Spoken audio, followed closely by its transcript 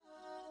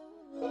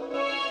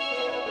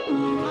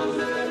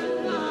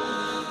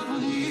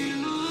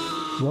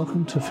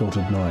Welcome to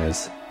Filtered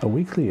Noise, a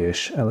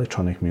weekly-ish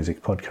electronic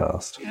music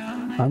podcast.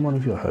 I'm one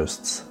of your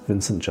hosts,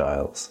 Vincent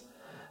Giles.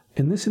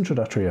 In this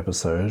introductory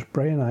episode,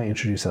 Bray and I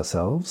introduce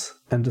ourselves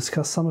and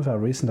discuss some of our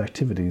recent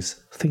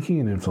activities, thinking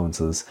and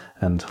influences,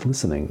 and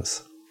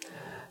listenings.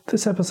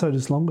 This episode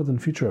is longer than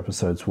future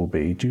episodes will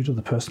be due to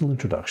the personal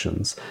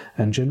introductions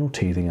and general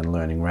teething and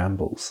learning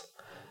rambles.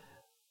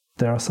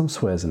 There are some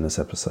swears in this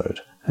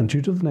episode, and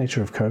due to the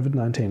nature of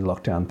COVID-19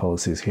 lockdown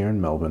policies here in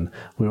Melbourne,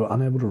 we were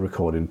unable to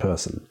record in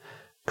person.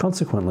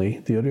 Consequently,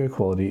 the audio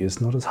quality is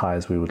not as high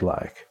as we would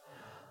like.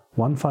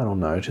 One final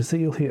note is that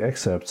you'll hear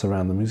excerpts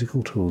around the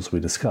musical tools we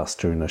discussed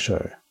during the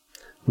show.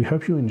 We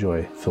hope you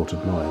enjoy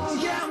Filtered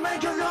Noise.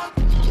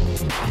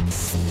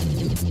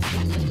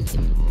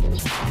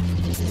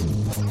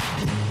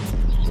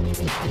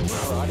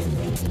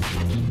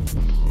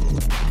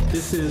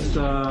 This is,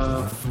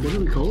 what do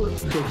we call it?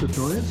 Filtered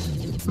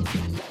Noise?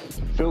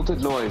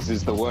 Filtered Noise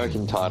is the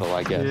working title,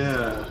 I guess.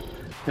 Yeah.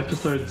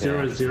 Episode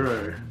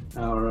 00,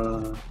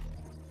 our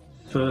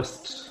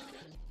first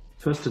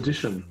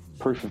edition.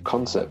 Proof of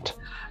concept.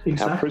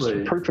 Exactly.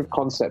 Our proof of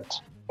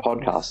concept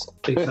podcast.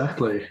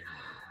 Exactly.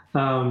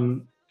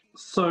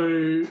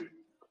 So,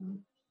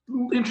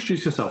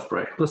 introduce yourself,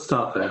 Bray. Let's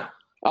start there.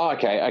 Oh,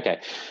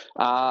 okay.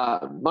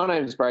 My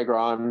name is Bray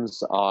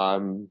Grimes.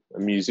 I'm a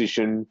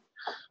musician,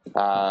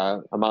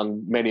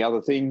 among many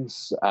other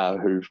things,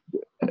 who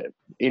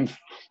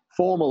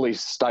informally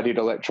studied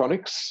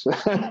electronics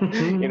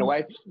in a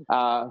way.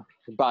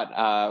 But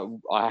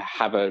I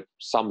have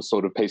some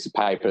sort of piece of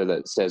paper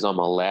that says I'm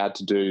allowed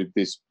to do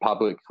this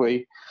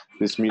publicly,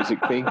 this music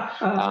thing.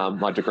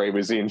 My degree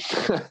was in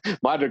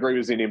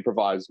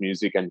improvised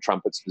music and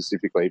trumpet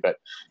specifically, but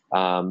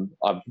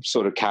I've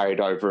sort of carried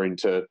over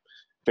into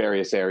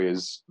various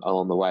areas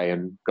along the way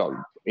and got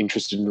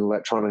interested in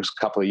electronics a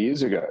couple of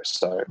years ago.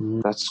 So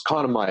that's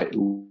kind of my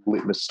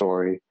litmus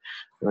story,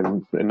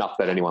 and enough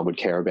that anyone would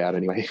care about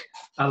anyway.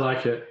 I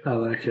like it.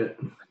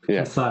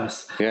 Yeah.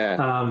 Concise. Yeah.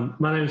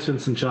 My name is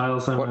Vincent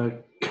Giles. I'm a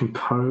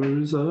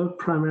composer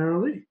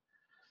primarily.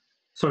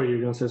 Sorry, you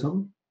were going to say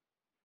something?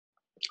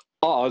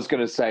 Oh, I was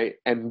going to say,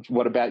 and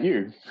what about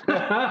you?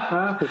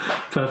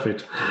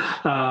 Perfect.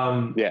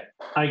 Yeah.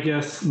 I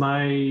guess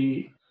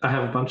I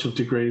have a bunch of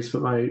degrees,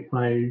 but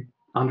my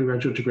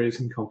undergraduate degree is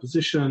in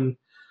composition.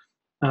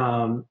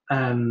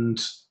 And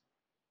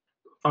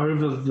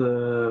over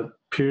the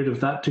period of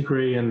that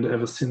degree and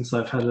ever since,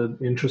 I've had an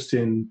interest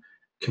in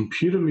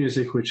computer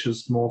music, which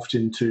has morphed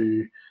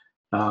into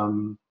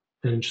an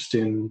interest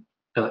in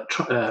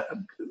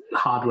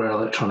hardware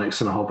electronics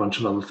and a whole bunch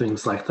of other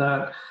things like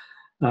that.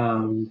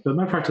 But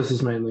my practice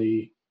is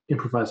mainly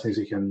improvised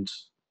music and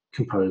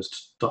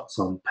composed dots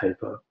on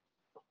paper.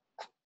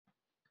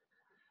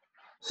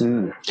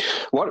 So,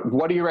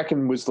 What do you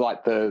reckon was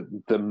like the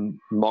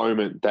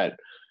moment that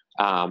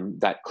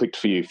that clicked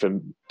for you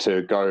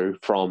to go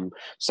from,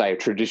 say, a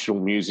traditional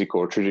music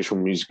or traditional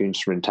music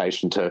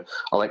instrumentation to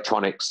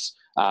electronics?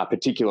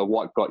 Particular,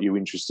 what got you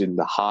interested in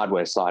the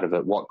hardware side of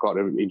it? What got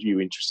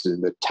you interested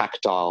in the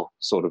tactile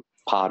sort of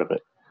part of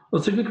it? Well,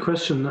 it's a good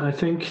question. I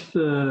think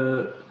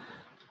it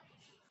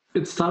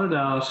started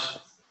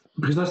out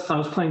because I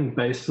was playing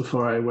bass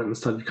before I went and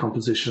studied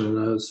composition, and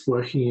I was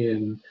working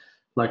in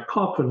like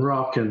pop and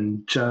rock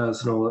and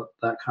jazz and all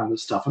that kind of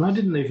stuff. And I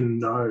didn't even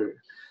know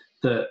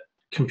that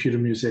computer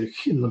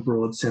music in the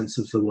broad sense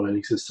of the word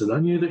existed. I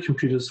knew that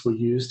computers were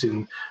used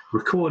in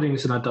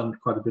recordings, and I'd done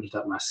quite a bit of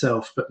that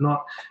myself, but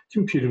not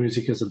computer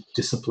music as a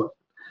discipline.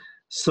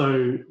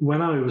 So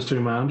when I was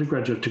doing my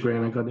undergraduate degree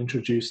and I got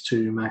introduced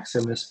to Max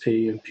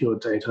MSP and Pure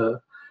Data,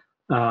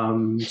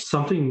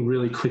 something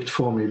really clicked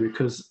for me,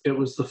 because it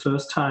was the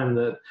first time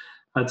that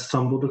I'd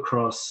stumbled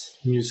across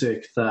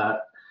music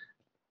that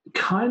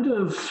kind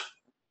of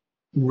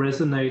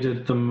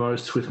resonated the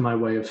most with my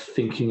way of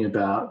thinking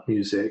about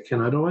music.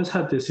 And I'd always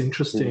had this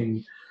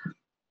interesting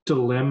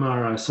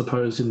dilemma, I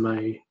suppose, in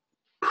my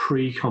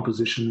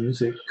pre-composition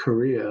music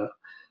career,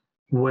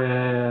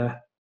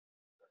 where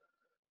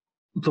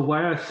the way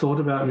I thought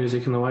about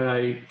music and the way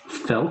I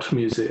felt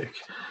music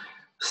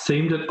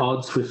seemed at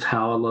odds with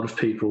how a lot of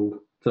people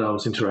that I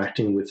was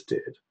interacting with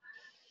did.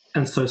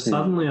 And so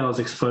suddenly I was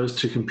exposed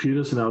to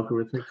computers and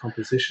algorithmic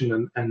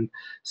composition and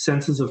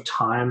senses of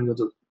time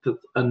that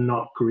are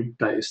not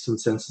grid-based,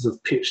 and senses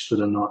of pitch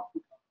that are not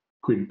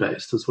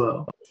grid-based as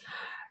well.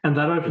 And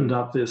that opened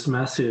up this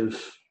massively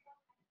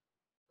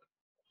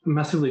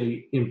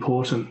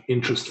important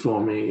interest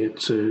for me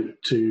to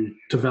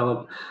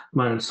develop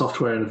my own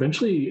software. And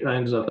eventually I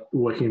ended up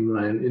working in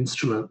my own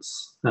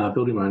instruments,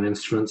 building my own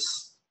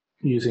instruments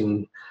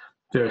using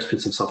various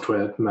bits of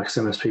software, Max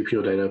MSP,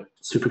 Pure Data,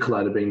 Super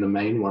Collider being the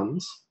main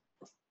ones.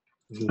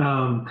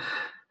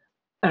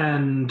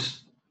 And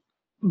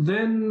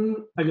then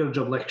I got a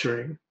job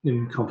lecturing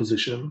in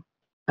composition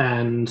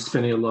and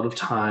spending a lot of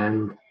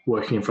time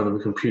working in front of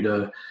a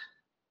computer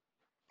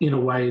in a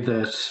way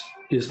that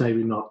is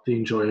maybe not the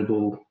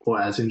enjoyable or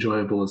as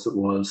enjoyable as it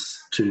was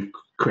to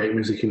create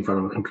music in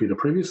front of a computer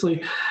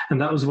previously.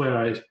 And that was where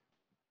I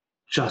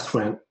just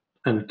went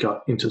and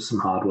got into some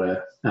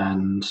hardware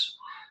and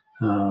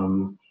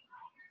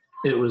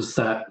It was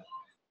that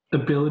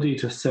ability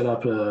to set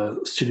up a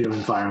studio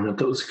environment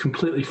that was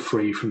completely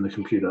free from the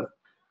computer.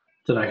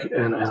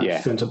 I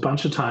spent a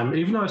bunch of time,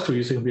 even though I still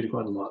use the computer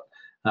quite a lot,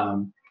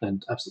 and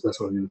absolutely that's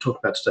what I'm going to talk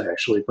about today,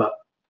 actually. But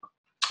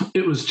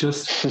it was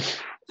just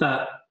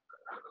that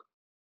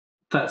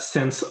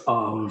sense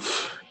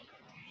of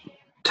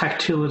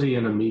tactility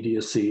and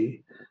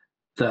immediacy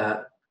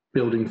that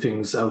building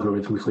things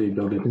algorithmically,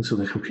 building things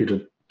with a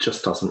computer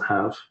just doesn't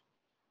have.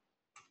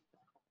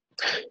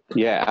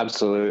 Yeah,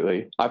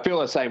 absolutely. I feel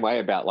the same way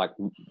about like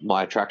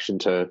my attraction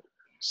to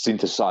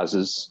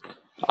synthesizers.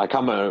 I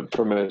come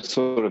from a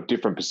sort of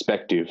different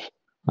perspective.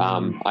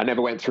 I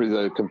never went through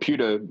the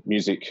computer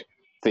music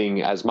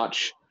thing as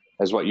much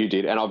as what you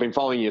did, and I've been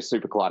following your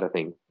Super Collider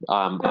thing.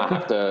 I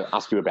have to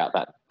ask you about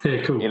that.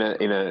 Yeah, cool. In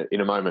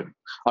a moment.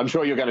 I'm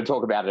sure you're going to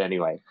talk about it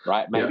anyway,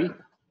 right? Maybe. Yeah.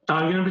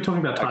 I'm going to be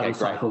talking about tidal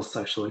cycles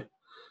actually.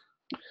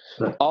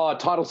 But,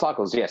 tidal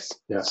cycles. Yes.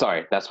 Yeah.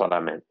 Sorry, that's what I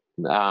meant.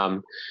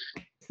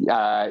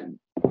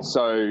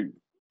 So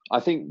I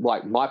think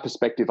like my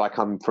perspective, I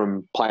come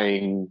from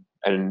playing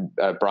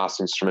a brass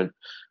instrument.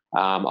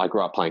 I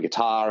grew up playing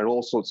guitar and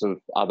all sorts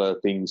of other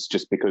things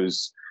just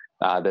because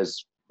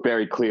there's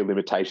very clear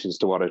limitations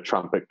to what a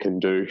trumpet can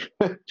do.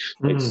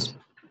 It's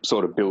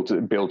sort of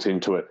built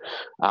into it.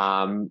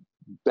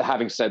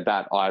 Having said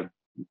that,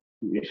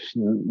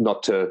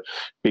 not to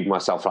big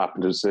myself up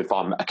as if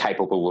I'm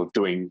capable of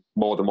doing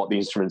more than what the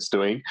instrument's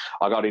doing,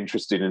 I got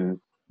interested in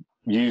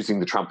using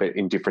the trumpet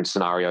in different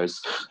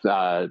scenarios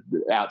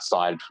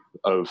outside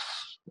of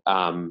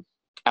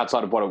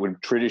what it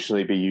would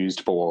traditionally be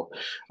used for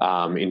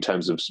in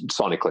terms of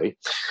sonically.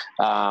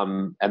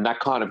 And that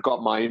kind of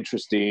got my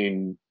interest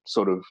in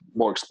sort of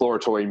more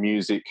exploratory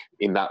music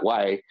in that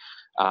way,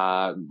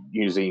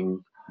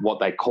 using what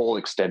they call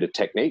extended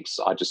techniques.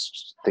 I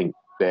just think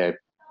they're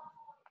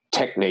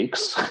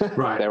techniques.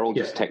 Right. They're all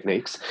just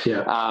techniques.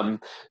 Yeah.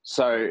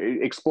 So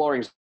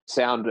exploring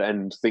sound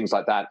and things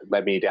like that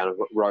led me down a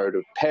road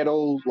of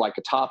like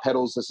guitar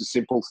pedals as a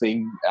simple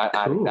thing.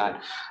 Adding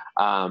that.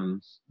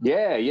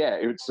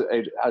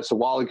 It's a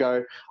while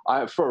ago.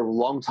 For a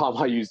long time,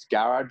 I used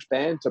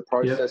GarageBand to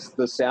process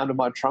the sound of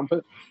my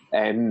trumpet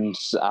and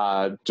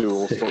do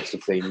all sorts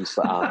of things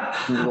like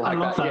I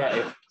love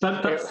that.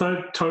 That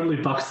so totally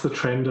bucks the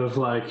trend of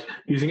like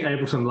using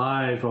Ableton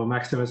Live or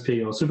Max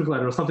MSP or Super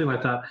Collider or something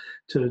like that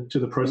to do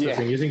the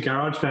processing, using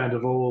GarageBand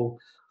of all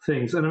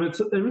things. And it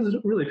was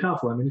really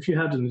powerful. I mean, if you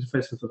had an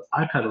interface with an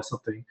iPad or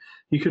something,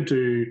 you could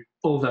do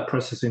all that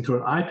processing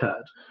through an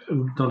iPad,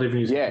 not even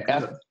using a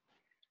computer.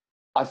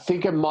 I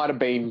think it might have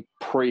been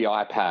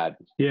pre-iPad.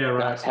 Yeah, right.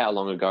 That's how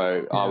long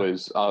ago I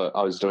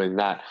was doing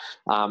that.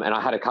 And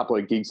I had a couple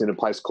of gigs in a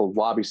place called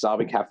Wabi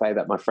Sabi Cafe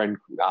that my friend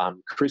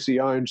Chrissy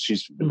owns.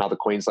 She's another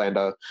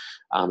Queenslander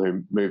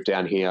who moved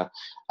down here,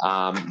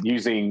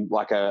 using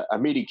like a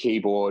MIDI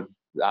keyboard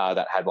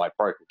that had like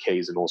broken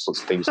keys and all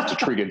sorts of things to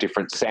trigger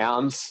different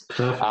sounds,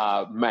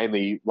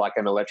 mainly like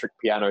an electric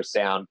piano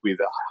sound with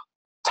a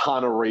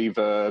ton of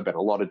reverb and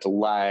a lot of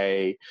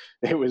delay.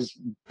 It was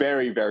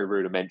very, very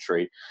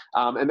rudimentary.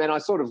 And then I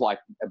sort of like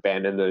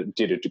abandoned it,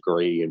 did a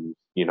degree and,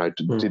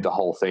 did the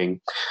whole thing.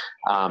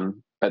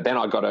 But then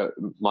I got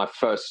my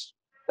first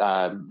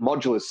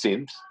modular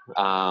synth,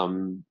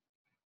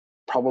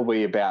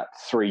 probably about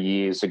 3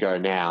 years ago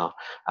now,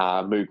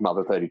 Moog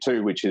Mother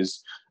 32, which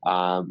is,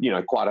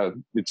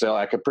 it's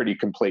like a pretty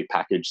complete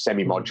package,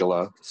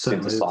 semi-modular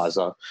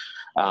synthesizer.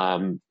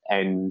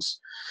 And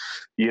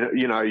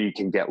you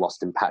can get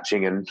lost in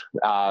patching, and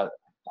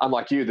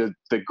unlike you,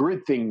 the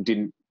grid thing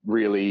didn't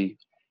really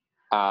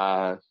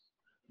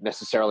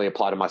necessarily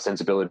apply to my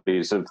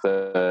sensibilities of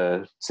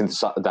the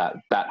synthesizer,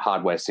 that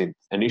hardware synth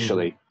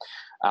initially.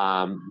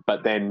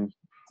 But then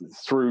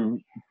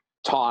through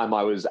time,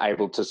 I was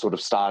able to sort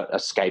of start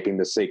escaping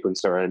the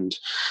sequencer and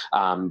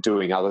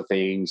doing other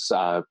things.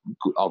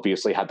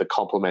 Obviously had the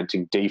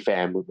complementing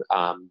DFAM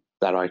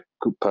that I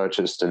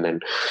purchased, and then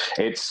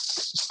it's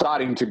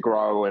starting to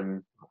grow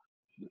and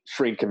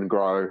shrink and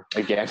grow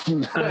again.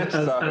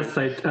 as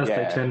they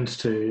tend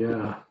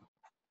to,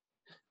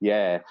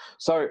 yeah.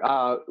 So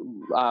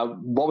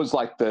what was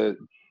like the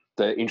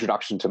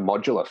introduction to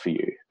modular for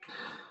you?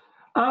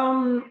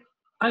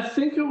 I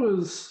think it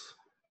was,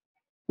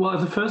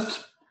 the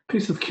first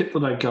piece of kit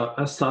that I got,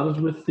 I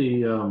started with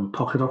the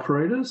pocket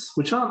operators,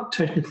 which aren't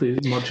technically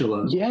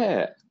modular.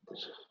 Yeah.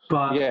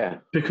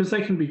 But because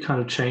they can be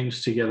kind of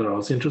changed together, I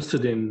was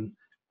interested in.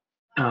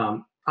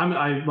 One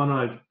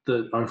of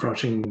the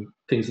overarching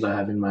things that I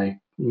have in my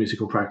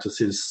musical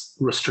practice is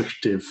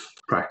restrictive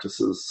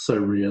practices. So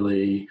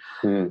really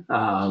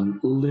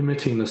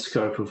limiting the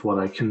scope of what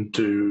I can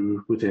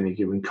do with any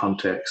given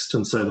context.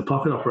 And so the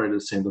pocket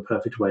operators seem the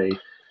perfect way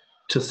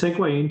to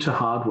segue into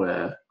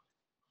hardware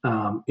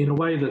in a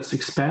way that's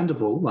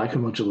expandable, like a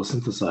modular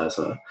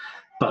synthesizer,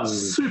 but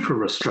super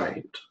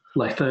restrained,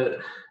 like the.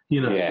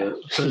 And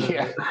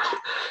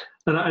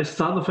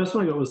the first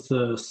one I got was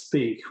the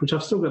Speak, which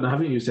I've still got. I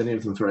haven't used any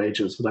of them for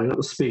ages, but I got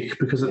the Speak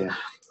because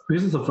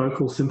it's a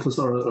vocal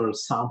synthesizer or a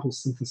sample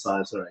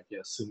synthesizer, I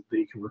guess, that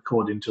you can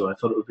record into. I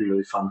thought it would be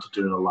really fun to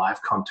do in a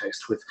live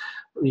context with,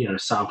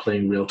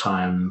 sampling real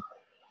time,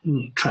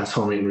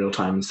 transforming it in real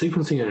time, and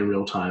sequencing it in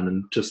real time,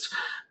 and just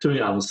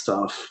doing other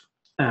stuff.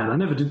 And I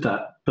never did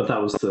that, but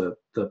that was the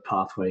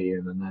pathway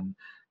in. And then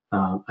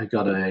I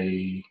got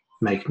a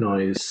Make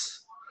Noise.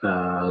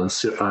 O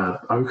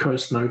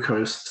Coast, No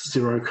Coast,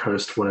 Zero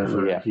Coast,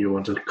 whatever you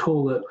want to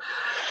call it,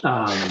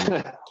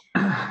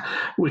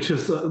 which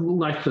is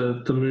like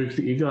the Moog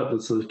that you got.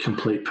 That's a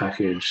complete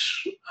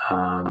package,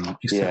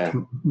 except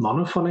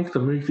monophonic. The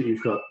Moog that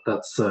you've got,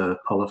 that's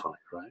polyphonic,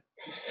 right?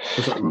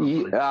 Is that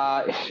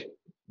monophonic?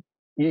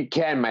 You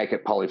can make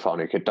it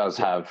polyphonic. It does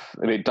have.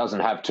 It doesn't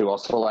have two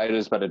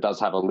oscillators, but it does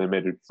have a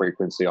limited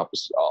frequency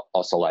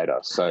oscillator.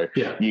 So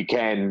you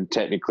can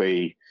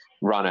technically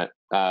run it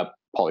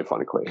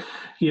polyphonically.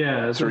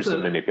 Yeah, through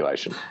some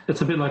manipulation. It's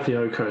a bit like the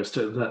O Coast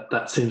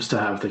that seems to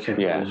have the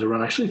capability to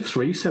run actually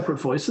 3 separate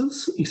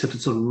voices, except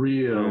it's a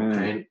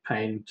real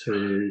pain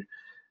to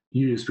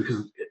use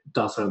because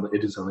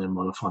it is only a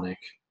monophonic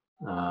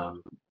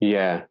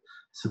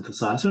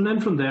synthesizer. And then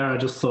from there I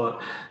just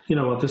thought, you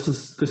know what, this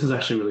is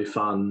actually really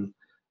fun.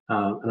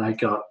 And I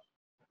got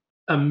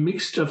a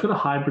mixture. I've got a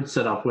hybrid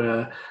setup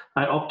where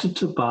I opted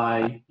to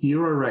buy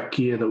Eurorack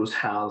gear that was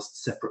housed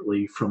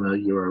separately from a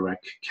Eurorack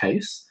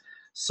case,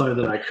 so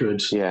that I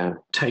could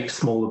take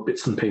smaller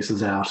bits and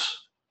pieces out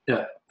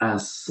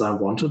as I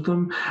wanted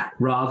them,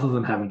 rather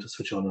than having to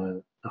switch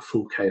on a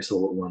full case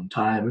all at one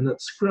time. And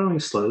it's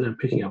growing slowly. I'm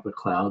picking up a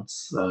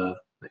Clouds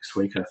next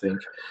week, I think,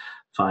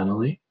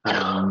 finally.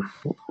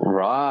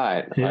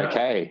 Right. Yeah.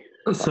 Okay.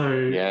 So,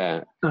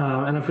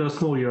 and I've got a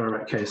small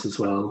Eurorack case as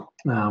well,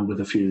 with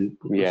a few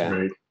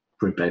very,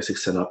 very basic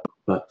setup.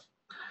 But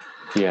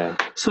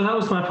so that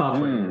was my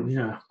pathway.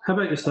 Yeah. How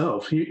about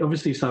yourself? You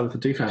obviously started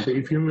with the DFAM, but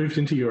if you moved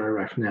into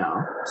Eurorack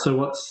now,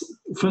 so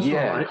first of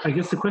all, I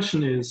guess the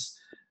question is,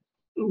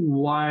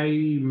 why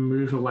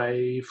move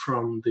away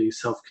from the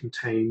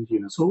self-contained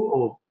units,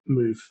 or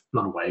move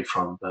not away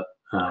from, but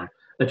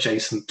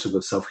adjacent to the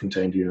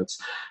self-contained units?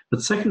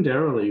 But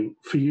secondarily,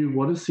 for you,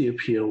 what is the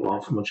appeal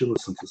of modular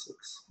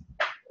synthesis?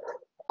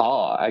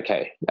 Oh,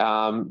 okay.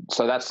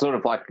 So that's sort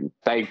of like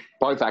they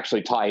both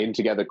actually tie in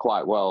together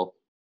quite well.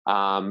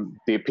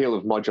 The appeal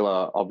of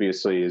modular,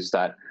 obviously, is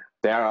that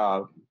there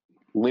are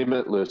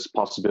limitless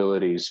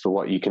possibilities for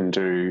what you can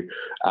do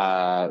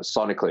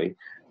sonically.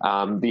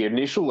 The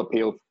initial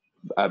appeal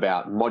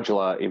about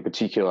modular in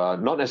particular,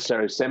 not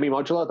necessarily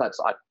semi-modular, that's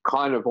I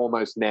kind of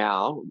almost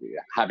now,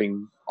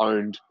 having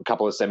owned a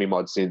couple of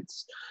semi-mods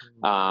since,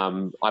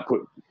 I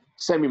put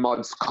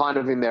semi-mods kind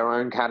of in their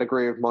own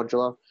category of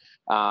modular,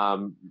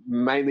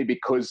 mainly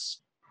because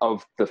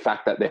of the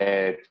fact that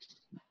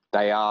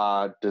they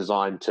are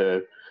designed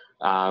to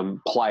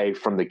play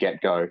from the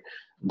get-go.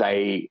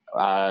 They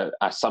are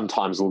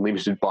sometimes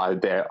limited by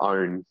their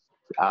own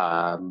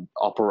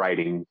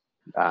operating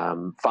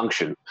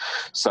function.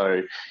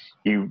 So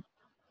the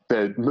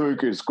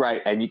Moog is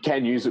great, and you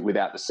can use it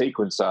without the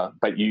sequencer,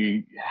 but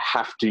you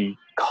have to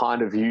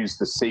kind of use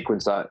the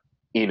sequencer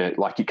in it.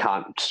 Like you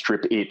can't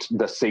strip the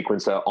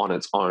sequencer on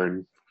its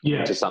own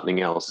into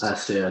something else. I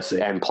see.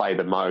 And play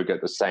the Moog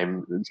at the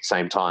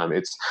same time.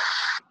 It's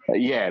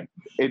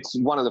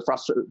one of the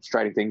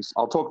frustrating things.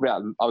 I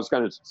was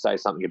going to say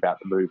something about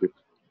the Moog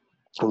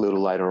a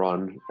little later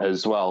on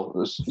as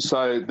well.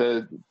 So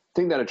the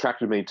thing that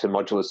attracted me to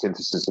modular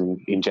synthesis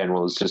in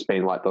general has just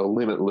been like the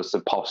limitless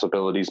of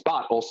possibilities,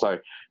 but also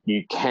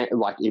you can,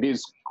 like, it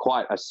is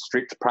quite a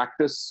strict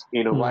practice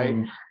in a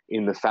way,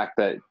 in the fact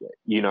that,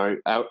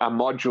 a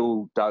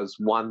module does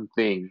one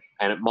thing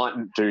and it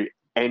mightn't do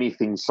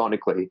anything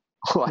sonically.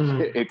 Like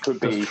it could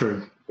be,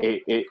 true.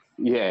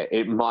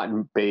 It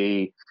mightn't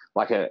be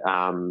like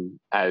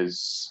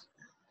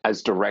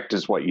as direct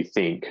as what you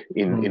think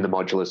in the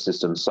modular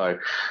system. So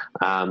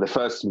the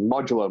first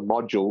modular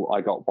module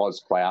I got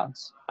was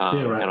Clouds,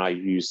 and I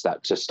used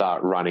that to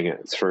start running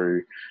it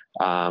through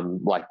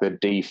like the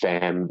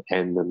DFAM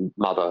and the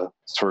mother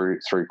through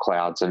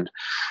Clouds. And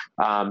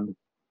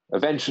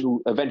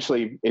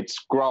eventually it's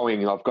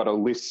growing. I've got a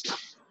list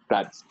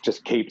that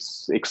just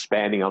keeps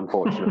expanding,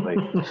 unfortunately.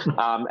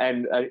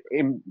 And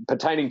in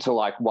pertaining to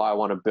like why I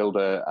want to build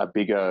a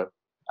bigger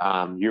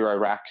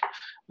Eurorack,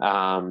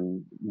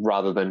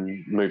 rather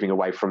than moving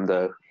away from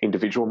the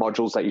individual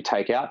modules that you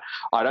take out,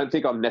 I don't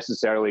think I'm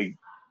necessarily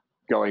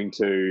going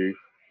to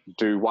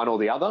do one or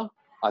the other.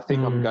 I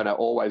think I'm going to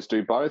always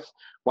do both.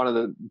 One of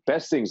the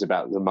best things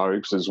about the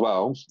Moogs as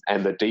well,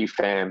 and the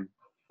DFAM,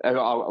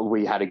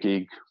 we had a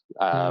gig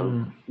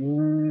over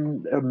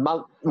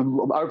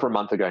a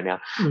month ago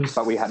now,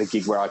 but we had a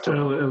gig where I took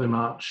early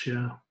March,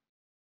 and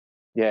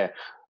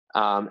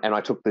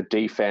I took the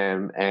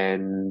DFAM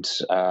and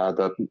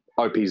the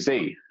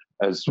OPZ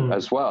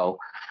as well.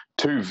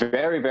 2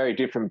 very, very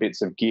different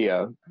bits of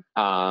gear,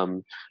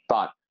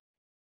 but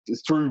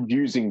through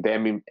using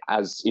them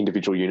as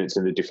individual units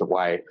in a different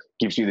way,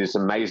 gives you this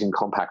amazing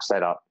compact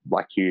setup,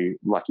 like you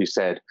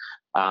said,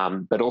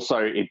 but also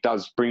it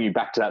does bring you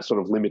back to that sort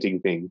of limiting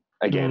thing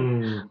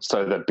again.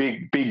 So the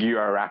big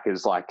Euro rack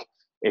is like,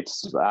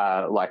 it's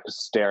like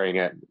staring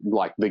at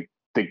like the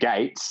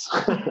gates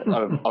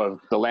of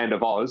the land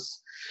of Oz.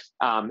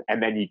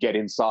 And then you get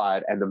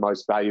inside, and the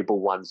most valuable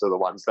ones are the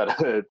ones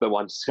that are the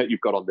ones that you've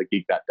got on the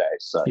gig that day.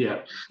 So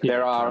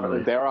there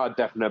are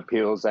definite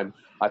appeals, and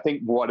I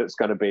think what it's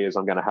going to be is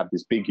I'm going to have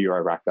this big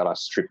Euro rack that I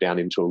strip down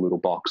into a little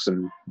box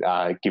and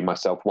give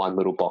myself one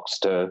little box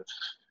to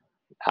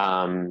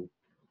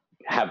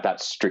have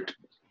that strict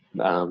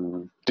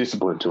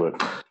discipline to it.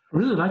 I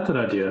really like that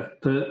idea.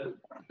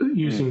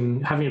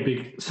 Having a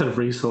big set of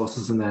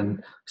resources and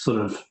then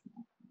sort of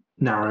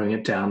narrowing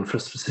it down for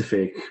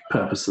specific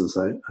purposes,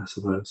 I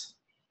suppose.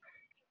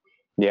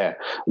 Yeah,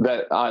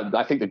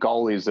 I think the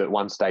goal is at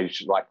one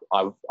stage, like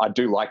I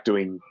do like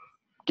doing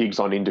gigs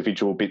on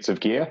individual bits of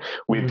gear.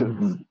 With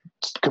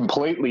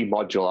completely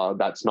modular,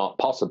 that's not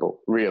possible,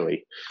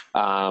 really.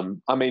 I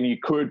mean, you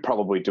could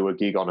probably do a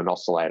gig on an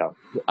oscillator.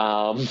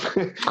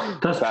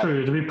 That's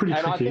true. It'd be pretty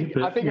tricky.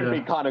 I think it'd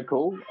be kind of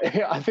cool.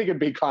 I think it'd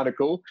be kind of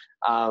cool.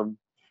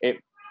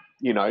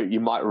 You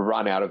might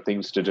run out of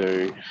things to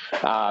do,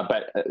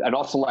 but an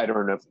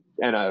oscillator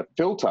and a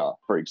filter,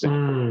 for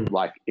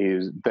example,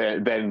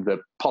 then the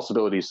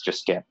possibilities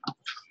just get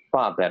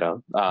far better,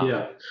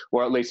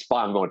 or at least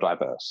far more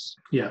diverse.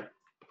 Yeah,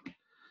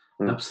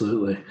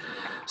 absolutely.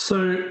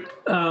 So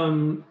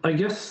I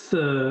guess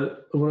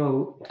what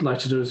I'd like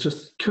to do is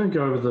just kind of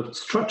go over the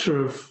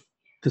structure of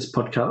this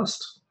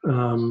podcast.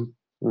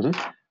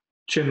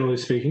 Generally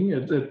speaking,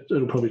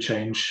 it'll probably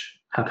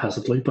change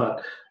haphazardly,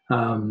 but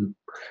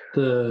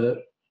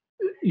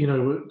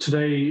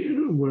today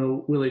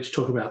we'll each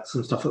talk about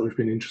some stuff that we've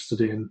been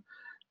interested in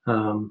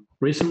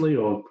recently,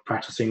 or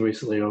practicing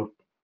recently, or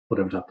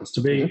whatever it happens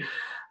to be.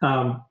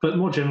 But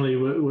more generally,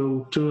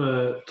 we'll do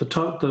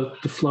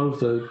the flow of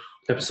the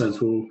episodes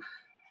will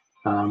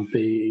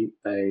be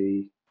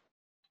a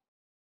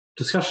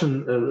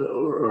discussion,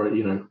 or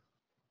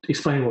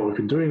explaining what we've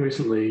been doing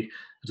recently,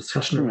 a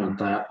discussion around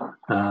that,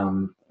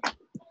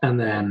 and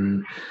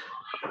then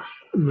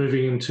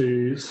moving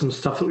into some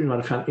stuff that we might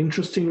have found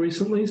interesting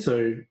recently.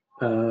 So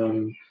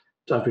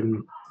I've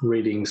been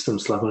reading some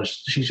Slavoj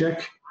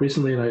Žižek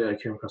recently, and I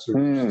came across a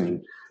really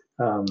interesting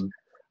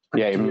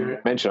you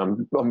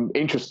mentioned I'm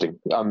interested.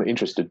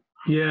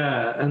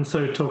 Yeah, and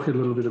so talk a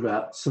little bit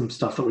about some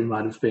stuff that we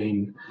might have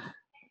been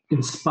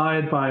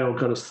inspired by or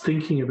got us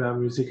thinking about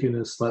music in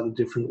a slightly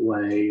different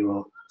way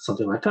or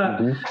something like that.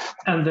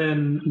 And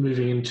then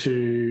moving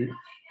into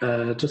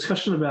a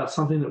discussion about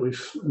something that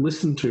we've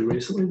listened to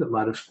recently that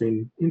might have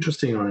been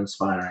interesting or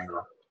inspiring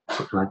or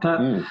something like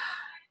that.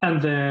 And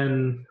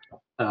then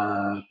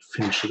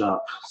finish it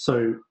up.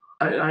 So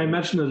I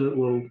imagine that it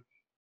will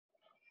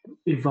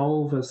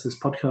evolve as this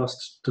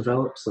podcast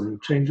develops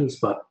and changes,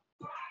 but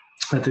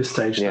at this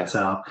stage, that's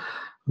our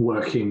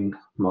working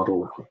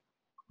model.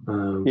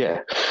 And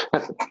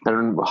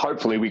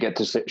hopefully we get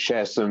to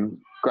share some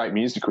great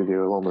music with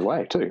you along the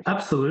way too.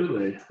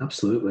 Absolutely.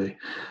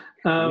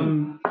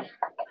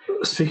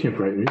 Speaking of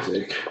great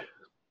music,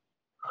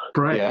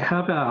 Bray,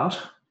 how about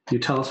you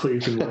tell us what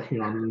you've been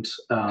working on and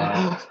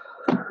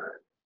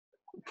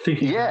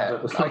thinking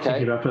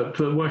about, but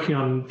working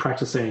on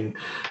practicing,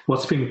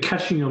 what's been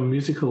catching your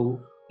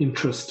musical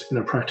interest in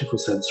a practical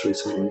sense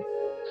recently?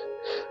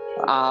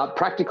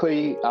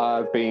 Practically,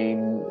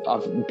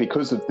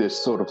 because of this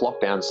sort of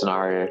lockdown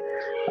scenario,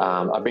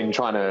 I've been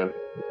trying to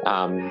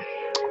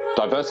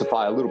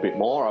diversify a little bit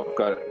more. I've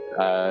got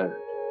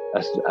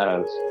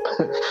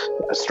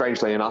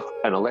strangely enough,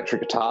 an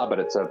electric guitar, but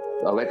it's an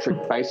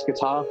electric bass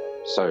guitar,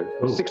 so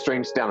 6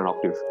 strings down an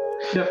octave.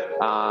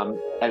 And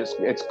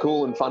it's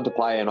cool and fun to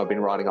play, and I've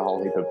been writing a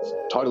whole heap of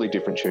totally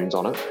different tunes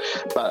on it.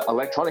 But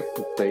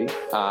electronically,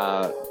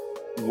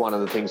 one of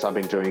the things I've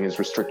been doing is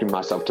restricting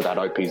myself to that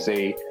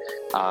OPZ,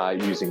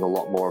 using a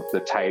lot more of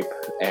the tape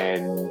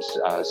and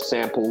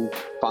sample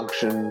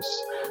functions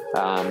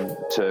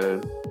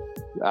to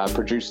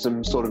produce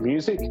some sort of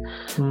music.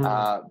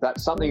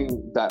 That's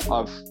something that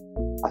I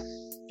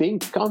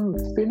think I'm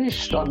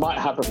finished. I might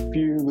have a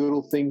few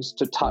little things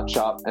to touch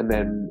up, and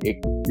then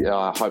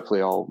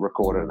hopefully I'll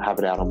record it and have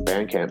it out on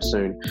Bandcamp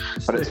soon.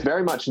 But it's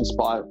very much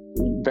inspired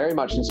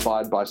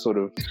by sort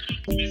of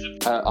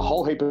a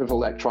whole heap of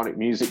electronic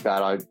music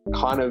that I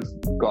kind of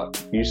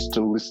got used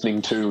to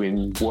listening to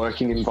in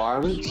working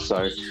environments.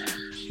 So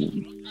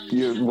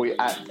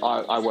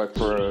I work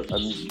for a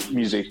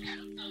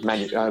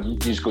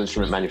musical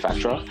instrument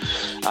manufacturer,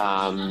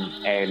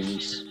 and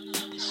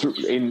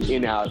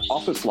in our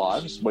office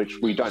lives, which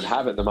we don't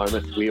have at the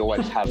moment, we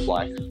always have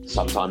like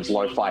sometimes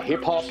lo-fi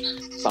hip-hop,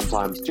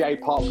 sometimes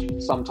J-pop,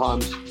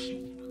 sometimes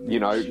you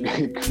know,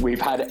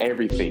 we've had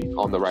everything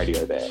on the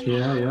radio there.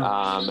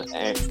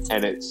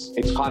 And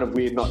it's kind of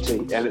weird not to,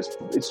 and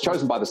it's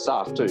chosen by the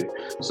staff too.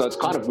 So it's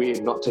kind of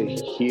weird not to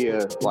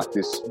hear like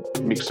this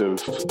mix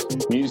of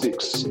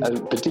musics,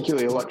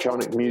 particularly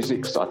electronic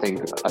musics. I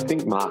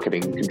think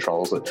marketing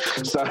controls it.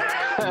 So,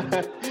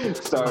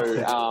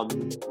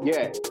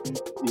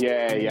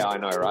 yeah, I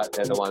know, right?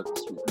 They're the ones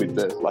with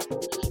the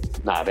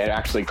they're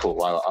actually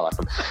cool. I like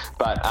them.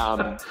 But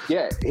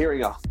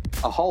hearing a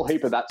whole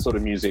heap of that sort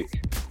of music.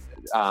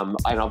 And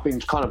I've been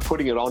kind of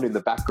putting it on in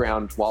the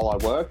background while I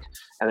work,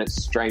 and it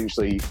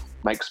strangely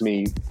makes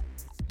me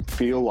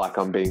feel like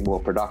I'm being more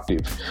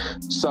productive.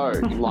 So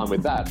in line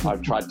with that, I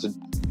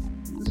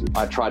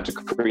tried to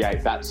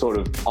create that sort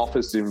of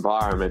office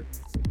environment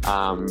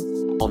on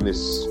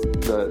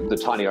the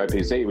tiny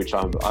OPZ, which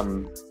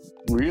I'm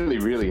really,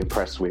 really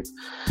impressed with,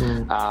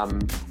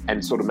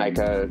 and sort of make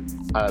a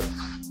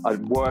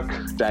work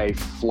day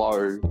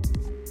flow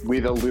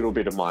with a little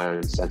bit of my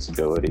own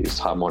sensibilities,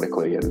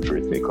 harmonically and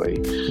rhythmically.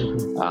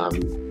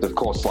 Of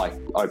course, like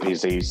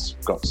OPZ's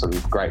got some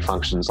great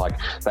functions like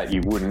that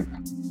you wouldn't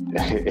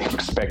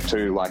expect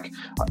to, like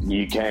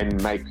you can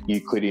make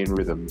Euclidean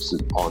rhythms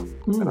on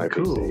an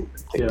OPZ,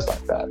 things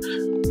like that.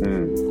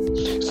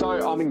 So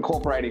I'm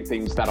incorporating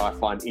things that I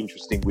find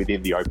interesting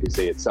within the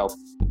OPZ itself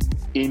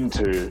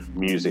into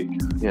music.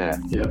 Yeah.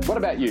 What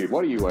about you?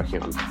 What are you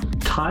working on?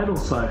 Tidal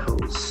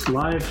cycles,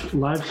 live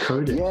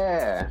coding.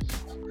 Yeah.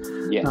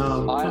 Yes,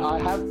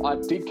 I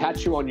did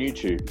catch you on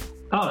YouTube.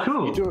 Oh,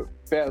 cool. You do it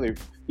fairly.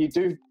 You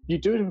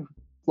do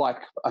like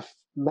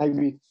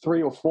maybe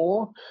 3 or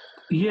 4.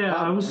 Yeah,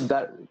 I was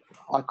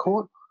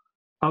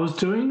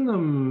doing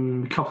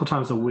them a couple of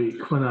times a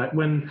week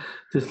when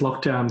this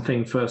lockdown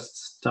thing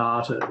first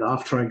started.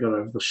 After I got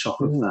over the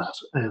shock of that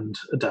and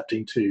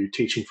adapting to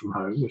teaching from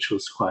home, which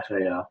was quite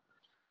a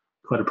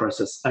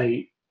process.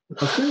 I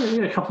was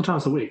doing it a couple of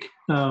times a week.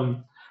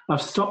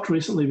 I've stopped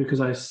recently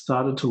because I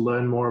started to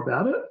learn more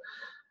about it,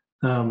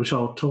 which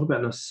I'll talk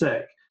about in a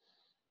sec.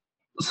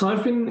 So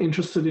I've been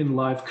interested in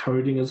live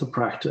coding as a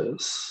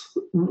practice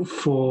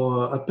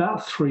for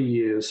about 3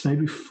 years,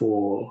 maybe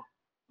 4.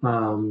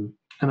 And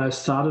I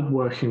started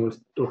working with,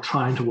 or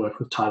trying to work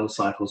with tidal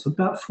cycles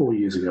about 4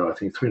 years ago, I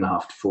think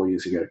 3.5 to 4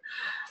 years ago,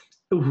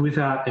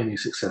 without any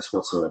success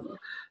whatsoever.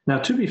 Now,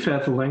 to be fair,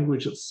 the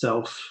language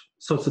itself,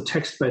 so it's a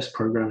text-based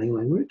programming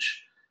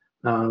language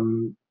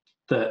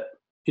that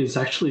is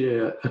actually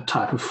a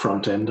type of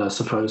front end, I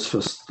suppose, for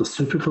the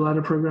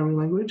SuperCollider programming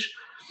language,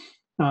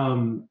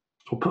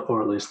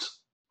 or at least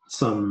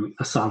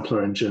a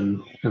sampler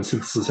engine and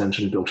synthesis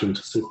engine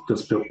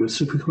that's built with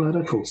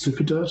SuperCollider called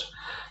SuperDirt.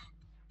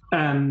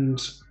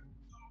 And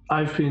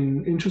I've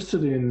been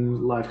interested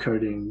in live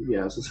coding,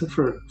 as I said,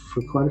 for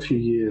quite a few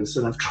years,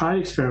 and I've tried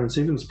experiments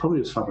even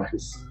probably as far back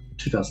as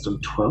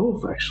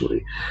 2012,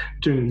 actually,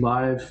 doing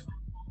live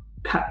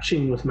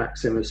patching with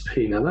Max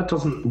MSP. Now, that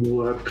doesn't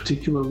work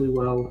particularly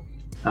well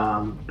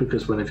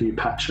because whenever you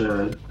patch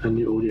a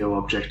new audio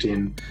object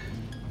in,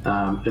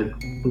 it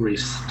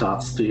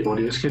restarts the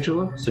audio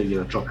scheduler, so you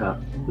get a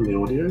dropout in the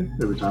audio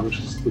every time, which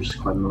is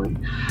quite annoying.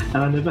 And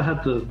I never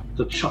had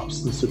the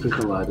chops in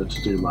SuperCollider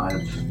to do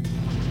live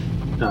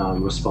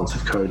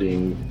responsive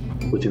coding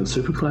within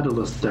SuperCollider.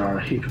 There are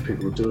a heap of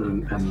people who do it,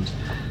 and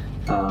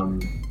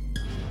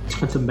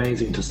it's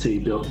amazing to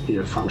see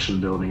function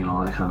building and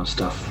all that kind of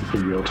stuff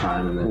in real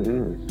time and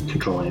then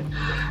controlling it.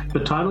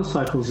 But Tidal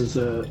Cycles is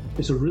a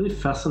really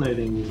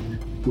fascinating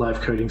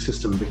live coding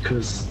system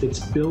because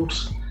it's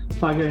built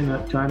by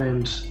a guy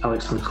named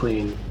Alex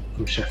McLean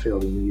from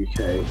Sheffield in the UK.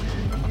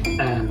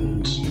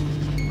 And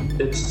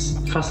it's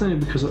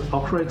fascinating because it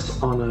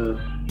operates on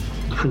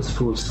a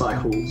principle of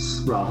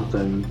cycles rather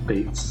than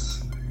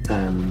beats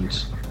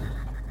and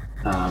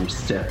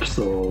steps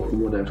or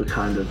whatever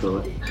kind of,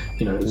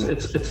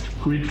 it's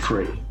grid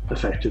free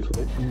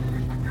effectively.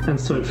 And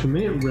so for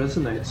me, it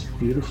resonates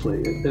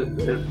beautifully.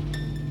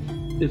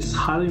 It's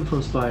highly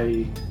influenced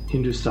by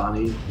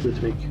Hindustani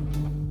rhythmic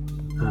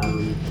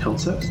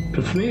concepts,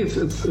 but for me,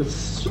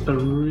 it's a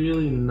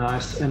really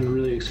nice and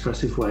really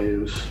expressive way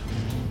of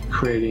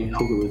creating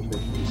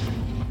algorithmic music.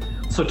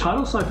 So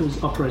Tidal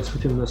Cycles operates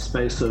within the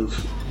space of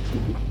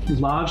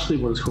largely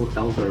what is called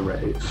algo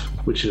rave,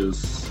 which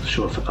is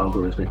short for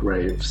algorithmic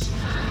raves.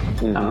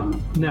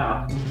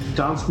 Now,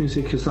 dance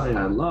music is something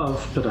I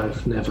love, but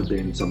I've never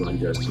been someone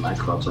who goes to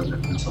nightclubs. I've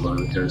never been someone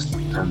who goes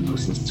and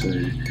listens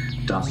to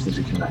dance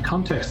music in that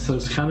context. So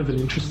it's kind of an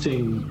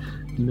interesting,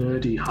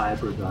 nerdy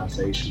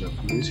hybridization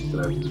of music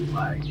that I really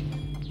like,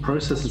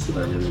 processes that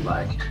I really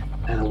like,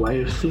 and a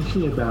way of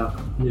thinking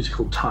about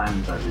musical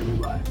time that I really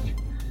like.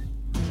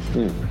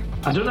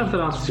 I don't know if that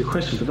answers your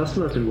question, but that's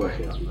what I've been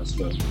working on.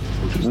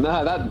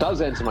 No, that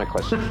does answer my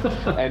question.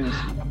 And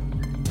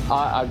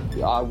I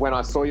when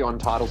I saw you on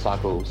Tidal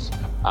Cycles,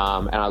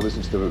 and I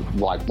listened to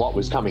what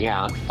was coming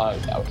out,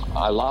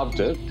 I loved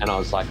it, and I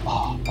was like,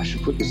 I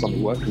should put this on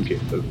the work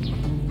computer.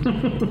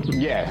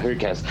 Yeah, who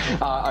cares?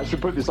 I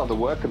should put this on the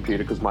work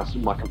computer because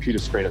my computer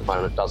screen at the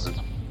moment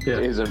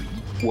isn't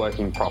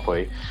working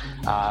properly.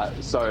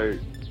 So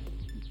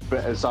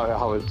but so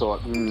I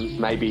thought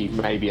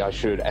maybe I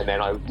should, and then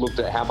I looked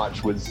at how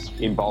much was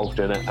involved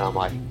in it, and I'm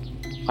like,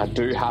 I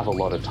do have a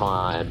lot of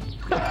time.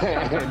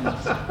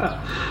 And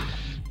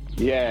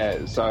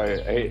yeah, so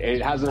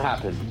it hasn't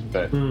happened,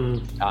 but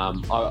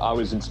I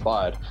was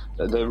inspired.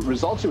 The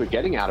results you were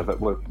getting out of it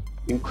were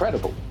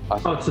incredible.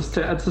 It's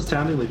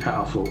astoundingly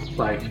powerful.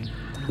 Like,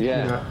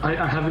 yeah, you know,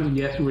 I haven't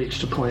yet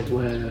reached a point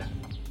where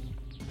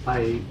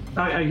I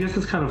guess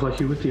it's kind of like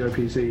you with the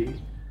OPZ.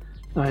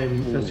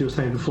 As you were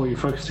saying before, you're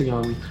focusing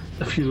on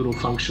a few little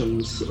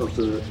functions of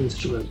the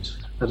instrument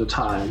at a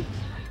time.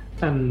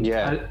 And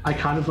I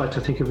kind of like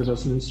to think of it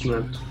as an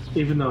instrument,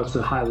 even though it's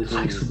a highly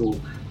flexible,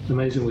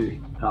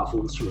 amazingly powerful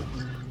instrument.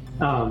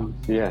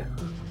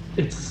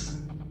 It's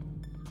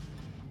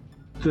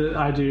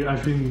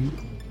I've been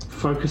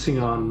focusing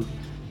on,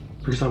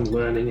 because I'm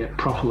learning it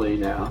properly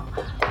now,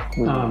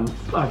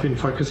 I've been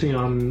focusing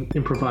on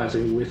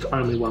improvising with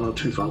only one or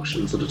two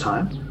functions at a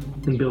time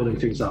and building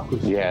things up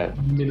with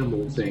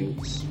minimal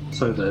things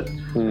so that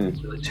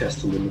really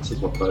test the limits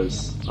of what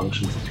those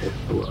functions are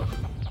capable of.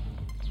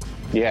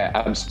 Yeah,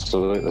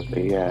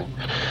 absolutely, yeah.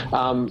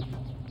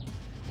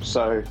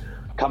 So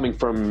coming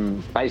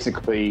from,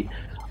 basically,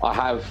 I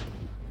have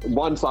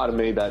one side of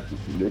me that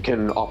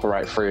can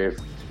operate free of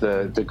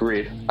the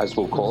grid, as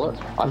we'll call it.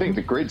 I think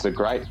the grid's a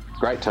great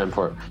term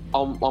for it.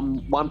 On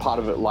one part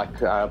of it, like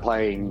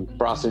playing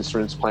brass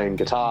instruments, playing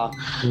guitar,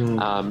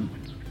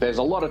 there's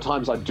a lot of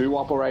times I do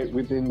operate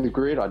within the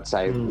grid. I'd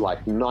say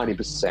like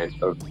 90%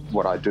 of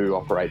what I do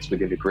operates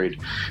within the grid.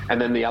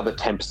 And then the other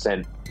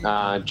 10%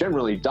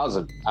 generally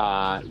doesn't.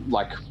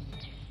 Like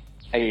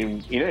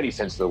in any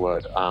sense of the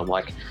word,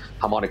 like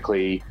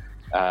harmonically,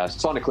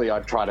 sonically, I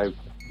try to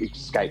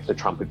escape the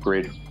trumpet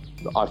grid.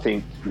 I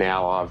think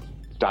now I've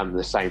done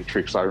the same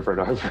tricks over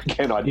and over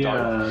again. I don't.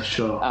 Yeah,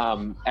 sure.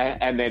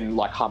 And then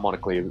like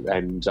harmonically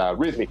and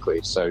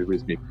rhythmically. So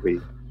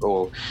rhythmically,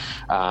 or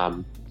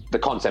the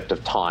concept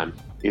of time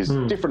is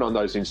different on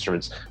those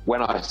instruments.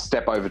 When I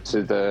step over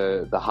to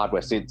the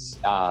hardware synths,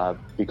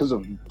 because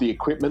of the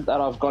equipment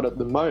that I've got at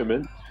the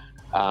moment,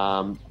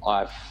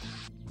 I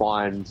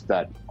find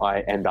that I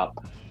end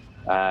up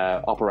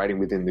operating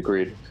within the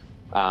grid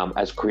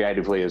as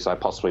creatively as I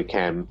possibly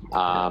can,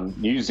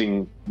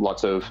 using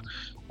lots of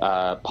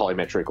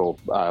polymetric or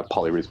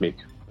polyrhythmic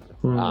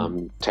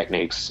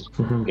techniques,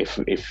 if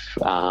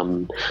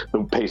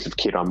the piece of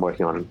kit I'm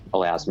working on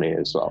allows me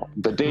as well.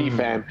 The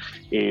DFAM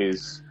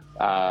is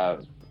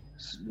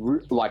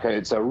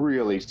it's a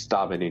really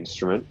stubborn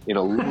instrument in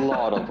a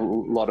lot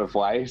of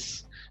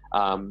ways,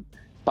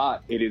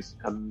 but it is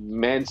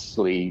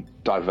immensely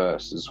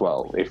diverse as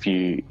well if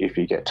you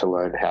get to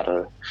learn how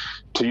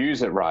to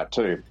use it right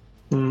too.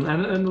 And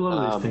a lot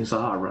of these things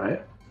are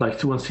right.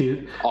 Like once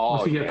you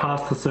get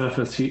past the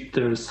surface,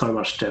 there is so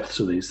much depth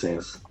to these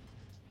things.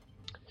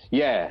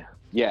 Yeah,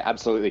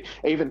 absolutely.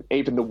 Even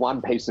the one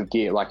piece of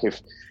gear, like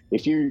if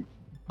you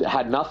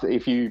had nothing,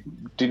 if you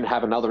didn't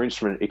have another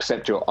instrument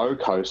except your O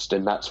coast,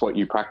 and that's what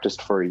you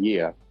practiced for a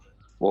year,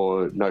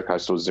 or no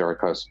coast or zero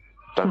coast.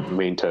 Don't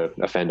mean to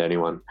offend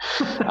anyone,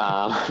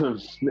 but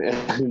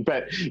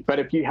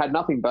if you had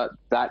nothing but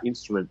that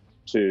instrument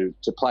to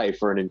play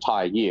for an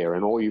entire year,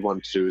 and all you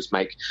want to do is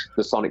make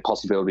the sonic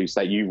possibilities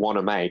that you want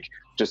to make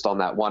just on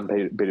that one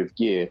bit of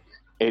gear,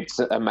 it's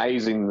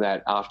amazing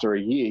that after a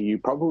year you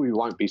probably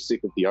won't be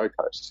sick of the O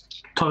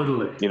coast.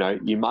 Totally. You know,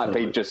 you might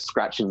be just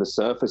scratching the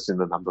surface in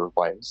a number of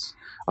ways.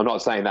 I'm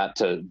not saying that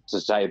to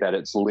say that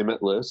it's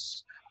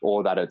limitless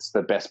or that it's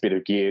the best bit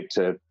of gear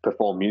to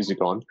perform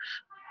music on,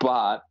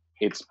 but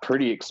it's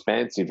pretty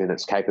expansive in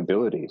its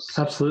capabilities.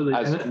 Absolutely.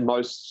 As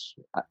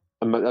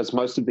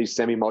most of these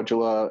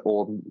semi-modular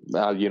or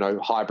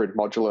hybrid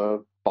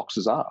modular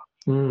boxes are.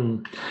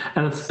 And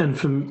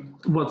from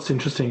what's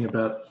interesting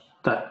about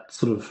that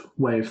sort of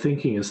way of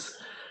thinking is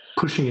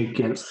pushing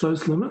against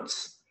those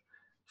limits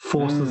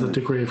forces a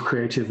degree of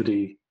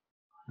creativity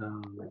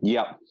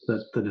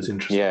that is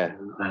interesting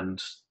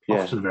and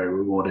often very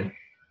rewarding.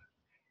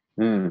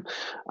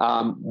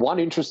 One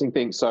interesting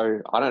thing,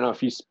 so I don't know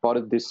if you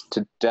spotted this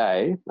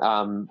today,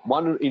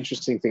 one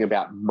interesting thing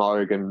about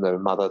Moog and the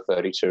Mother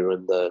 32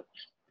 and the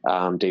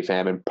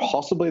DFAM, and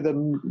possibly the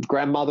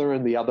Grandmother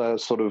and the other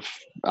sort of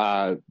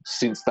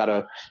synths that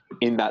are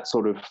in that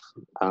sort of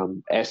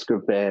esque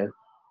of their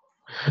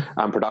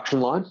production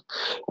line,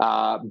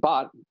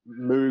 but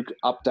Moog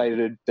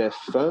updated their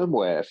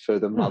firmware for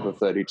the Mother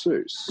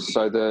 32.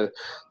 So the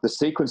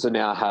sequencer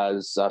now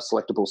has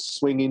selectable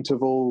swing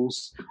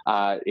intervals.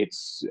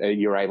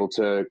 You're able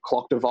to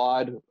clock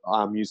divide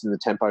using the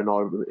tempo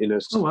knob in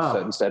a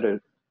certain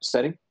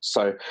setting.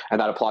 So,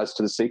 and that applies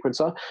to the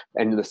sequencer.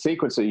 And the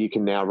sequencer you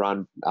can now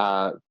run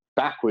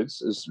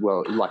backwards as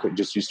well, like it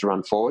just used to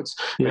run forwards.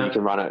 But you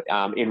can run it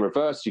in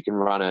reverse. You can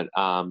run it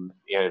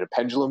in a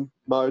pendulum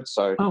mode,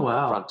 so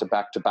front to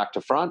back to back to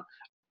front,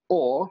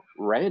 or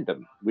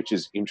random, which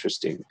is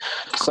interesting.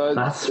 So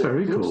that's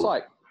very cool. Looks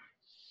like,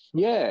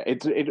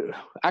 it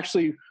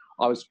actually.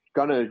 I was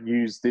going to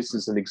use this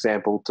as an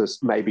example to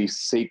maybe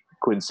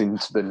sequence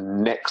into the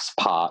next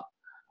part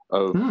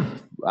of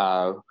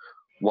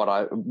what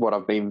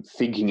I've been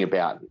thinking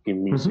about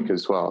in music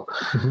as well.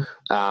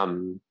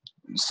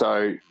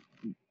 So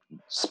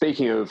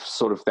speaking of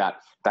sort of that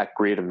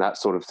grid and that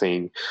sort of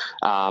thing,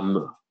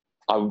 I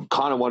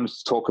kind of wanted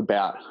to talk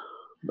about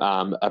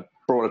a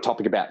broader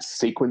topic about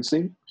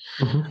sequencing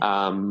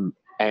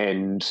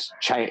and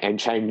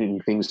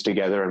changing things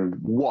together and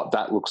what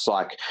that looks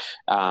like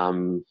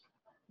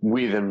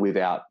with and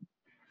without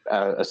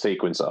a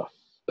sequencer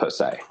per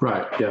se.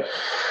 Right. Yeah.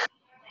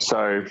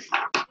 So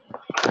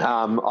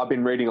I've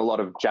been reading a lot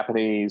of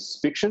Japanese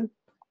fiction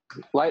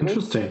lately.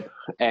 Interesting.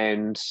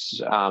 And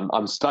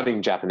I'm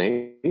studying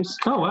Japanese.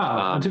 Oh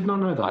wow! I did not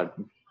know that.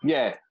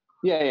 Yeah.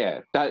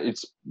 That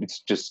it's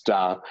just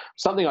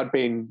something I'd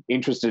been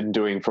interested in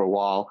doing for a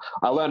while.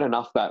 I learned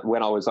enough that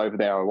when I was over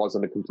there, I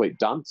wasn't a complete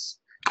dunce.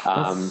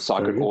 So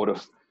I could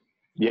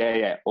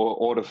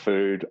order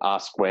food,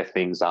 ask where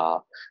things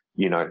are.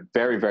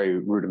 Very, very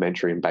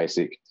rudimentary and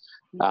basic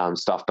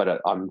stuff. But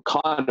I'm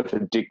kind of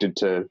addicted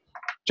to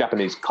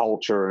Japanese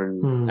culture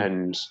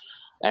and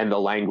the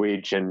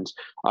language, and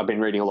I've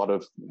been reading a lot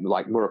of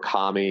like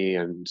Murakami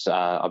and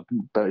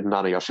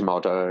Nana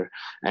Yoshimoto,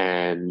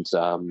 and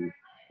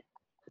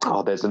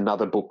there's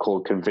another book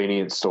called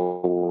Convenience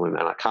Store, and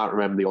I can't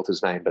remember the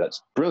author's name, but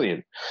it's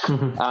brilliant.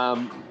 And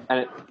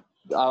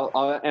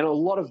a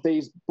lot of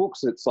these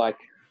books, it's like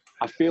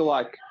I feel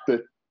like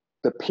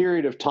the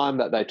period of time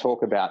that they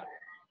talk about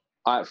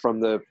from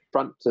the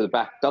front to the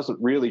back doesn't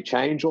really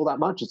change all that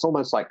much. It's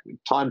almost like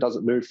time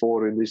doesn't move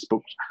forward in this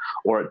book,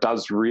 or it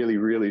does really,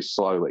 really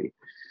slowly.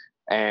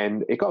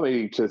 And it got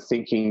me to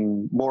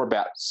thinking more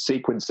about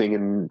sequencing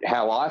and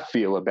how I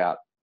feel about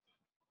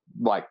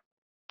like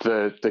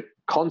the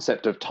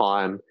concept of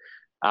time,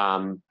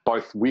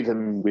 both with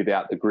and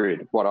without the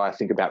grid. What do I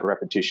think about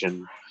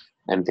repetition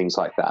and things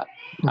like that?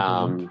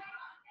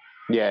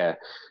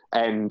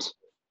 And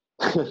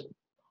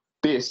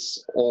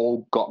this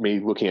all got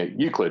me looking at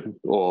Euclid,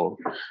 so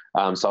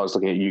I was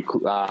looking at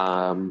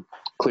Euclidean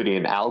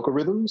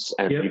algorithms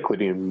and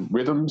Euclidean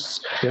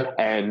rhythms,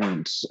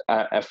 and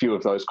a few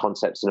of those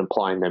concepts and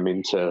applying them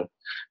into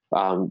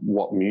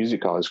what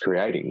music I was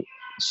creating.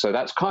 So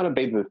that's kind of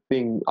been the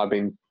thing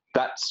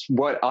that's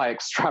what I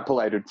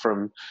extrapolated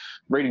from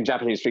reading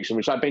Japanese fiction,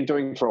 which I've been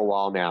doing for a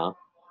while now.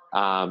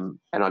 And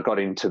I got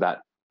into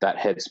that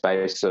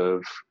headspace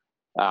of,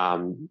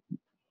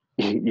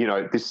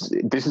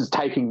 this is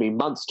taking me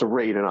months to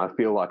read, and I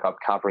feel like I'm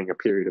covering a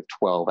period of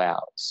 12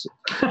 hours.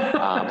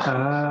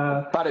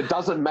 But it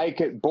doesn't make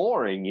it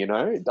boring,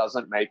 it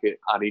doesn't make it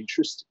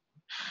uninteresting.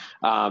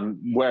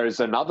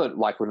 Whereas another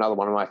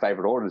one of my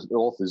favorite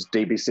authors,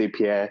 D.B.C.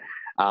 Pierre,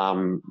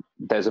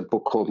 there's a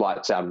book called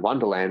Lights Out in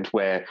Wonderland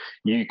where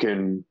you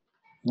can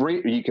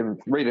read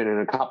it in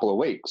a couple of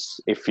weeks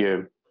if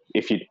you're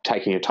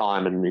taking your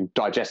time and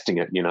digesting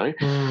it,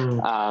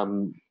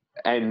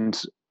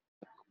 and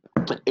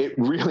it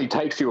really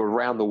takes you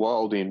around the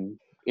world in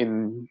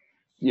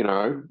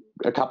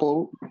a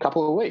couple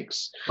of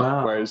weeks.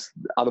 Wow. Whereas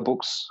other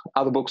books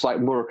like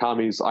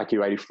Murakami's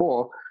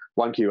IQ84,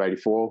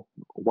 1Q84,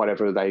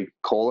 whatever they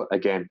call it,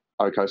 again,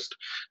 OCOAST,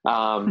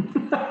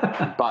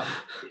 but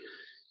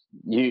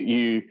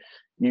you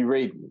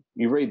read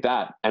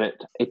that, and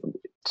it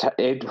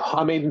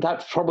I mean,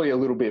 that's probably a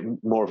little bit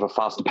more of a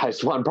faster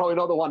paced one, probably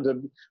not the one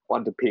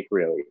to pick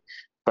really,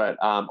 but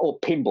or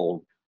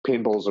Pinball.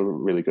 Pinball's a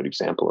really good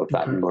example of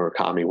that in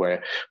Murakami,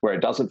 where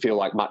it doesn't feel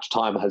like much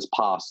time has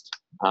passed,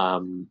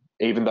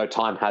 even though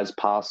time has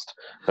passed,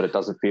 but it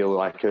doesn't feel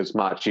like as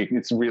much.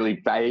 It's really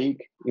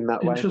vague in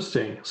that way.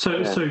 Interesting.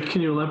 So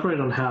can you elaborate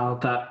on how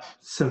that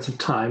sense of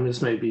time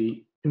is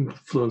maybe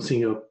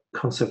influencing your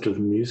concept of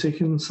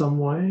music in some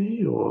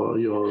way, or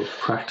your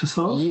practice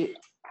of?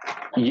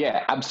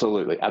 Yeah,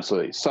 absolutely.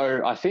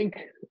 So I think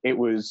it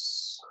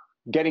was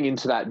getting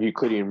into that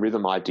Euclidean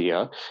rhythm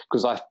idea,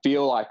 because I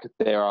feel like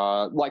there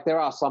are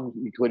some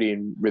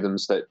Euclidean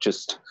rhythms that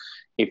just,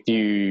 if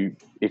you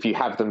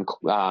have them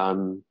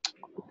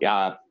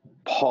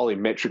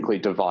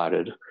polymetrically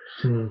divided,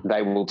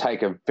 they will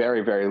take a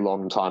very, very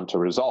long time to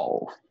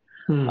resolve.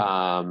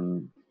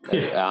 And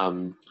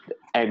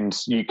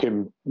you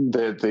can,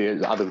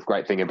 the other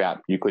great thing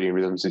about Euclidean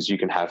rhythms is you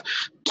can have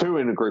two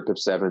in a group of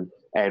seven,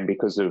 and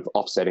because of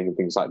offsetting and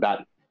things like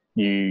that,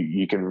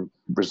 you can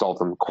resolve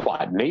them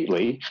quite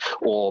neatly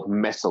or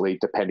messily,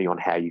 depending on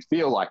how you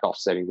feel like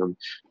offsetting them.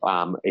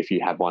 If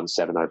you have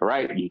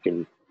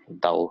 1/7/8,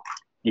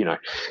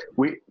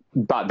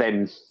 but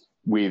then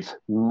with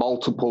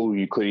multiple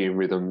Euclidean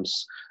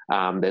rhythms,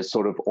 there's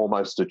sort of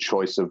almost a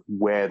choice of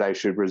where they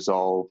should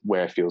resolve,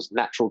 where it feels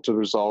natural to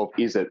resolve.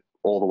 Is it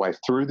all the way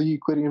through the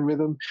Euclidean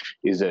rhythm?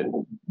 Is it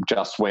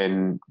just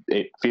when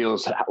it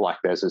feels like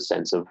there's a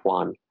sense of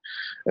one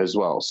as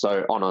well?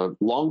 So on a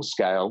long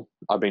scale,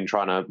 I've been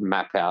trying to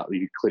map out the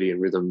Euclidean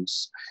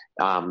rhythms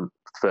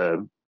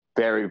for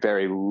very,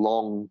 very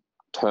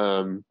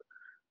long-term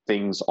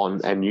things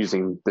and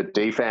using the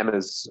DFAM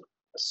as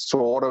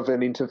sort of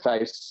an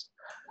interface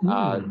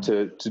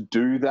to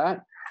do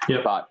that,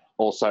 but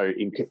also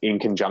in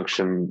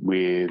conjunction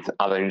with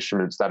other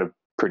instruments that are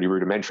pretty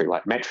rudimentary,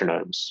 like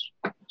metronomes.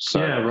 So,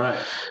 yeah, right.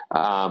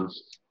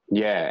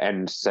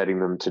 And setting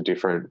them to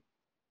different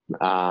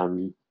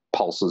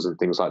pulses and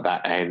things like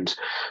that, and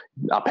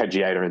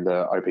arpeggiator in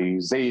the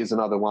OPZ is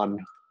another one.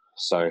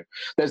 So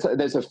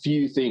there's a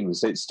few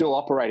things. It's still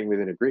operating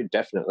within a grid,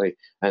 definitely,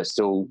 and it's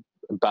still.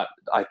 But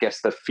I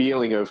guess the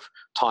feeling of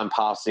time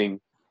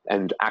passing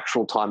and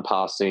actual time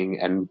passing,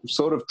 and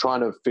sort of trying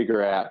to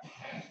figure out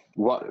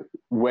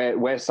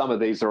where some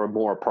of these are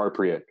more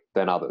appropriate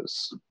than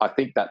others. I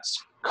think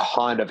that's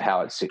kind of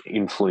how it's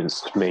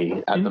influenced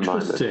me at the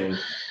moment. Interesting.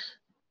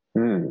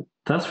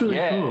 That's really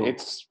cool.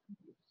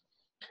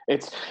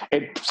 It's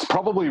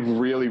probably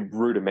really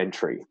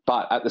rudimentary,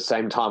 but at the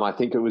same time, I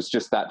think it was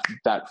just that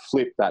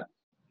flip, that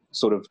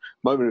sort of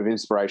moment of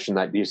inspiration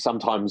that you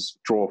sometimes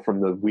draw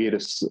from the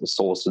weirdest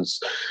sources.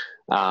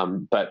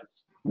 But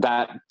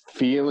that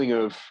feeling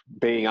of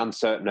being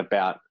uncertain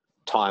about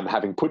time,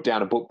 having put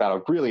down a book that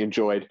I've really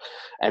enjoyed,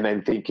 and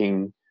then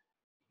thinking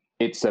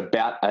it's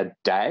about a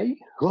day,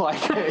 like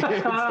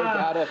it's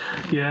about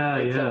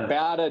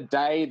a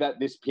day that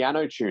this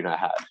piano tuner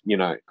had,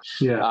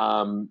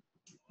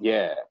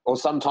 or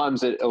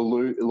sometimes it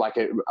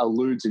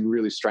alludes in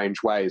really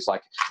strange ways,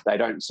 like they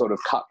don't sort of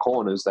cut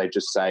corners, they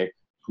just say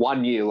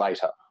 1 year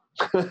later,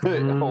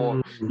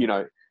 or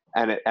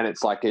and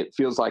it's like, it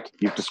feels like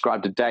you've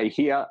described a day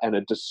here and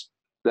a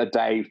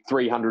day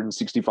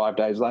 365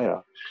 days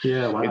later.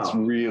 Yeah, wow. It's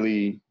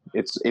really,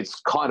 it's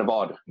kind of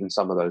odd in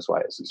some of those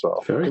ways as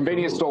well. Very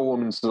Convenience cool. Store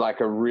Woman's like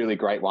a really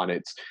great one.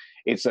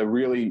 It's a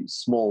really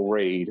small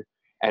read,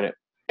 and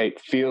it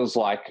feels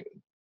like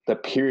the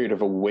period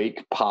of a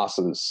week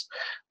passes,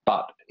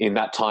 but in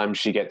that time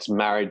she gets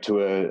married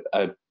to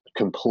a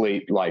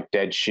complete like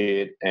dead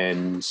shit,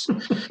 and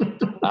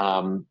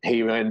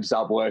he ends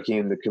up working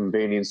in the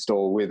convenience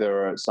store with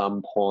her at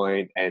some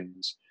point,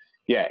 and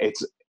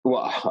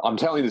I'm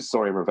telling this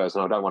story in reverse,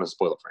 and I don't want to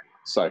spoil it for anyone.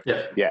 So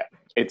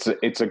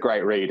it's a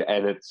great read,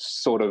 and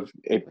it's sort of,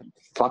 it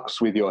fucks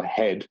with your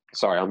head.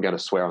 Sorry, I'm going to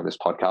swear on this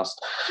podcast.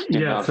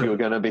 Didn't know if you were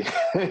going to be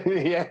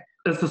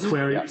It's the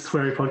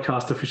sweary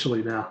podcast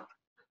officially now.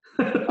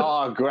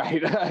 Oh,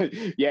 great.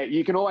 Yeah,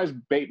 you can always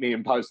beat me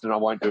in post and I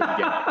won't do it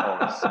again.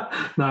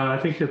 No, I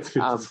think it's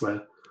good to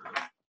swear.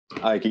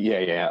 I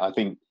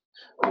think,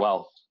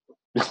 well,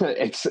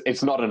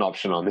 it's not an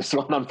option on this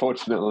one,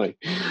 unfortunately.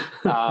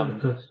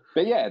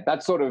 But yeah,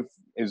 that sort of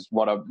is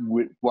what I've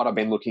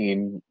been looking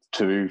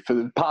into for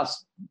the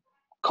past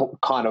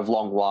kind of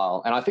long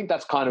while, and I think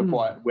that's kind of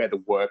where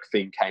the work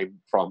thing came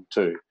from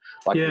too.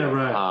 Like,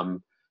 right.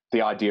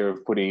 The idea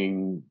of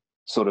putting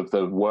sort of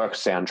the work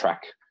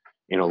soundtrack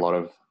in a lot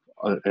of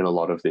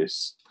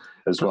this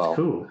as well. That's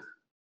cool.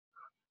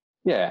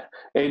 Yeah,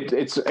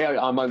 it's.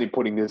 I'm only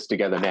putting this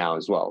together now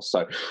as well.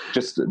 So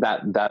just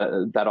that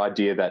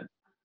idea that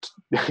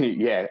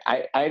 8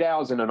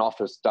 hours in an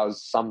office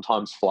does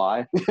sometimes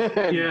fly.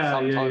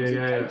 Sometimes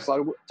it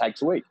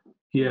takes a week.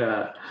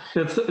 Yeah,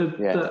 I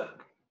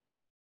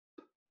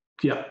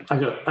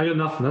got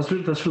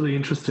nothing. That's really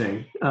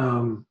interesting.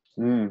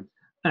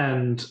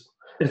 And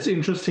it's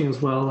interesting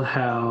as well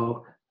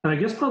how, and I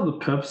guess part of the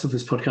purpose of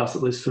this podcast,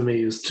 at least for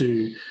me, is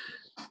to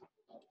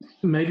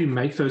maybe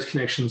make those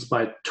connections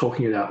by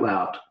talking it out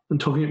loud and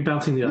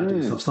bouncing the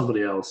ideas off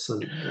somebody else,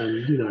 and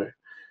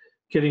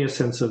getting a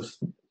sense of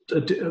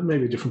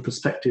maybe a different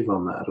perspective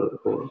on that,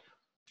 or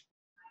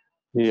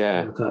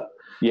like that.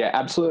 Yeah,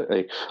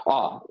 absolutely.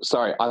 Oh,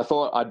 sorry, I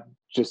thought I'd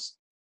just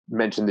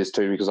mention this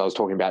too, because I was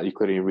talking about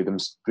Euclidean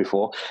rhythms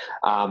before.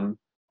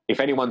 If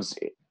anyone's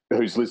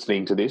who's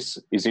listening to this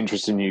is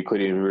interested in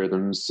Euclidean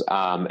rhythms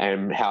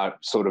and how it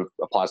sort of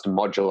applies to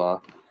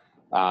modular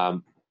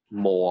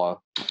more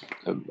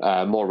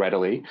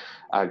readily,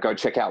 go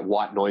check out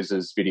White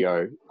Noise's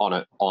video on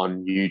it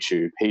on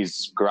YouTube.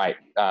 He's great.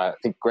 I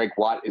think Greg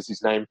White is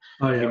his name.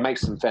 Oh, yeah. He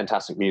makes some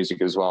fantastic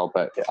music as well,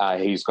 but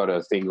he's got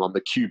a thing on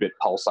the qubit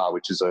pulsar,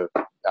 which is a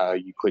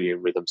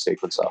Euclidean rhythm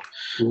sequencer.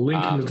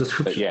 Link in the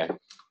description. Yeah,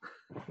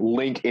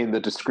 link in the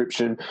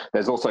description.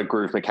 There's also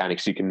Groove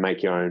Mechanics. You can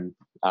make your own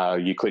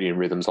Euclidean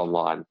rhythms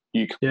online.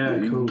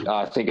 Cool.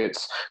 I think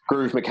it's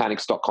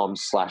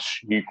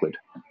groovemechanics.com/Euclid.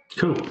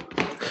 Cool.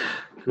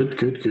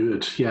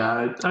 Good.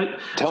 Yeah.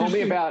 Tell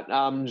me about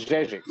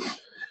Zhejic.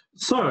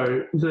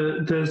 So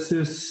there's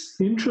this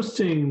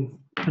interesting.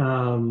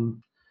 I've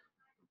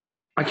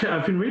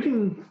been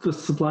reading the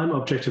Sublime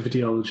Objective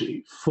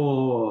Ideology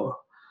for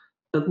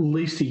at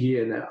least a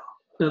year now.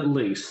 At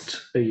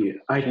least a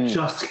year.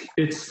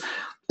 It's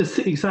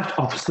the exact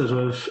opposite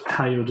of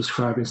how you're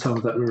describing some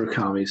of that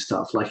Murakami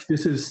stuff. Like,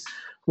 this is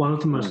one of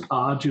the most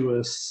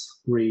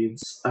arduous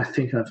reads I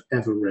think I've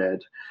ever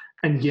read,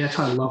 and yet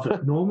I love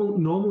it.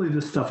 Normally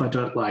this stuff I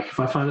don't like. If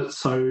I find it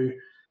so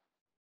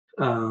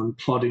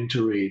plodding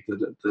to read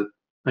that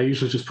I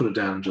usually just put it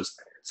down and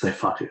just say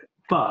fuck it.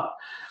 But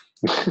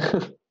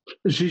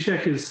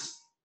Zizek is,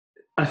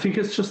 I think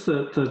it's just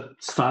the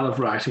style of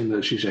writing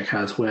that Zizek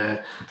has,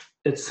 where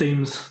it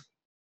seems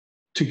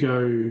to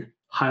go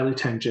highly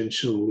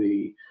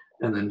tangentially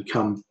and then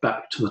come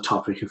back to the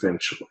topic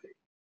eventually.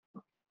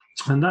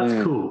 And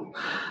that's cool.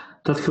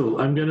 That's cool.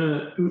 I'm going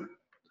to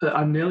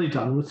I'm nearly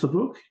done with the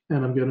book,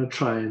 and I'm going to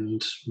try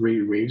and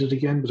reread it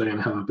again, but I'm going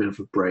to have a bit of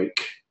a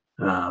break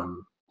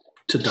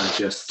to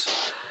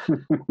digest.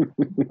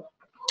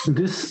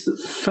 This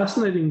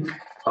fascinating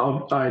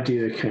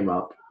idea came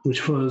up,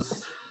 which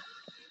was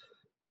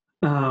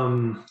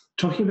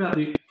talking about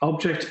the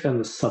object and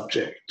the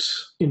subject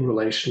in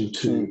relation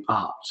to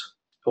art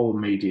or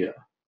media.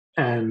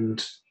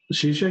 And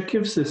Zizek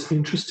gives this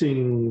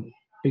interesting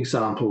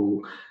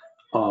example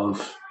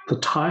of the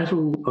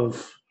title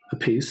of a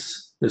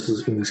piece,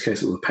 in this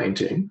case it was a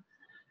painting,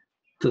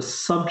 the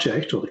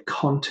subject or the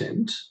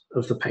content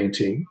of the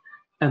painting,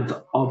 and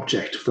the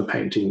object of the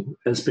painting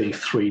as being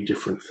three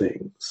different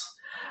things.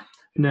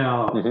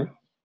 Now,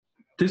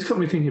 this got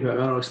me thinking about,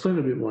 and I'll explain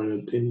a bit more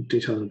in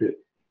detail in a bit,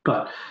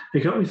 but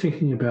it got me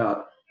thinking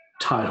about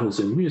titles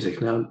in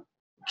music. Now,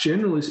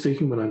 generally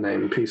speaking, when I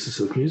name pieces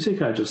of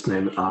music, I just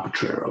name it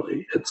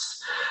arbitrarily.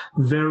 It's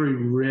very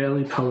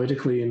rarely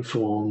poetically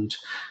informed.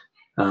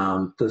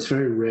 There's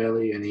very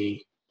rarely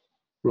any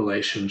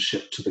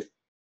relationship to the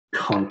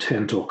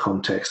content or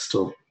context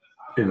or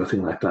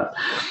anything like that.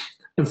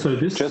 And so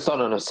this... Just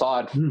on an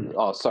aside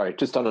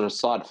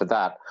for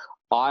that,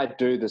 I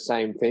do the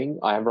same thing.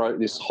 I wrote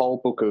this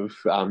whole book of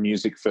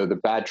music for the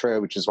Bad Trio,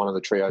 which is one of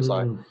the trios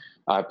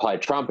I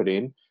played trumpet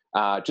in,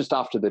 just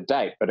after the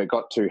date, but it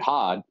got too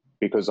hard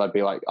because I'd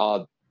be like,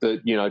 the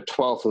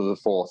 12th of the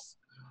 4th,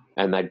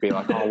 and they'd be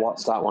like, oh,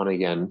 what's that one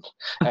again?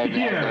 And,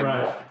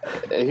 right.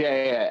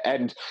 Yeah.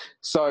 And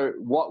so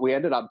what we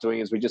ended up doing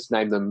is we just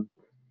named them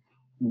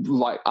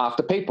like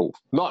after people,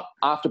 not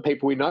after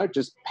people we know,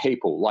 just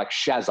people, like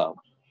Shazza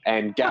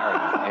and Gary.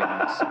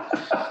 And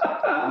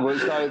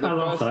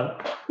so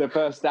the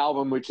first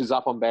album, which is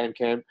up on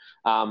Bandcamp,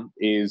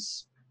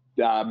 is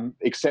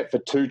except for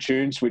 2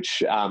 tunes,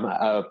 which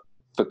are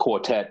the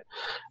quartet.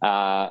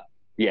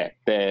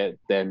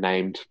 They're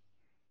named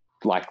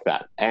like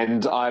that.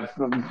 And I've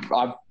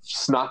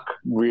snuck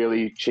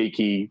really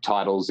cheeky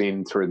titles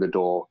in through the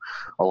door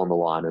along the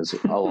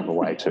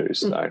way too.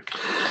 So,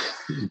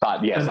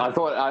 but yes, I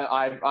thought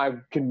I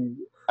can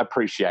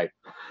appreciate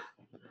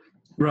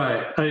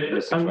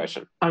the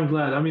situation. I'm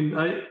glad. I mean,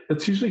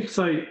 it's usually because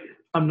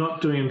I'm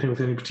not doing anything with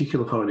any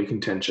particular poetic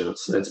intention.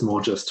 It's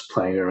more just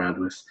playing around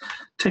with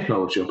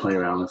technology or playing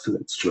around with an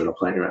instrument or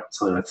playing around with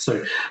something like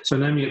that. So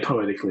naming it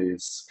poetically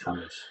is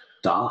kind of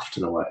daft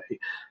in a way.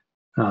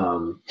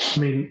 I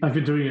mean, I've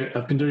been doing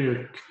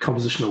a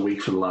composition a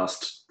week for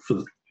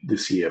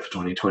this year, for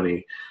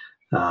 2020,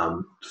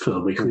 for the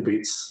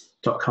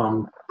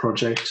weeklybeats.com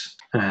project.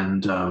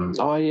 And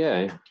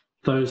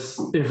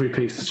every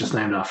piece is just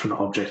named after an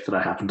object that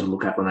I happen to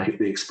look at when I hit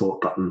the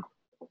export button.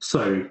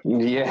 So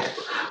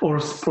or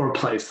a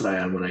place that I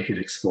am when I hit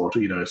export,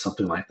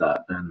 something like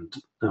that. And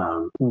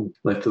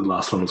like the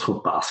last one was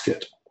called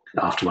Basket,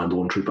 after my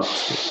laundry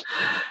basket.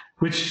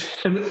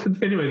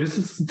 Anyway, this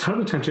is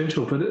totally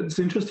tangential, but it's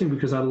interesting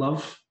because I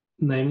love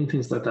naming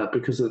things like that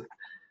because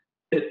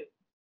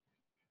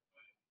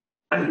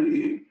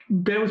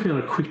bear with me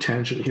on a quick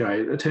tangent here. I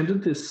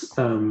attended this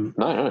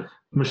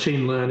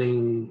machine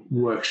learning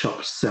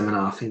workshop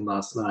seminar thing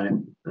last night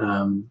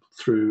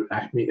through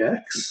Acme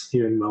X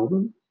here in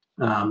Melbourne.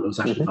 It was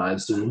actually via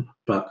Zoom,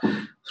 but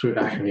through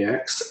Acme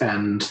X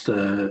and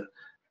the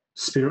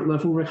Spirit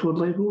Level record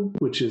label,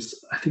 which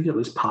is, I think, at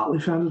least partly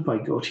founded by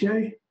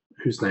Gautier,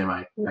 whose name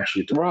I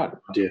actually don't have no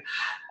idea.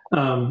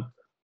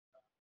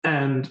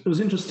 And it was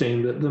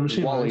interesting that the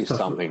machine learning stuff...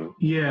 something.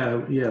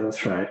 Yeah,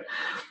 that's right.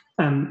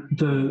 And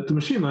the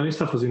machine learning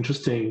stuff was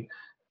interesting,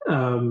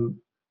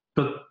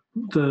 but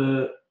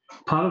the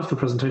part of the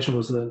presentation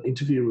was an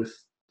interview with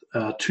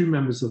 2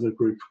 members of a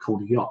group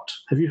called Yacht.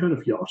 Have you heard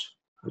of Yacht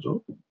at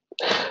all?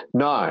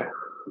 No.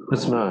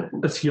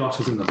 It's Yacht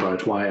as in the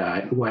boat,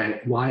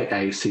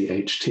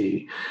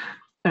 Y-A-C-H-T.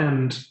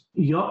 And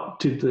Yacht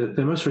did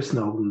their most recent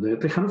album. They're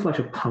kind of like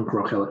a punk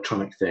rock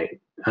electronic thing,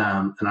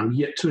 and I'm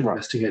yet to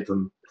investigate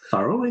them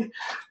thoroughly.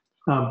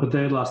 But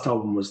their last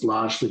album was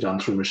largely done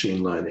through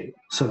machine learning.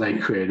 So they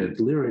created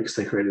lyrics,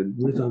 they created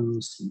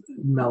rhythms,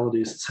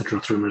 melodies, etc.,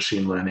 through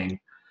machine learning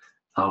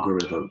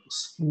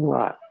algorithms.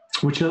 Right.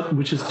 Which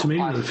is to me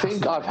really I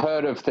think I've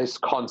heard of this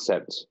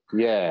concept.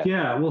 Yeah.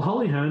 Yeah. Well,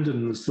 Holly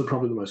Herndon is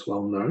probably the most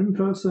well-known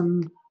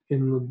person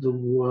in the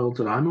world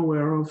that I'm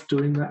aware of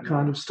doing that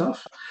kind of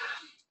stuff.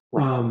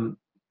 But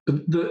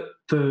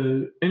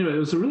anyway, it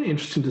was a really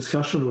interesting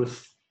discussion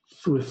with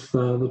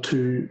the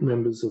 2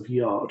 members of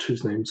Yacht,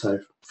 whose names I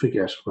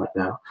forget right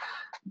now.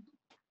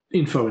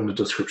 Info in the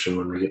description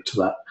when we get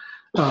to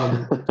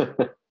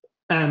that.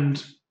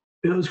 And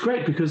it was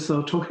great because they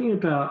were talking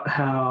about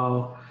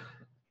how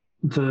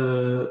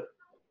when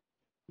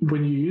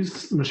you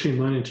use machine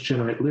learning to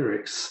generate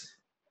lyrics,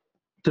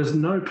 there's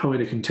no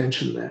poetic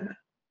intention there.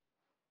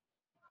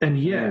 And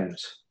yet,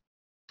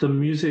 the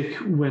music,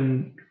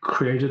 when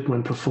created,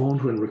 when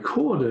performed, when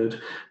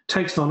recorded,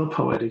 takes on a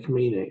poetic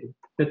meaning.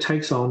 It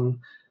takes on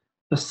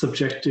a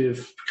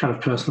subjective kind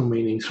of personal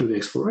meaning through the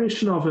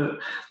exploration of it,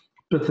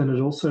 but then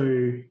it also,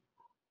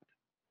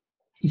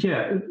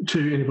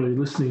 to anybody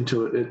listening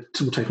to it,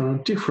 it will take on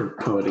a different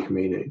poetic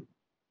meaning.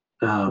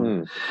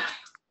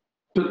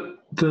 But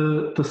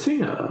the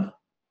singer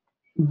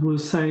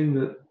was saying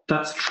that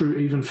that's true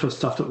even for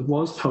stuff that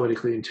was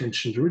poetically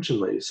intentioned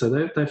originally. So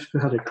they've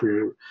had a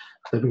career,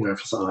 they've been going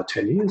for something like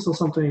 10 years or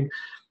something,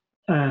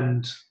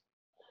 and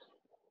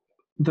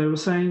they were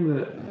saying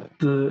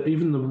that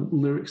even the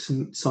lyrics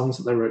and songs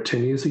that they wrote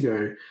 10 years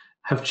ago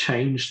have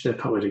changed their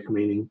poetic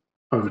meaning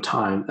over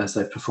time as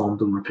they've performed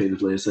them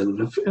repeatedly, as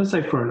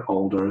they've grown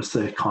older, as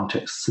their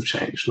contexts have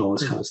changed and all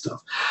this kind of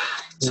stuff.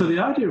 So the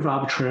idea of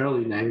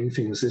arbitrarily naming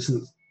things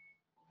isn't,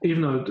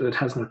 even though it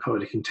has no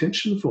poetic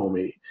intention for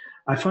me,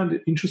 I find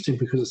it interesting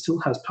because it still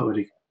has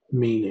poetic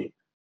meaning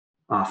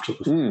after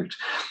the fact.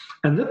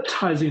 And that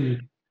ties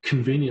in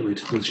conveniently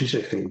to the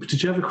Zizek thing. But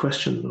did you have a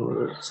question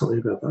or something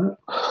about that?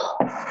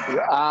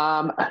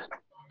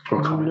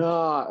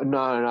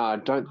 No, I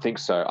don't think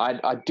so. I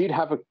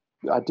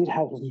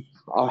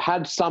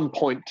had some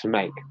point to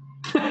make.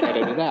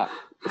 Edit it out.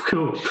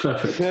 Cool,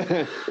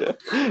 perfect.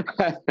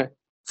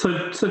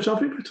 So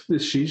jumping back to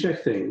this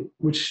Zizek thing,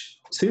 which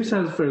seems to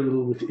have very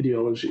little with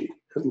ideology,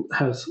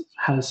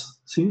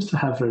 seems to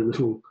have very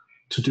little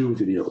to do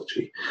with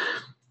ideology.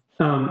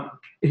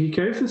 He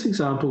gave this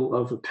example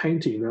of a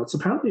painting. Now, it's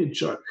apparently a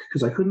joke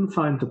because I couldn't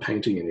find the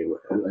painting anywhere.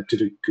 I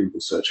did a Google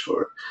search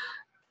for it.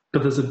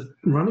 But there's a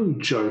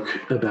running joke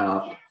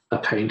about a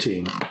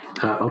painting.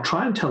 I'll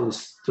try and tell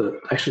us that.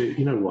 Actually,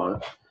 you know what?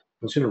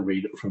 I'm just going to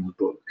read it from the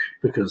book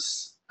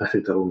because I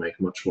think that will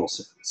make much more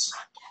sense.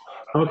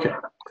 Okay.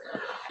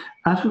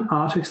 At an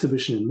art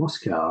exhibition in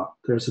Moscow,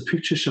 there's a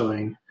picture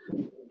showing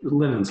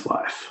Lenin's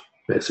wife,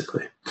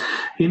 basically,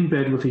 in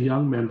bed with a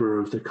young member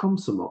of the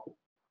Komsomol.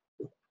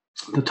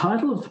 The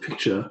title of the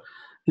picture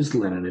is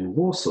Lenin in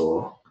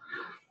Warsaw.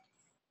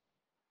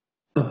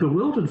 A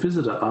bewildered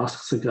visitor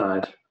asks the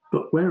guide,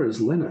 "But where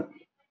is Lenin?"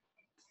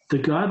 The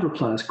guide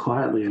replies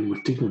quietly and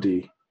with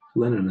dignity,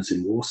 "Lenin is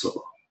in Warsaw."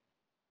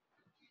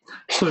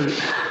 So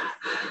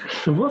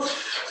what's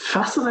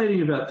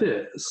fascinating about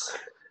this,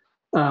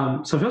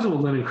 so first of all,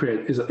 Lenin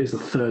is a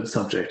third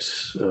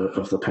subject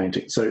of the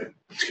painting. So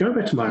to go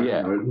back to my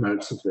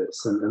notes of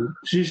this, and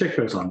Zizek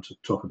goes on to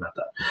talk about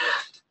that,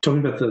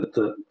 talking about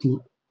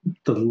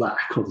the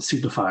lack or the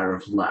signifier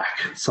of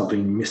lack,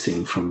 something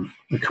missing from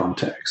the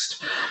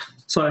context.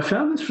 So I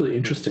found this really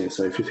interesting.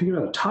 So if you think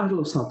about a title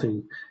of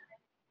something,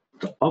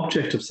 the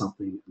object of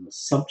something, and the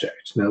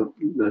subject. Now,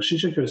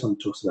 Zizek goes on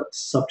and talks about the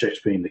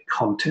subject being the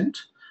content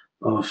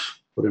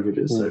of whatever it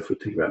is. So if we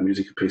think about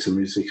music, a piece of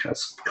music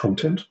has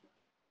content,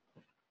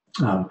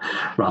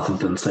 rather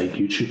than, say,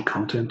 YouTube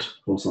content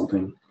or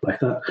something like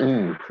that.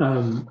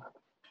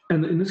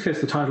 And in this case,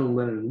 the title,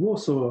 Lenin in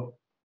Warsaw,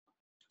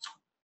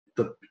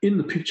 in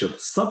the picture, the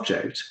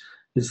subject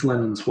is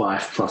Lenin's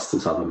wife plus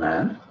this other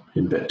man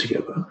in bed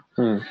together.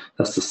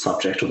 That's the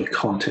subject or the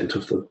content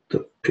of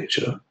the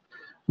picture.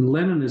 And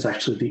Lenin is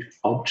actually the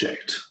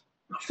object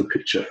of the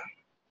picture,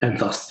 and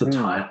thus the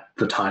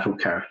title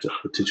character,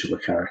 the titular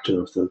character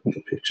of the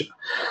picture.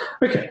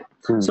 Okay,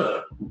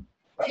 so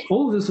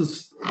all of this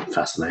is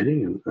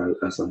fascinating,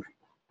 as I'm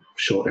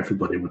sure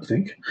everybody would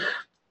think.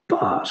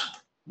 But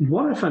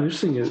what I find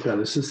interesting about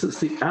this is it's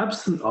the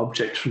absent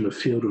object from the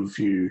field of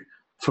view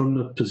from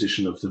the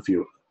position of the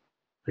viewer.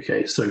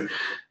 Okay, so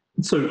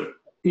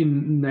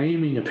in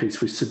naming a piece,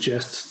 we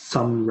suggest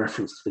some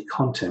reference to the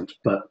content,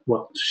 but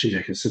what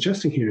Zizek is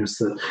suggesting here is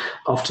that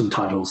often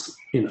titles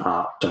in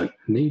art don't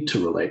need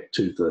to relate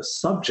to the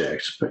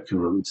subject, but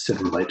can instead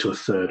relate to a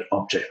third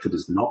object that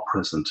is not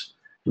present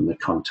in the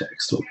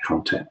context or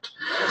content.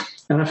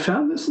 And I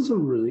found this is a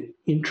really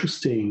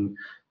interesting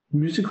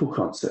musical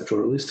concept,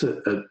 or at least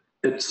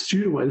it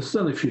stewed away. This was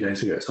only a few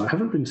days ago, so I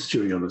haven't been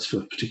stewing on this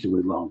for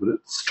particularly long, but it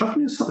struck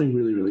me as something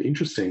really, really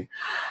interesting.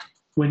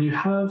 When you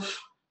have,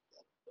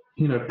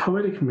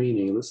 poetic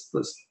meaning, let's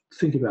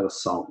think about a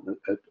song.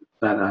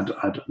 I'm not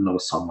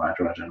a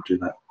songwriter, I don't do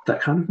that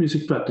kind of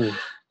music, but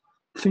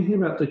thinking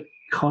about the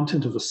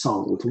content of a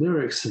song with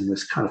lyrics and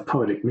this kind of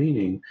poetic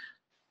meaning,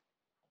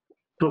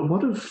 but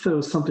what if there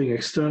was something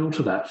external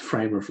to that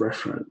frame of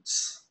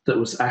reference that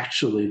was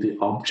actually the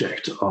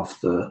object of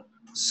the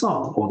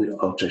song or the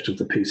object of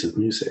the piece of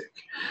music,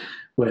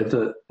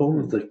 where all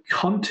of the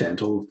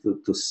content, all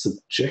of the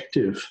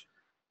subjective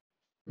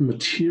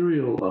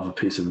material of a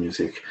piece of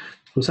music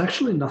was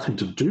actually nothing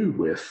to do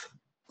with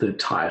the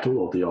title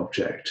or the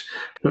object,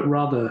 but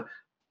rather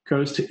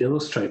goes to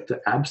illustrate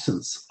the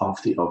absence of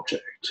the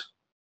object.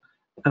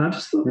 And I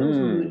just thought that was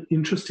a really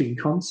interesting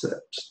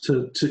concept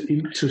to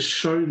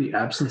show the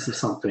absence of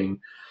something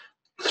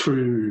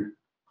through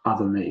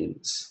other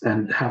means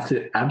and have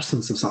the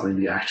absence of something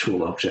the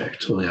actual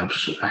object or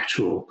the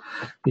actual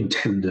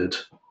intended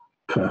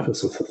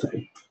purpose of the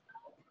thing.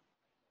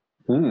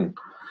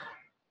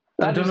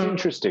 That is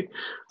interesting.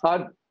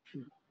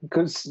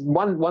 Because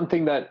one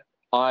thing that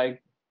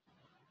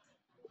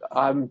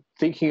I'm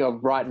thinking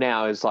of right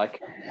now is like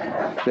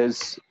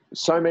there's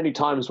so many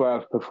times where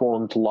I've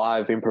performed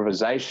live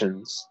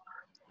improvisations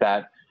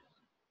that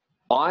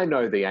I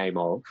know the aim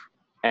of,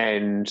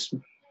 and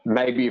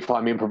maybe if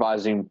I'm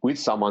improvising with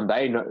someone,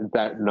 they know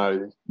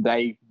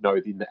the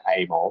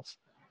aim of,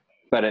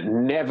 but it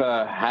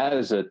never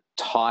has a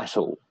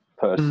title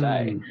per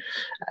se.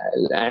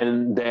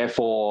 And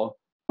therefore,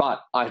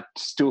 but I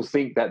still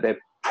think that there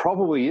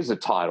probably is a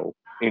title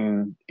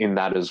in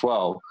that as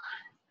well,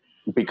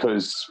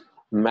 because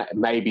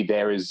maybe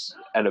there is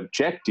an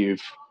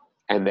objective,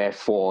 and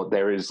therefore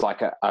there is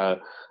like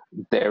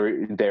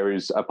there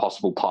is a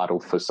possible title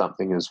for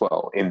something as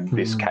well in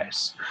this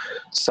case.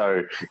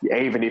 So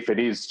even if it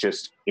is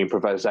just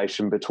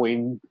improvisation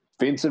between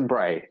Vince and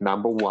Bray,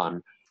 number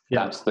 1,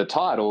 that's the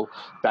title.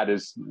 That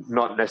is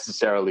not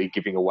necessarily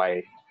giving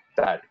away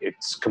that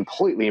it's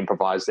completely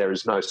improvised. There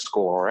is no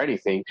score or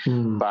anything,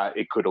 but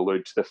it could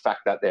allude to the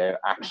fact that there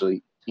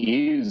actually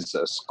is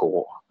a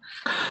score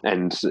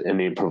and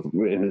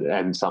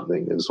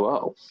something as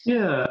well.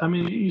 Yeah, I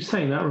mean, you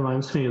saying that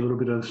reminds me a little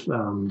bit of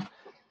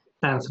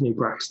Anthony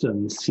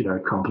Braxton's,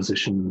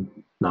 composition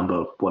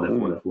number,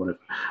 whatever,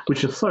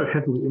 which is so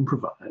heavily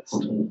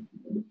improvised.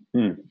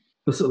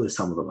 At least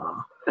some of them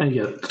are. And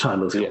yet the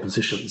title is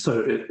composition.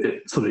 So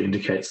it sort of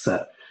indicates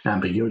that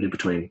ambiguity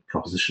between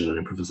composition and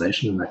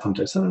improvisation in that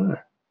context. I don't know.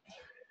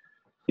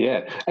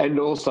 Yeah, and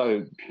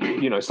also,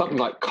 something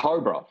like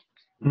Cobra,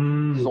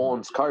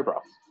 Zorn's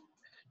Cobra.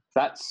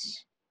 That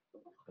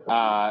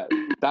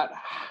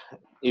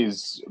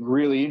is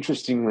really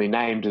interestingly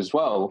named as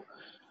well.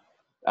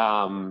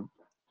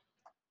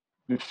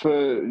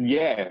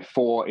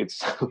 For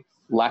its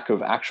lack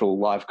of actual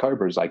live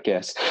cobras, I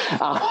guess.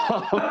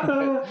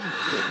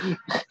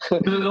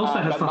 But it also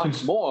has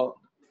much more.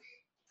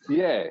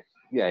 Yeah.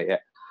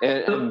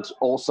 And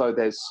also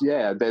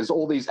there's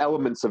all these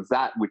elements of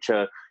that which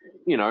are,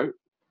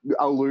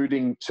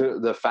 alluding to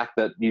the fact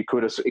that you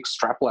could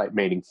extrapolate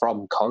meaning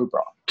from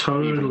Cobra.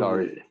 Totally. Even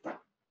though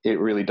it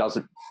really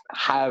doesn't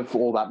have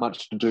all that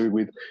much to do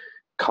with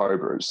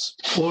cobras.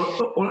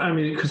 Or I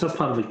mean, because that's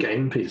part of the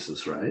game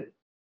pieces, right?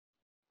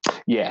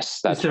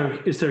 Yes, that's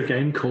right. Is there a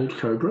game called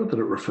Cobra that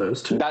it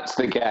refers to? That's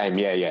the game,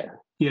 yeah.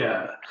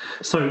 Yeah.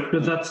 So,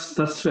 but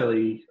that's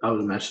fairly, I would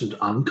imagine,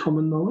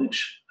 uncommon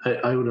knowledge.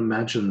 I would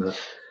imagine that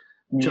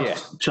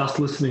just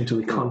listening to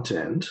the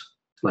content,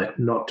 like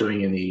not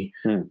doing any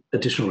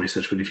additional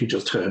research, but if you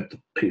just heard the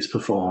piece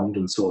performed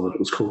and saw that it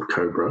was called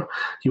Cobra,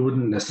 you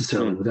wouldn't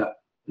necessarily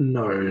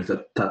know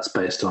that that's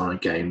based on a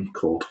game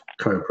called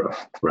Cobra,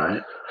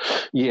 right?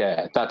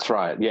 Yeah, that's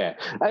right, yeah.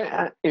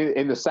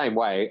 In the same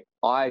way,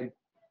 I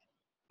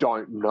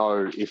don't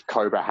know if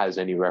Cobra has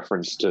any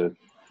reference to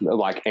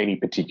like any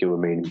particular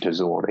meaning to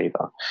Zorn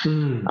either.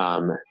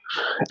 And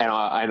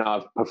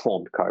I've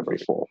performed Cobra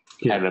before,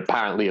 and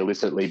apparently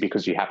illicitly,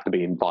 because you have to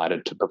be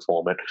invited to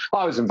perform it.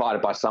 I was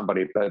invited by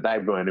somebody, but they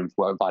weren't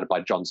invited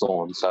by John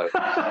Zorn. So,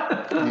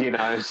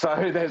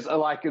 so there's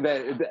like,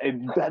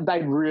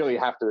 they really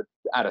have to,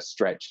 at a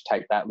stretch,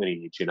 take that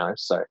lineage,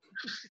 So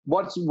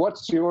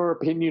what's your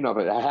opinion of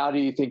it? How do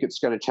you think it's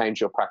going to change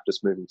your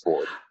practice moving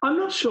forward? I'm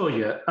not sure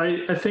yet.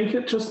 I think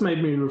it just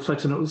made me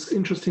reflect, and it was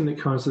interesting that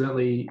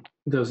coincidentally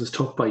there was this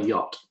talk by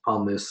Yacht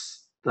on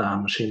this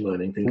machine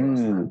learning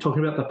thing,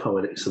 talking about the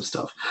poetics of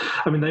stuff.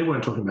 I mean, they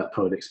weren't talking about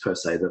poetics per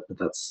se, but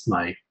that's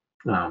my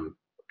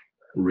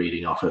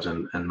reading of it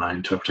and my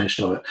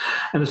interpretation of it.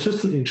 And it's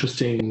just an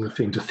interesting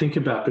thing to think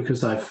about,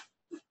 because I've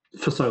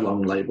for so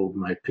long labelled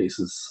my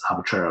pieces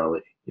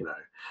arbitrarily,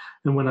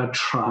 And when I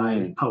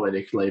try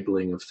poetic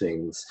labelling of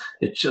things,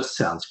 it just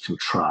sounds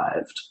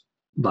contrived.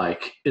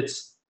 Like,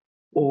 it's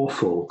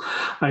awful.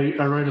 I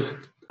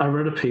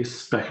wrote a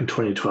piece back in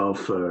 2012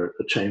 for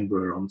a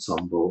chamber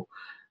ensemble,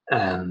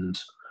 and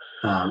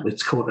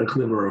it's called A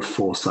Glimmer of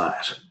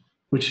Foresight,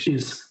 which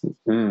is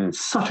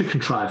such a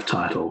contrived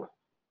title.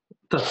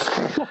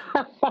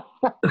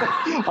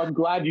 I'm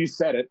glad you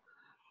said it.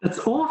 It's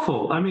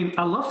awful. I mean,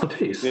 I love the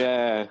piece.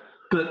 Yeah.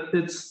 But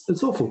it's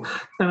awful.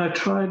 And I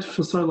tried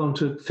for so long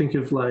to think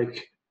of,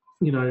 like,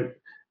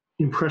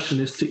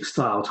 impressionistic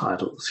style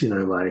titles,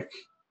 like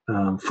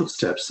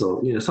Footsteps,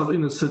 or,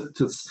 something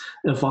that's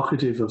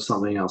evocative of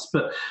something else.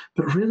 But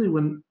really,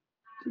 when,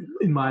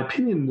 in my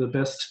opinion, the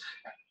best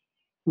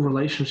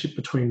relationship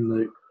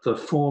between the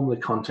form, the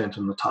content,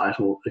 and the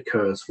title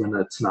occurs when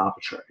it's an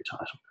arbitrary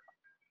title.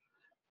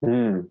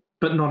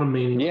 But not a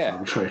meaningless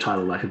arbitrary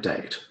title like a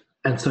date.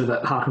 And so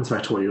that harkens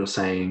back to what you were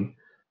saying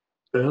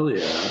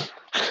earlier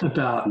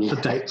about the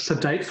dates. The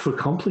dates were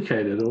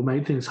complicated or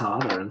made things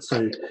harder. And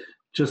so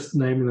just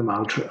naming them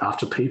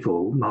after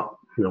people, not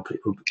real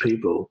people, but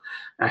people,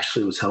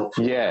 actually was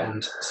helpful. Yeah.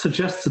 And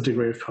suggests a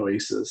degree of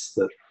poesis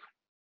that,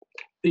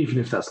 even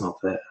if that's not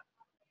there.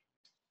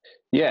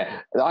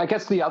 Yeah. I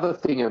guess the other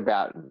thing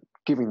about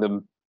giving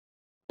them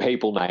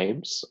people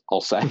names,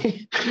 I'll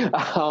say,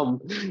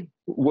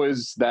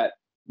 was that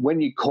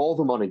when you call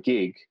them on a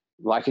gig,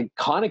 like, it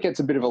kind of gets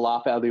a bit of a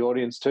laugh out of the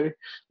audience too.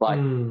 Like,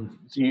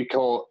 you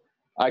call,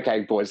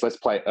 okay, boys, let's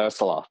play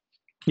Ursula.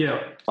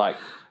 Yeah. Like,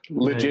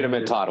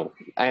 legitimate title.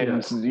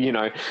 And,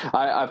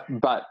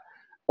 but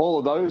all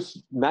of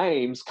those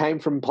names came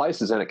from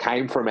places, and it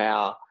came from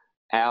our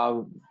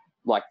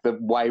like the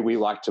way we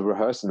like to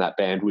rehearse in that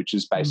band, which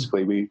is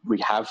basically we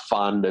have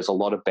fun. There's a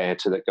lot of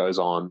banter that goes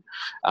on.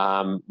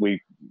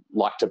 We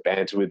like to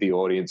banter with the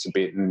audience a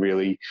bit and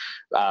really,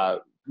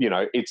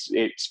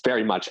 it's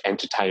very much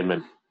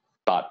entertainment,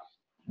 but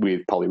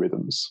with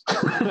polyrhythms.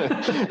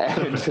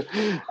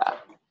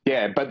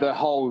 And but the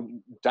whole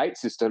date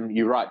system,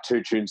 you write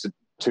 2 tunes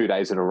 2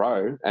 days in a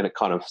row and it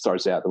kind of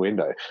throws it out the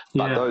window.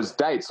 But those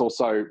dates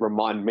also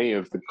remind me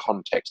of the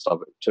context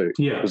of it too.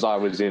 Because I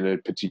was in a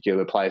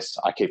particular place,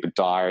 I keep a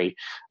diary,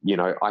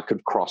 I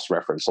could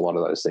cross-reference a lot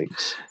of those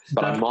things.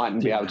 But I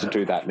mightn't be able to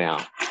do that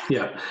now.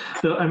 Yeah.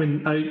 So, I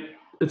mean,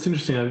 it's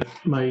interesting.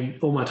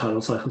 All my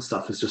title cycle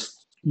stuff is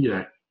just,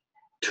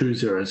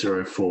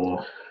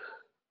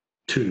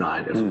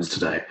 200429 if it was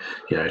today,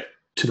 to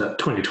that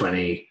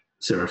 2020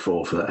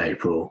 04 for the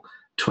April,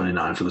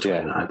 29 for the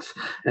 29th.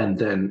 And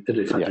then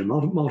if I do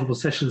multiple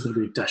sessions,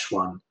 it'll be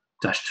 -1,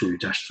 -2,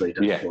 -3,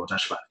 -4,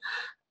 -5.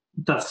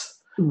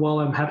 That's, while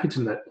I'm happy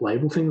to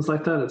label things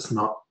like that, it's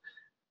not,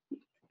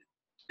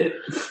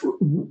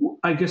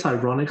 I guess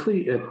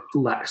ironically, it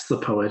lacks the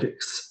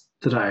poetics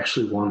that I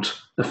actually want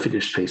a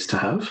finished piece to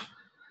have.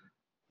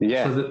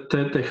 Yeah. So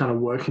that they're kind of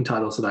working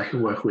titles that I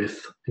can work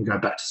with and go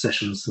back to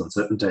sessions on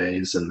certain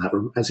days. And that,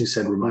 as you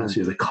said, reminds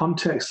you of the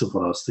context of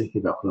what I was thinking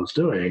about what I was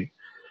doing.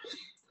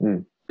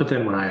 But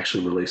then when I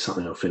actually release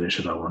something or finish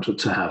it, I want it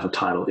to have a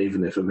title,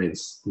 even if it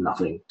means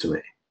nothing to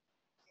me.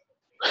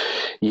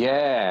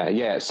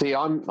 Yeah. See,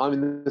 I'm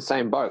in the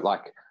same boat.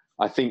 Like,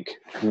 I think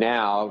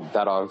now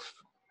that I've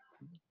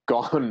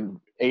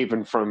gone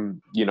even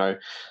from,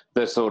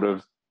 the sort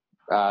of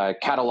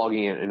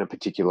cataloging it in a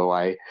particular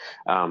way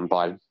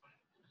by,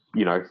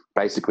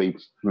 basically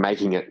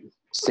making it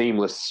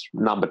seamless,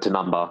 number to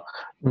number,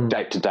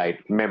 date to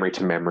date, memory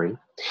to memory.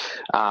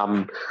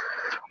 I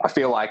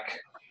feel like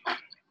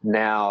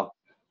now,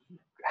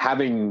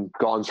 having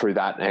gone through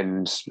that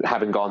and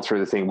having gone through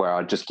the thing where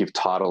I just give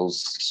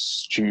titles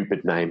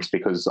stupid names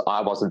because I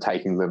wasn't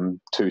taking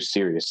them too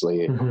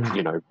seriously,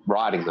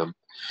 writing them.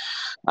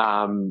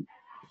 And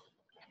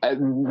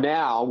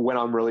now when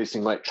I'm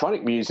releasing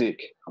electronic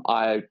music,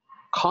 I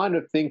kind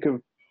of think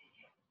of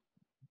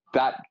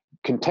that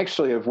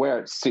contextually of where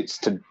it sits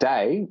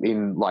today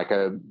in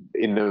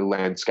the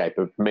landscape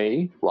of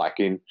me, like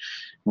in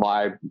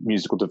my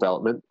musical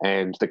development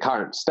and the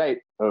current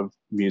state of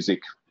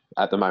music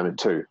at the moment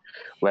too,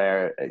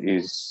 where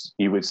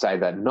you would say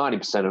that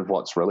 90% of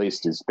what's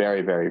released is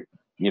very, very,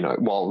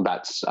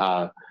 that's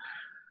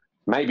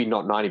maybe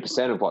not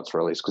 90% of what's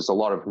released, because a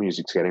lot of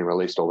music's getting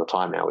released all the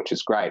time now, which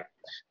is great.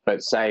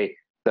 But say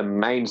the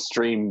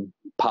mainstream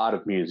part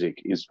of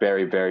music is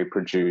very, very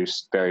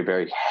produced, very,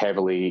 very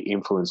heavily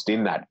influenced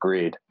in that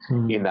grid,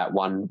 in that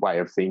one way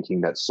of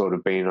thinking that's sort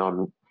of been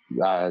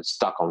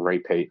stuck on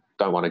repeat.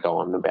 Don't want to go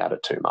on about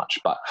it too much,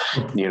 but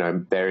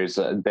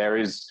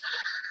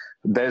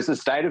there's a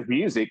state of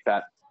music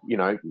that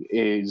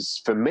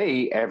is, for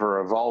me,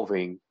 ever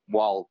evolving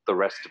while the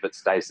rest of it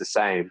stays the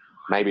same.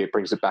 Maybe it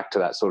brings it back to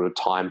that sort of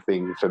time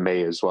thing for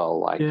me as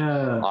well.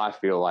 I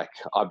feel like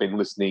I've been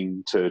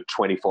listening to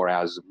 24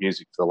 hours of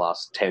music for the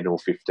last 10 or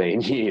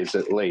 15 years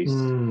at least.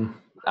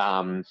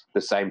 The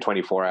same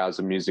 24 hours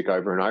of music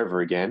over and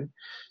over again.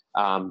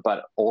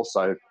 But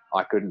also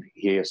I could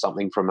hear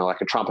something from a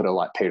trumpeter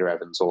like Peter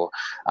Evans or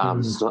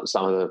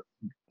some of the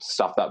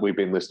stuff that we've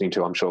been listening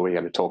to. I'm sure we're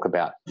going to talk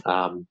about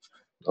a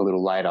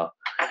little later.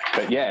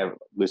 But yeah,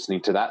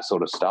 listening to that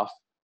sort of stuff,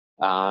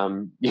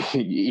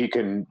 you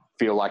can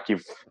feel like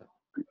you've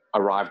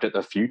arrived at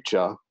the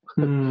future.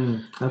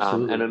 And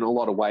in a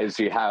lot of ways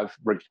you have.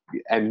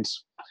 And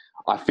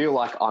I feel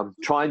like I'm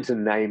trying to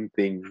name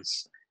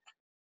things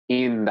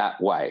in that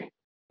way.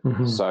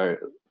 So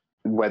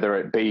whether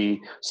it be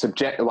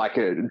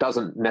it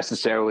doesn't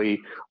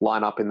necessarily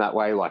line up in that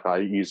way. Like, I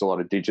use a lot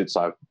of digits.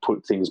 I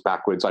put things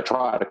backwards. I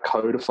try to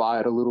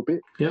codify it a little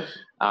bit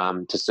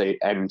to see.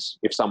 And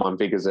if someone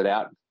figures it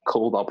out,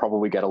 cool, they'll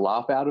probably get a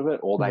laugh out of it,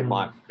 or they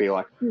might be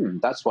like,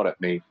 that's what it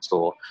means,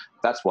 or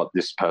that's what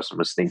this person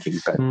was thinking.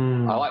 But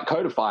I like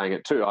codifying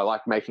it too. I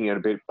like making it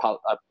a bit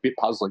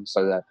puzzling,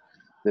 so that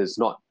there's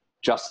not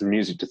just the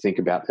music to think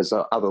about. There's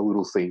other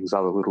little things,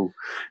 other little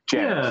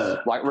gems,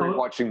 like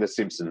rewatching The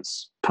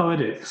Simpsons.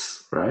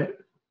 Poetics, right?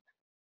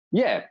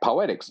 Yeah,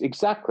 poetics.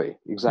 Exactly.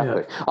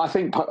 Yeah. I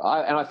think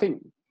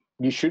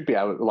you should be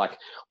able to,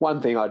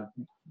 one thing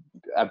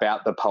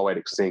about the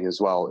poetics thing as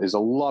well is a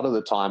lot of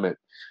the time it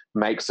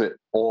makes it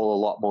all a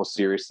lot more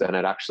serious than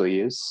it actually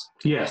is.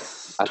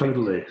 Yes,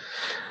 totally.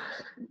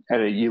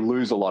 And you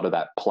lose a lot of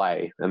that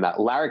play and that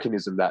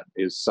larrikinism that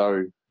is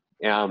so,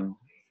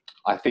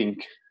 I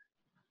think,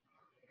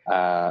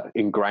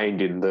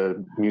 ingrained in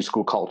the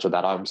musical culture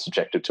that I'm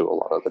subjected to a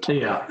lot of the time.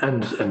 Yeah,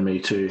 and me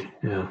too.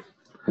 Yeah.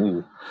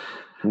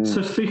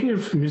 So speaking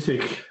of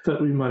music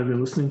that we might have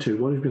been listening to,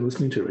 what have you been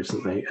listening to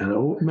recently?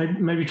 And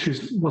maybe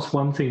choose what's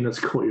one thing that's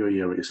caught your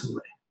ear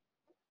recently.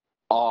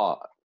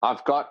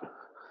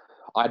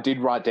 I did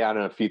write down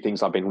a few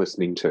things I've been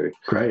listening to.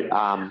 Great.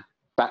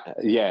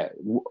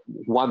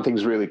 one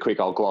thing's really quick.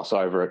 I'll gloss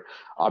over it.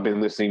 I've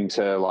been listening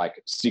to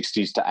like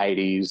 60s to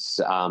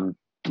 80s,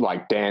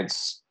 like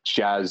dance,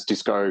 jazz,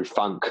 disco,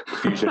 funk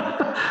fusion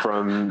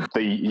from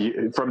the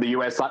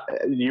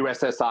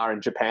USSR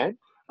and Japan.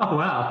 Oh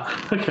wow!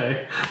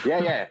 Okay.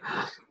 Yeah.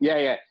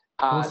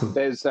 Awesome.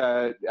 There's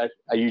a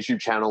YouTube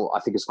channel. I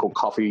think it's called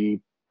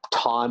Coffee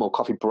Time or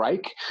Coffee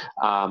Break.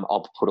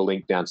 I'll put a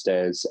link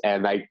downstairs,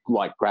 and they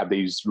like grab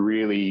these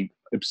really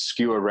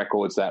obscure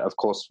records that, of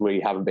course,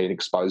 we haven't been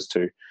exposed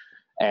to,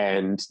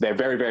 and they're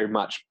very, very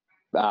much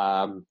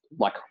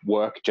like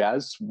work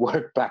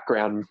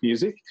background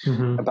music.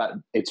 Mm-hmm. But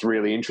it's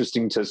really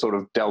interesting to sort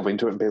of delve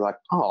into it and be like,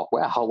 oh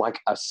wow,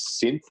 like a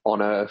synth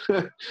on a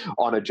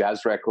on a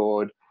jazz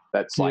record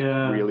that's like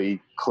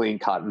really clean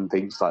cut and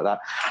things like that.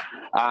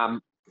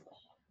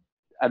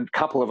 A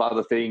couple of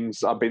other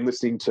things I've been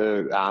listening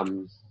to.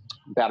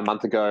 About a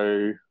month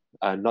ago,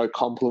 No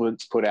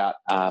Compliments put out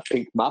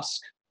Pink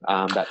Musk.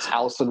 That's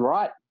Alison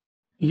Wright.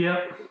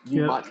 Yep.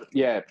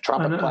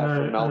 Trumpet player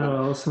from Melbourne. I know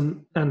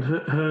Alison, and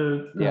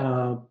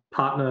her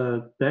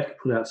partner Beck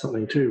put out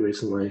something too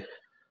recently.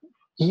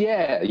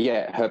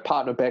 Yeah. Her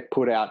partner Beck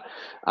put out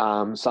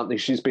something.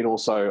 She's been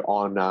also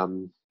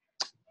on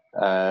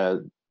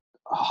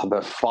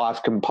the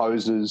Five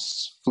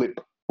Composers Flip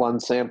One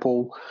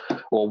Sample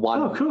or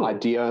one cool.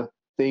 idea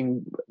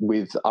thing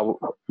with, I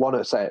want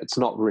to say it's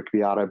not Rick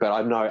Beato, but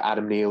I know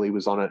Adam Neely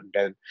was on it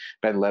and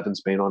Ben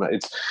Levin's been on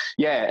it.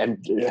 And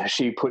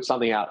she put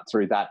something out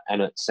through that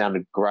and it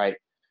sounded great.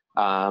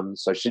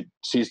 So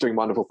she's doing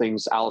wonderful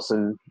things.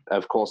 Alison,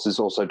 of course, is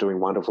also doing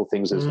wonderful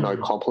things. There's No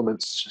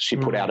Compliments. She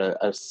put out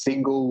a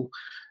single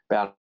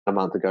about a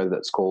month ago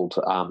that's called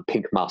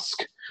Pink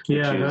Musk.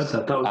 Yeah, I heard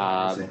that. That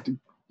was amazing.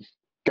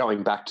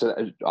 Going back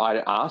to,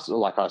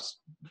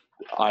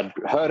 I'd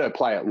heard her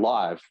play it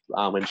live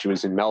when she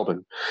was in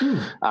Melbourne.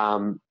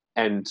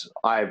 And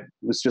I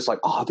was just like,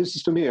 oh, this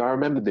is familiar. I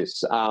remember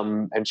this.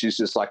 And she's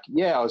just like,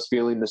 yeah, I was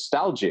feeling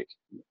nostalgic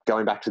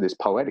going back to this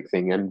poetic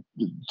thing. And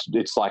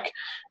it's like,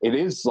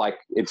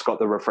 it's got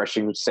the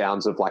refreshing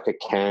sounds of like a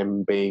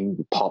cam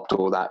being popped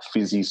or that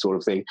fizzy sort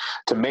of thing.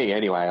 To me,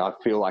 anyway, I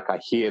feel like I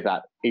hear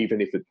that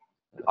even if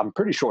I'm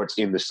pretty sure it's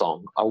in the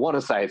song. I want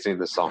to say it's in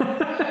the song.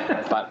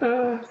 but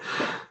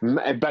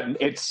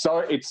it's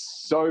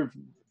so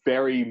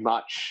very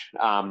much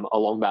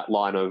along that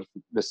line of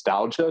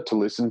nostalgia to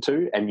listen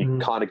to, and you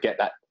kind of get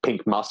that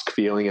Pink Musk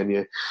feeling,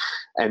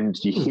 and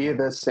you hear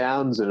the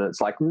sounds, and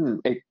it's like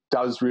it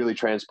does really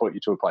transport you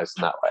to a place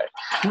in that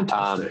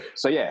way.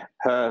 So yeah,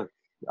 her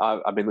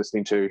I've been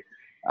listening to.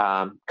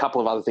 A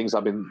couple of other things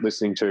I've been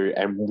listening to,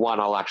 and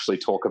one I'll actually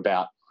talk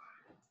about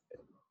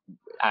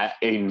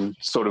in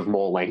sort of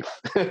more length.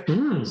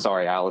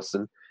 Sorry,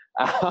 Alison.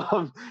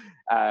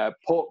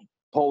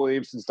 Paul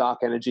Williamson's Dark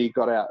Energy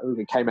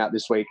came out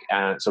this week,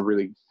 and it's a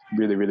really,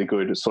 really, really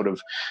good. It sort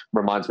of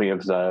reminds me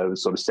of the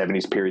sort of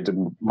 70s periods of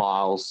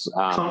Miles.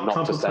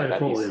 Trumpet player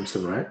Paul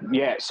Williamson, right?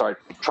 Yeah, sorry.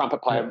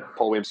 Trumpet player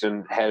Paul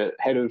Williamson, head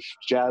of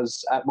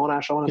jazz at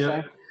Monash, I want to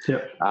say.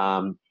 Yep.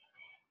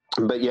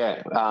 But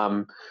yeah,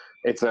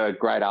 it's a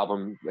great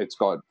album. It's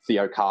got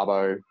Theo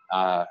Carbo,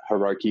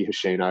 Hiroki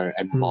Hoshino,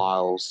 and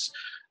Miles.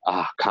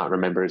 Can't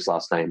remember his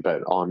last name,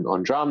 but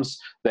on drums,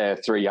 they're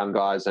three young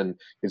guys, and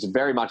it's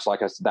very much like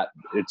that.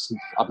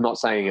 I'm not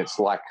saying it's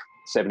like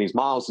 70s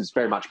Miles. It's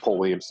very much Paul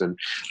Williamson,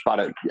 but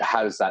it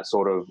has that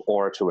sort of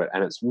aura to it,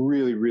 and it's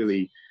really,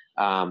 really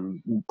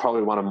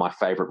probably one of my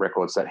favorite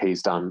records that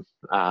he's done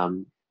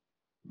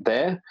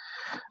there.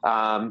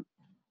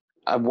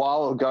 A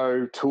while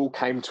ago, Tool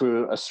came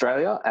to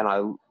Australia, and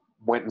I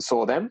went and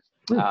saw them.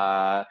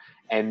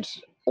 And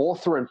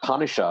Author and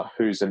Punisher,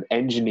 who's an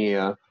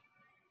engineer,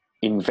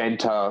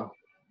 inventor,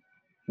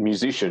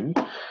 musician,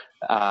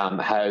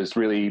 has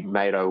really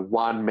made a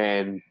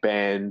one-man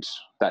band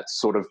that's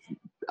sort of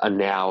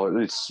now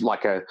it's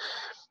like a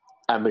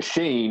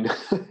machine.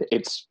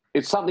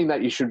 It's something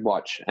that you should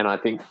watch, and I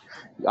think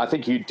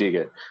you'd dig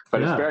it.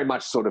 But it's very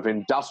much sort of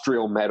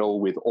industrial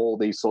metal with all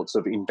these sorts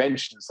of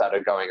inventions that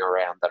are going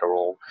around that are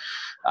all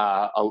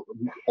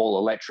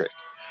electric.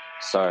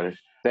 So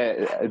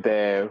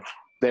they're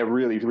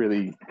really,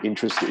 really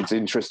interesting. It's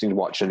interesting to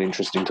watch and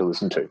interesting to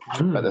listen to.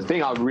 But the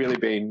thing I've really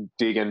been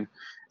digging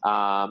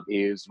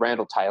is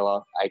Randall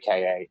Taylor,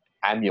 a.k.a.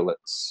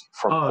 Amulets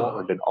from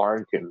Portland and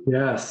Oregon.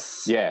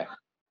 Yes. Yeah.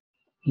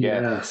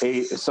 Yes.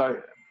 He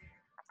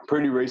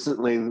pretty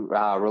recently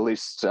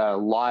released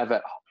live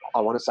at, I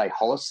want to say,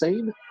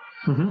 Holocene.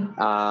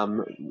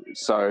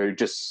 So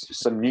just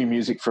some new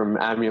music from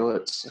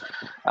Amulets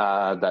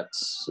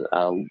that's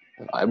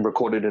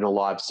recorded in a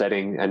live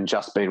setting and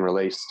just been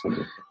released.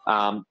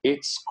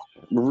 It's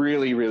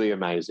really, really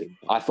amazing.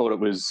 I thought it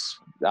was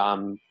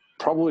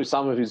probably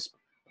some of his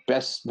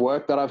best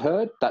work that I've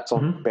heard. That's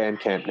on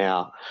Bandcamp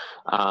now.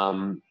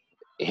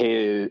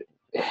 He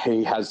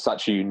has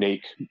such a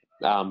unique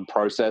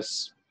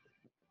process.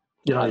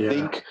 I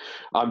think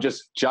I'm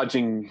just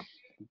judging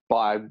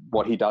by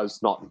what he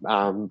does, not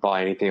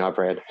by anything I've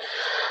read.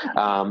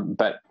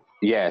 But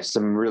yeah,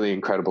 some really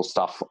incredible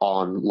stuff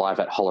on Live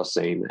at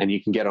Holocene, and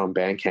you can get it on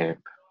Bandcamp.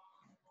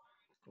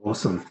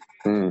 Awesome.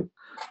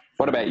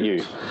 What about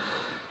you?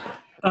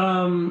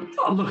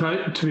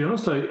 Look, to be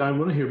honest, I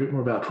want to hear a bit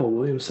more about Paul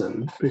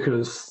Williamson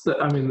because,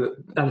 out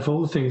of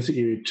all the things that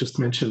you just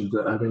mentioned,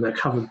 that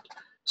covered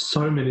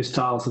so many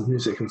styles of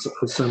music and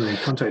so many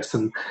contexts.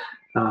 And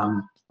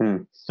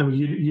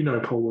you know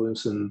Paul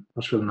Williamson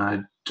much better than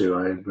I do.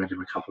 I read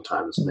him a couple of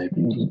times,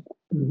 maybe.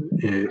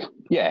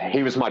 Yeah,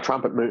 he was my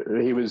trumpet.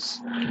 He was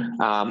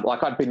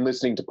I'd been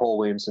listening to Paul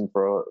Williamson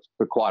for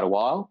quite a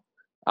while,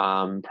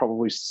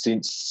 probably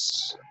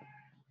since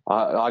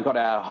I got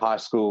out of high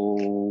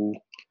school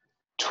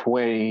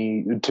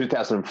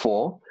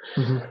 2004.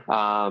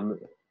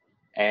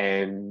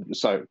 And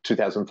so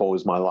 2004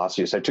 was my last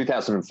year. So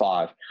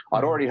 2005,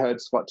 I'd already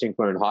heard Scott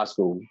Tinkler in high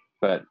school,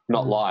 but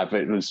not live.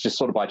 It was just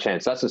sort of by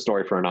chance. That's a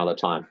story for another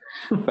time.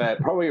 But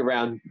probably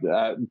around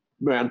 2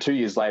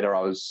 years later,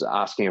 I was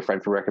asking a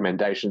friend for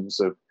recommendations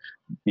of,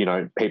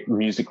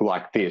 music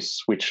like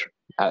this, which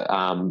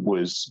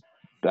was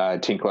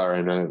Tinkler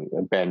and a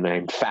band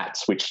named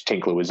Fats, which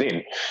Tinkler was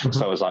in.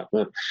 So I was like,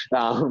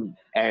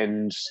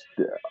 and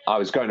I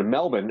was going to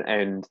Melbourne,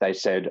 and they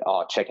said,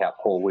 "Oh, check out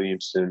Paul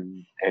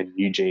Williamson and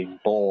Eugene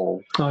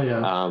Ball."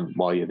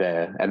 While you're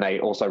there, and they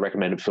also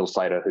recommended Phil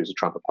Slater, who's a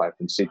trumpet player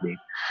from Sydney.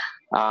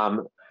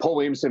 Paul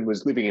Williamson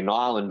was living in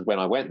Ireland when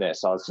I went there,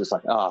 so I was just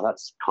like, "Oh,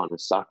 that's kind of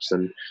sucks."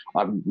 And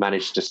I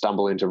managed to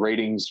stumble into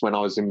readings when I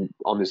was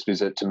on this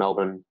visit to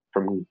Melbourne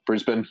from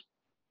Brisbane.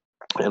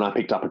 And I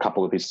picked up a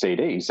couple of his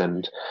CDs,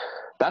 and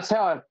that's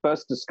how I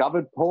first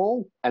discovered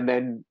Paul. And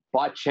then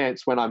by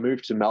chance, when I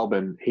moved to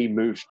Melbourne, he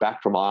moved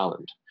back from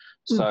Ireland.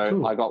 So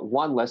cool. I got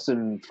one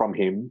lesson from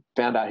him,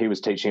 found out he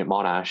was teaching at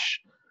Monash,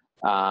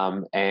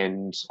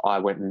 and I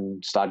went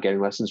and started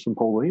getting lessons from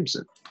Paul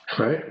Williamson.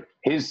 Right.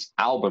 His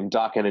album,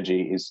 Dark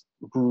Energy, is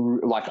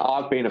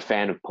I've been a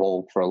fan of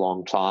Paul for a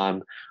long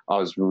time. I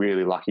was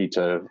really lucky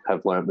to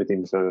have learned with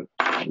him for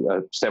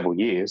several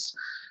years.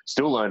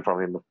 Still learn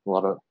from him a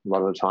lot of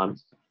the time.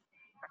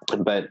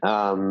 But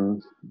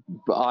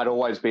I'd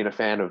always been a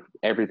fan of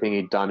everything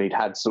he'd done. He'd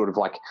had sort of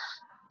like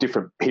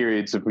different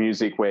periods of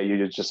music where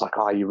you're just like,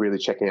 oh, you're really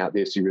checking out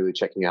this, you're really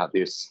checking out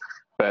this.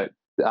 But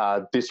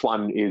this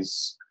one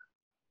is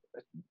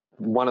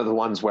one of the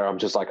ones where I'm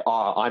just like,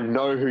 oh, I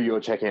know who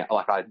you're checking out.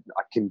 Like I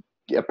can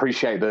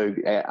appreciate the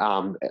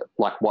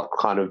what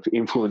kind of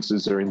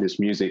influences are in this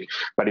music,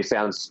 but he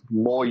sounds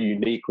more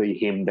uniquely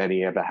him than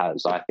he ever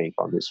has, I think,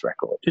 on this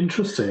record.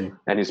 Interesting.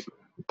 And he's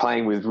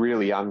playing with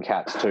really young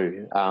cats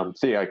too.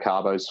 Theo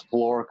Carbo's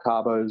Flora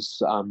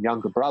Carbo's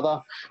younger brother.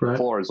 Right.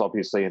 Flora is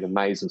obviously an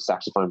amazing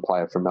saxophone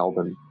player from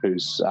Melbourne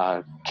who's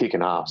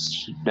kicking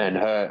ass,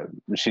 and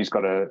she's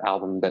got an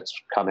album that's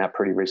come out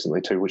pretty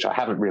recently too, which I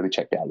haven't really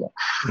checked out yet.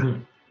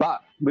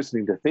 But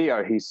listening to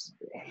Theo,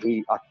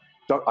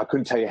 I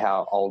couldn't tell you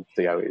how old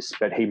Theo is,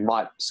 but he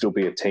might still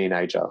be a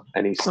teenager,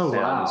 and he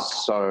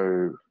sounds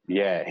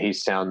he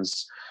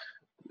sounds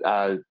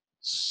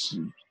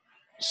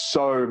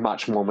so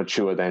much more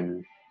mature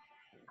than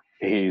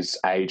his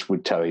age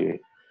would tell you.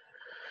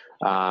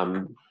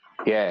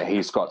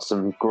 He's got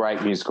some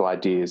great musical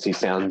ideas. He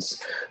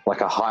sounds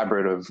like a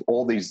hybrid of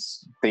all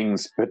these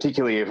things,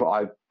 particularly if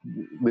I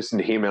listen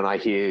to him and I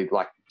hear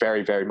like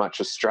very, very much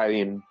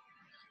Australian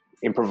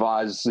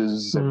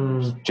improvisers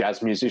and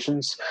jazz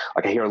musicians.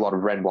 Like I hear a lot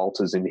of Ren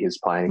Walters in his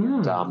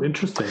playing.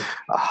 Interesting.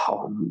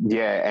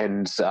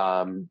 And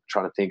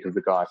trying to think of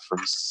the guy from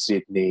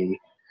Sydney,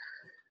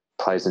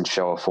 plays in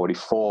Showa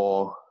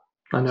 44.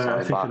 I know. I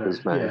think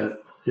Barker's I know.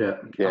 Yeah.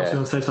 I was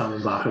going to say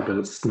Simon Barker, but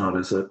it's not,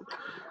 is it?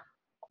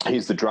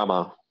 He's the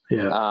drummer.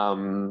 Yeah.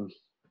 Oh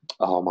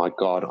my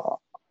God,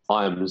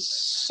 I am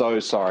so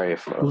sorry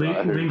if link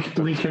in the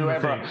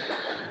thing.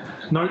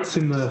 Notes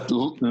in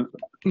the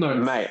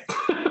notes, mate.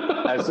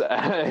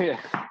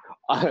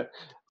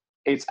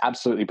 It's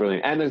absolutely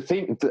brilliant. And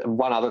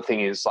one other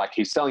thing is, like,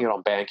 he's selling it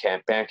on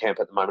Bandcamp.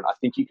 Bandcamp at the moment, I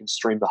think you can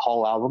stream the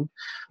whole album.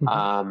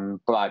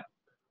 But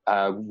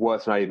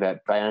worth noting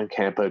that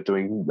Bandcamp are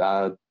doing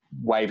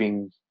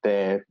waiving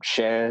their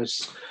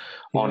shares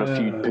on a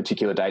few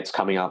particular dates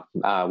coming up.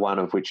 One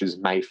of which is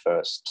May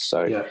 1st.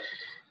 So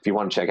if you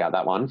want to check out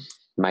that one,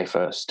 May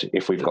 1st.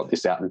 If we've got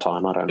this out in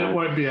time, I don't know. It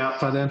won't be out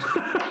by then.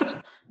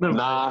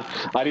 Nah,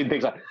 I didn't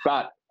think so.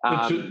 But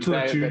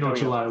the June or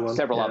July one.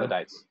 Several other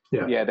dates.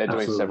 Yeah, they're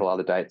doing several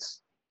other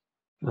dates.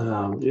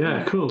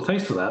 Cool.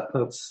 Thanks for that.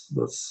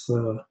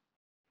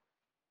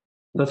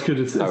 That's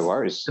good. No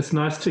worries. It's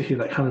nice to hear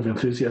that kind of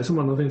enthusiasm.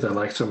 One of the things I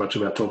like so much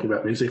about talking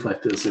about music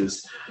like this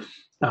is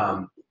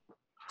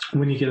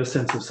when you get a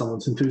sense of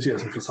someone's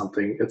enthusiasm for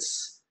something,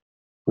 it's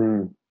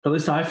at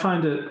least I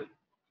find it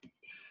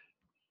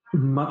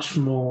much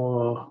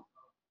more.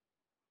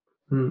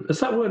 It's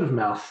that word of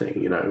mouth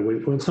thing,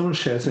 when someone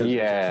shares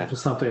it for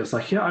something, it's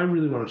like, I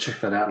really want to check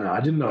that out now.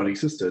 I didn't know it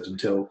existed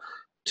until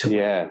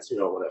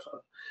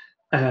whatever.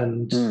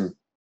 And,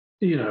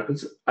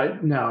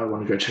 now I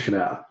want to go check it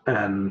out.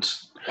 And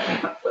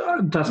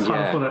that's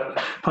part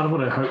of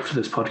what I hope for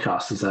this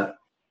podcast is that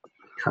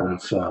kind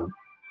of,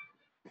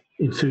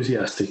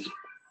 enthusiastic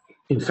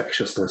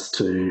infectiousness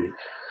to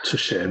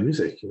share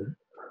music.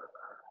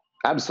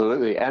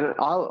 Absolutely. And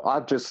I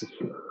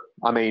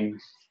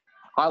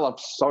love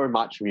so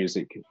much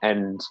music,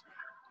 and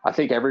I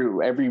think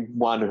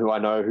everyone who I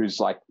know who's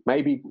like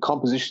maybe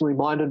compositionally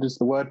minded is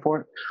the word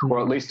for it, or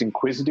at least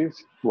inquisitive,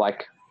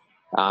 like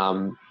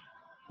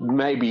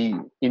maybe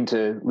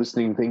into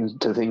listening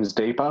to things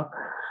deeper,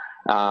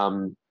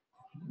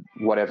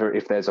 whatever,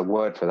 if there's a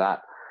word for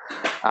that.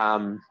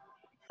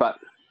 But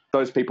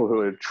those people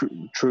who are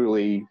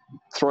truly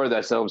throw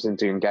themselves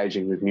into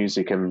engaging with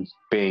music and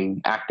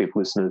being active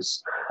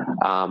listeners,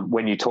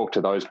 when you talk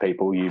to those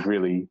people, you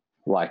really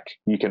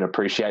you can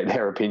appreciate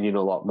their opinion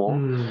a lot more.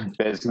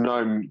 There's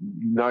no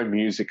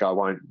music I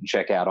won't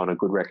check out on a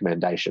good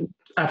recommendation.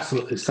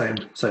 Absolutely, same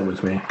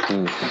with me.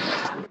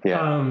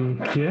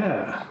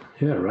 Yeah,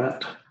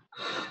 right.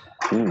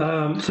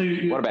 So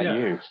what about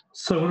you?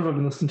 So what have I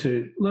been listening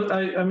to? Look,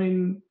 I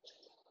mean,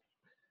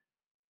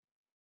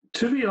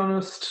 to be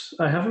honest,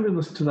 I haven't been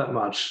listening to that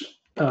much,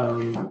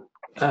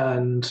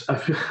 and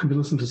I've been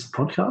listening to some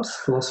podcasts,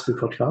 philosophy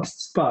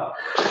podcasts, but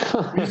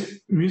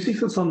music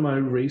that's on my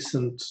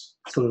recent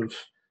sort of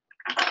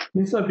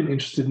music I've been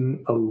interested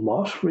in a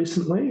lot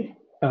recently.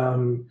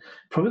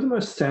 Probably the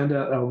most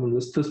standout album.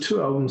 There's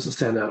two albums that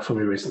stand out for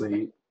me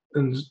recently,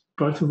 and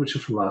both of which are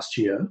from last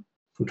year,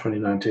 from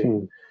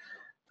 2019.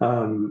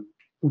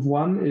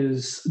 One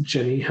is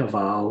Jenny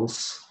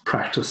Haval's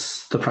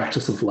The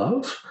Practice of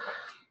Love,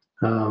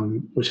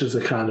 which is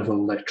a kind of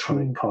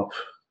electronic pop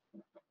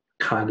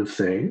kind of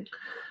thing.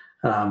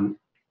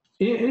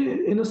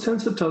 In a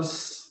sense, it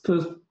does.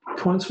 There's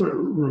points where it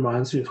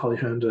reminds me of Holly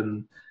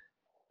Herndon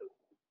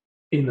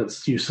in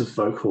its use of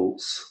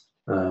vocals.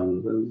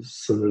 There's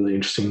some really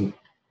interesting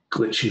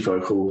glitchy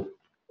vocal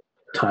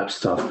type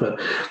stuff,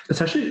 but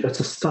it's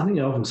a stunning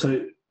album.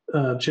 So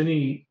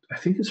Jenny, I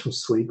think, is from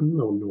Sweden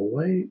or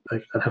Norway.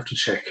 I'd have to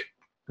check,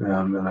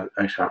 and I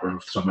can't remember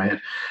off the top of my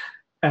head.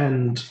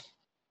 And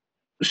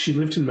she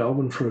lived in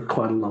Melbourne for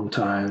quite a long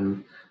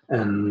time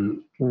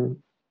and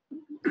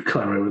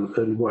collaborated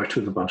and worked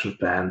with a bunch of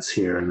bands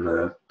here in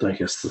the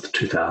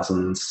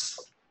 2000s,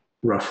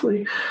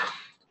 roughly.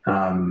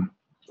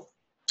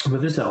 But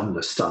this album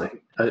is stunning.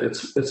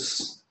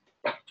 It's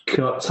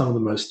got some of the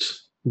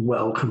most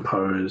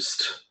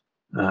well-composed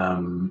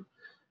and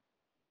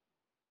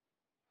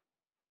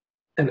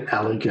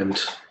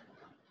elegant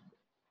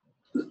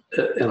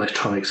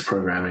electronics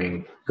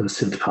programming and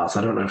synth parts.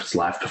 I don't know if it's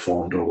live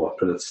performed or what,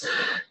 but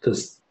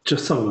there's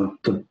just some of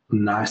the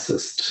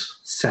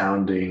nicest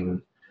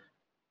sounding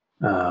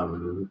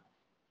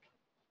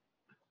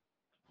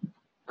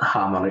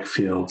harmonic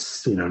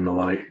fields,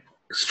 melodic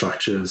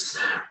structures,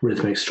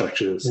 rhythmic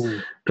structures.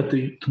 But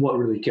what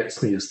really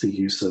gets me is the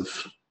use of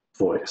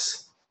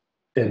voice.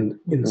 And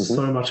in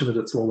so much of it,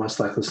 it's almost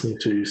like listening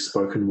to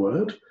spoken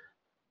word.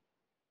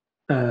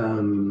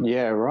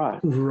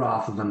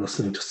 Rather than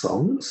listening to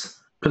songs.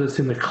 But it's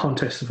in the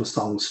context of a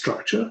song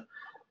structure,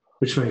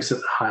 which makes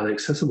it highly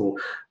accessible.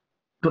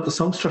 But the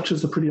song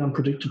structures are pretty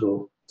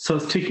unpredictable. So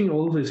it's ticking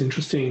all of these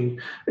interesting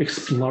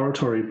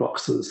exploratory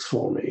boxes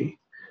for me.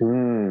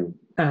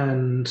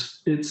 And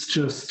it's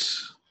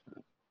just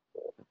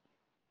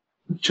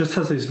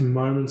has these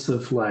moments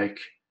of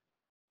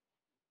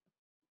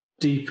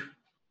deep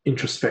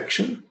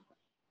introspection,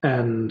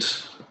 and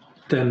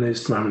then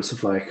these moments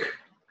of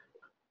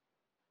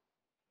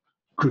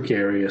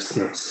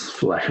gregariousness,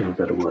 for lack of a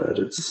better word.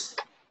 It's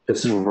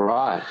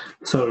right.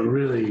 So it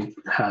really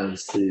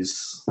has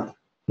these,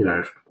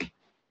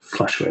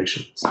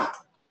 fluctuations. I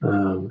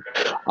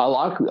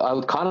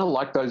kind of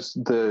like those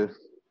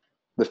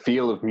the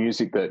feel of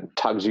music that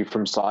tugs you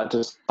from side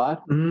to side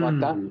like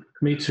that.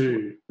 Me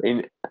too.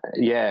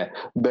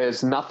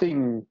 There's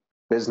nothing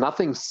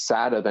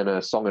sadder than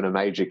a song in a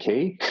major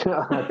key.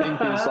 I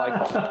think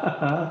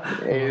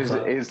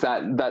is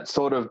that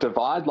sort of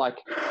divide.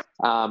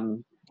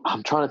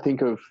 I'm trying to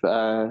think of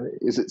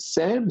is it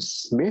Sam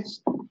Smith?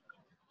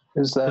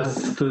 Is that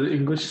the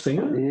English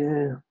singer?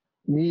 Yeah.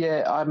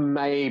 I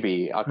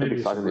could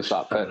be fucking this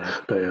up, but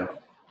yeah.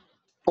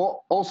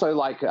 Also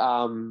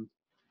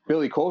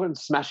Billy Corgan,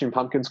 Smashing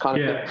Pumpkins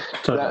kind of thing.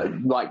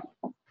 Totally.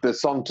 The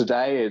song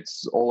Today,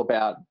 it's all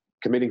about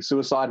committing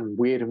suicide in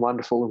weird and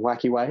wonderful and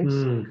wacky ways.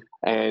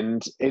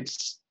 And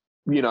it's,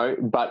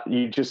 but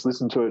you just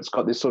listen to it, it's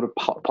got this sort of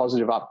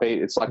positive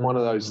upbeat. It's one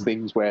of those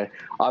things where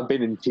I've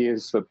been in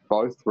tears for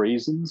both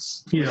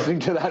reasons listening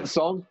to that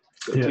song.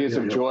 Tears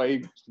of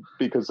joy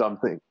because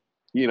something,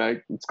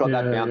 it's got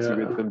that bouncy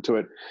rhythm to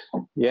it.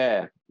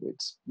 Yeah.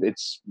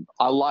 It's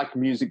I like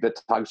music that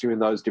tugs you in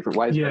those different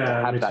ways, but to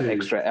have that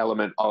extra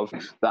element of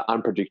the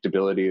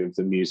unpredictability of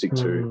the music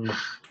too,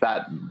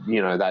 that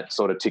that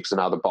sort of ticks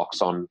another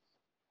box on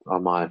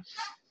my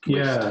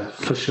list.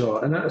 For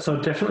sure. And so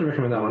I definitely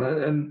recommend that one.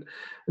 And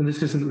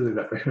this isn't really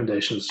about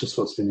recommendations, just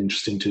what's been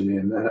interesting to me.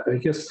 And I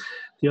guess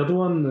the other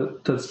one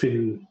that's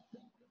been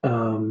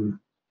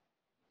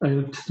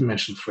I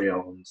mentioned 3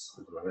 albums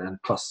at the moment,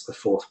 plus a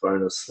 4th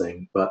bonus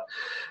thing, but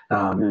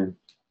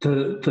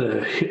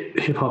the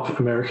hip hop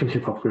American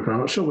hip hop group. I'm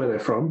not sure where they're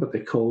from, but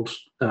they're called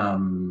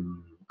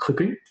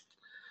Clipping.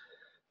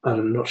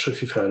 I'm not sure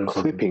if you've heard of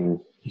Clipping.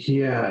 them.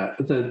 Yeah,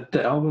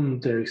 the album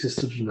 "There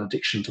Existed an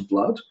Addiction to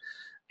Blood"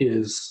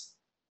 is.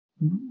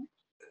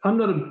 I'm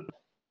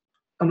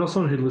not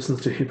someone who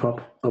listens to hip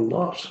hop a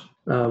lot.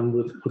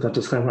 With that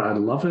disclaimer, I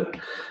love it,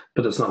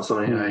 but it's not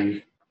something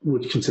I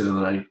would consider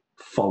that I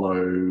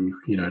follow.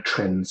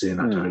 Trends in.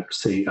 I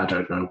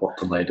don't know what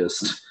the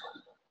latest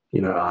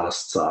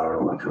artists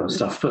are, all that kind of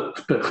stuff.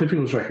 But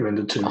Clipping was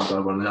recommended to me by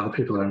one of the other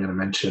people that I'm going to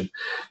mention,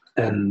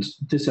 and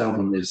this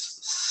album is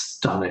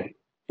stunning.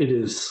 It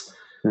is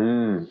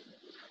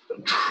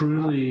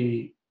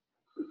truly.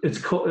 It's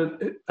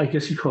called. I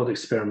guess you call it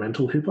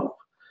experimental hip hop.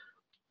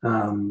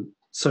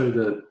 So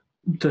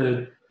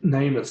the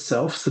name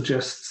itself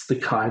suggests the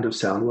kind of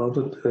sound world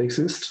that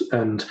exists,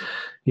 and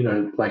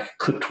like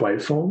clipped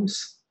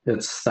waveforms.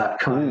 It's that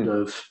kind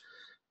of.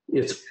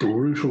 It's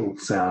brutal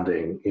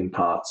sounding in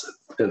parts.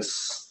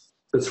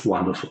 It's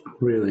wonderful.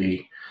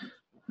 Really,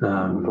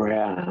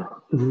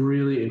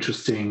 really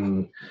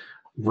interesting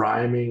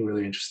rhyming.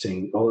 Really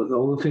interesting.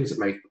 All the things that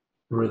make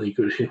really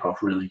good hip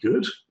hop really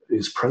good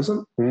is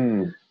present,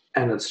 and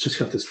it's just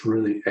got this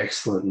really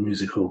excellent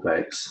musical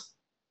base.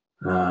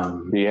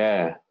 And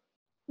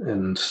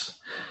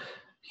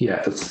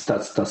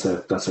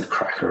that's a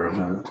cracker of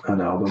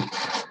an album.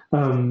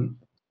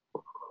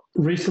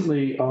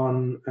 Recently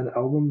on an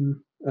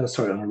album. On a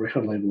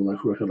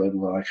local record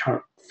label. I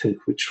can't think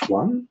which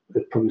one.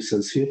 It probably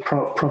says here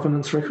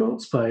Provenance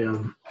Records by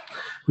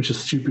which is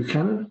Stu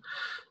Buchanan.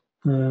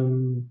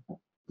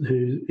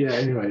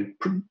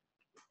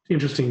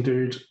 Interesting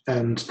dude.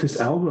 And this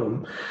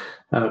album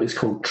is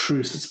called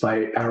Truce. It's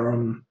by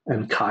Aram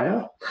and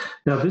Kaya.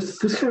 Now this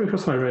came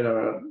across my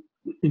radar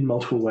in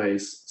multiple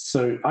ways.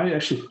 So I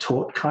actually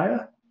taught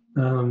Kaya.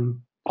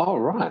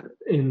 Right.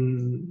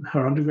 In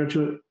her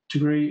undergraduate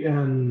degree,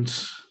 and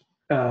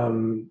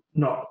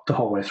not the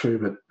whole way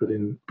through, but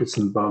in bits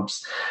and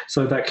bobs.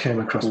 So that came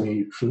across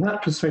me from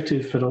that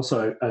perspective, but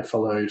also I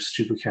follow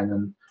Stu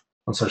Buchanan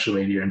on social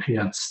media, and he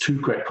has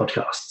two great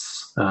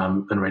podcasts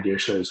and radio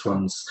shows.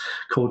 One's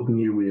called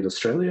New Weird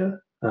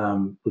Australia,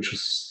 which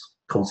was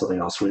called something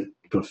else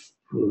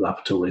up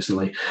until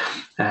recently,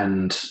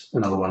 and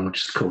another one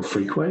which is called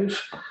Freakwave.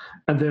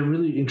 And they're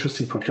really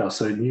interesting podcasts.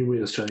 So New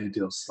Weird Australia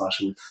deals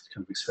largely with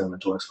kind of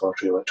experimental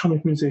exploratory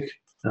electronic music,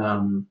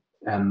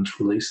 and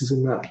releases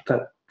in that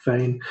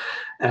vein,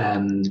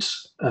 and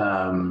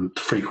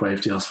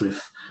Freakwave deals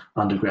with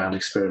underground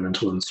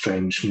experimental and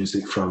strange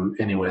music from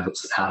anywhere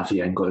that's out of the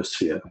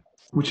Anglosphere,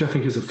 which I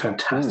think is a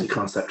fantastic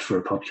concept for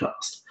a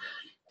podcast.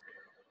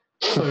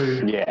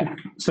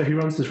 So he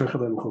runs this record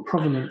label called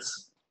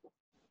Provenance,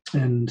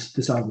 and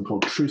this album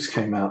called Truce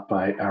came out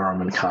by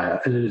Aram and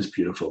Kaya, and it is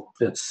beautiful.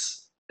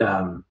 It's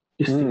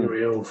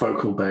ethereal,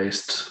 vocal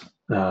based.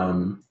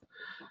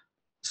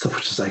 Stuff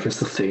which is, I guess,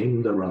 the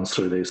theme that runs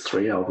through these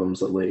three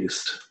albums at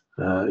least,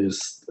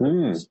 is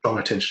strong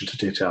attention to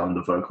detail in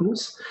the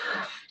vocals.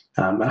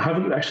 I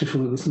haven't actually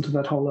fully listened to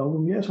that whole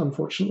album yet,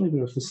 unfortunately,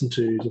 but I've listened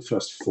to the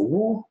first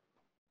 4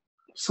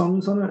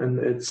 songs on it, and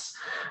it's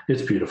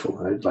beautiful.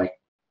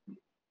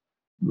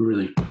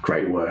 Really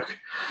great work.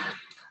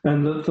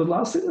 And the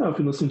last thing that I've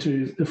been listening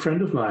to is a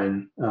friend of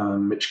mine,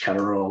 Mitch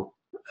Catterall.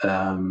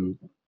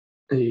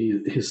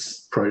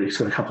 He's got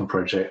a couple of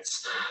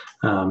projects,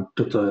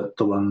 but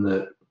the one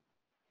that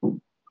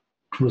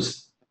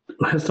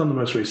has done the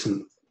most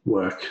recent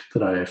work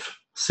that I've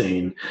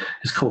seen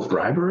is called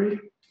Bribery.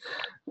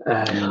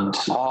 And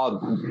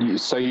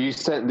so you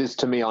sent this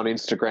to me on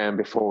Instagram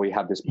before we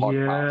had this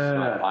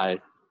podcast. Yeah.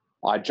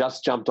 I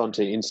just jumped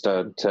onto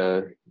Insta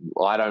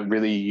I don't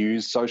really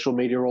use social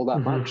media all that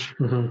much.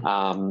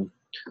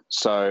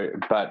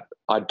 But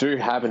I do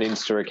have an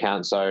Insta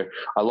account, so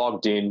I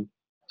logged in.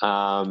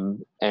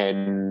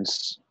 And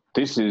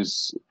this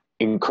is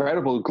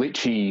incredible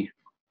glitchy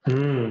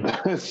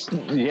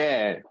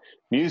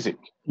music.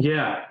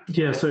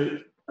 So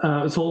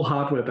it's all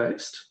hardware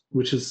based,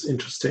 which is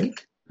interesting.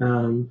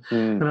 And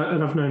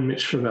I've known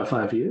Mitch for about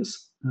 5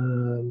 years,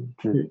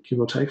 give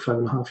or take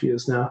 5.5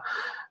 years now,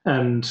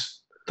 and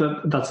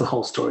that's a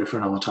whole story for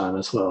another time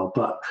as well.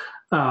 But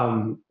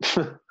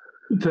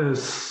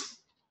there's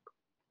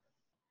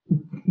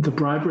the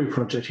Bribery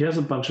project. He has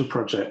a bunch of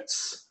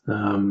projects.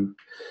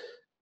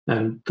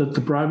 And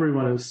the Bribery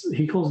one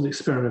he calls it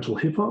experimental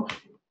hip hop.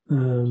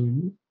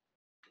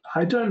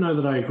 I don't know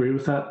that I agree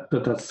with that,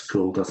 but that's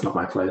cool. That's not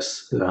my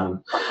place.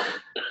 But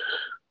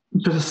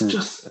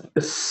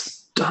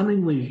it's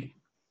stunningly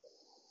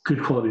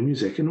good quality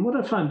music. And what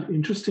I find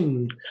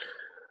interesting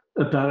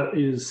about it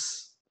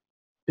is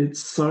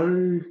it's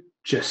so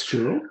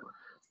gestural.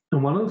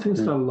 And one of the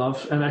things that I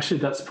love, and actually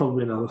that's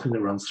probably another thing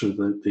that runs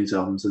through these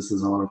albums, is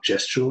there's a lot of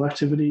gestural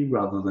activity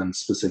rather than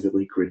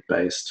specifically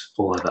grid-based,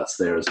 although that's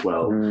there as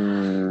well.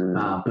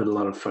 But a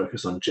lot of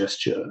focus on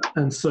gesture.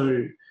 And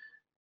so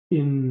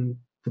in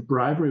the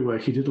Bribery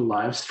work, he did a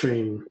live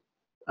stream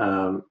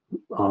on,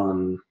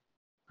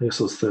 I guess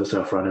it was Thursday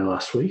or Friday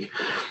last week,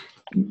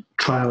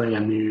 trialing a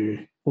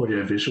new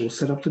audio-visual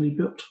setup that he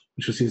built,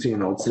 which was using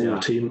an old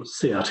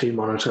CRT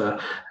monitor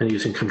and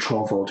using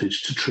control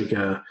voltage to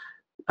trigger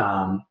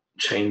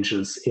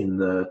changes in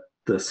the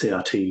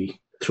CRT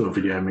through a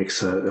video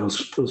mixer. It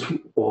was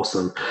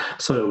awesome.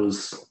 So it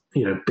was,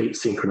 beat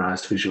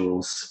synchronized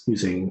visuals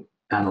using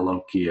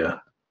analog gear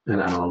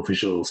and analog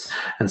visuals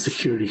and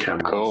security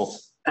cameras. Cool.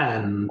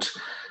 And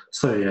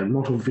so,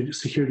 multiple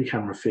security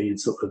camera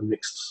feeds that were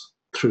mixed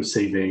through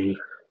CV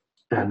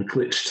and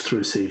glitched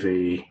through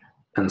CV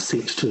and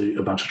synced to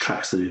a bunch of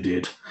tracks that he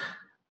did.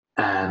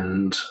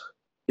 And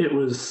it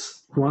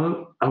was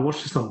I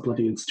watched this on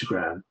bloody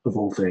Instagram, of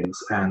all things,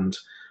 and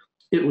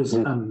it was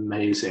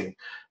amazing.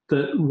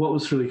 What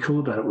was really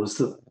cool about it was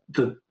that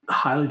the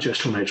highly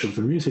gestural nature of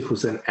the music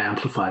was then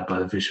amplified by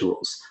the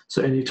visuals.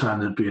 So anytime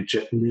there'd be a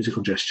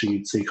musical gesture,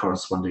 you'd see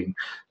corresponding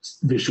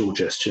visual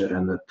gesture,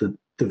 and the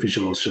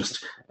visuals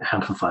just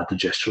amplified the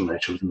gestural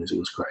nature of the music. It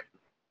was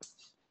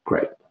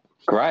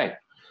great.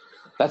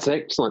 That's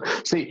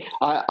excellent. See,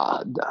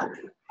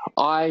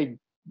 I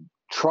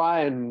try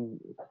and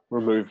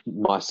remove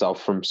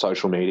myself from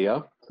social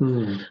media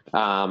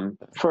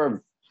for a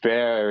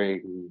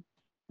very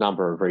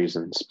number of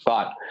reasons.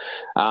 But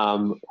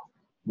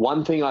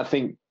one thing I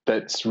think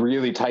that's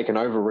really taken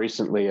over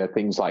recently are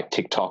things like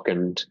TikTok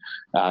and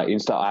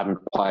Insta. I haven't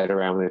played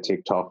around with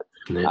TikTok.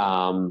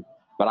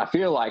 But I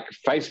feel like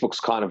Facebook's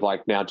kind of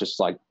like now just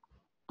like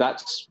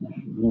that's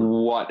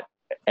what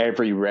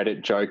every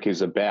Reddit joke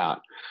is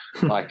about.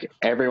 Like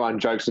everyone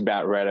jokes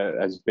about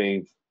Reddit as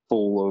being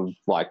full of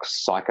like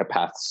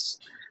psychopaths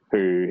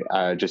who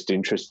are just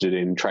interested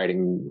in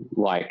trading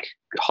like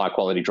high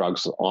quality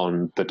drugs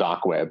on the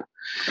dark web.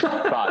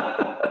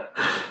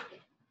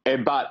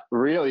 But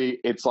really,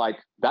 it's like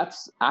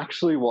that's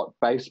actually what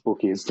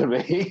Facebook is to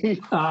me.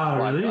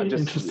 Really?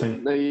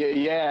 Interesting.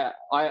 Yeah,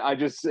 I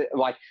just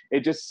like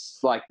it.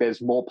 Just like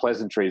there's more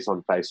pleasantries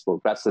on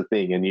Facebook. That's the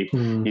thing, and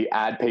you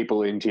add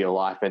people into your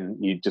life, and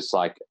you just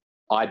like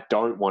I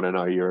don't want to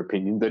know your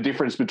opinion. The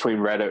difference between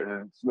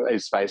Reddit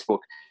is Facebook.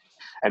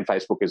 And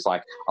Facebook is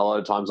like a lot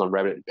of times on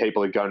Reddit,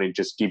 people are going to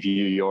just give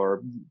you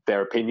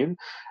their opinion,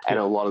 and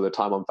a lot of the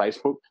time on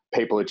Facebook,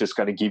 people are just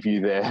going to give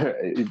you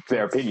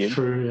their opinion,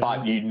 true, yeah.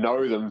 But you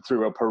know them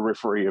through a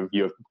periphery of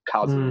your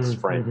cousins,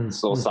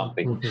 friends, or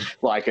something.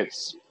 Like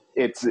it's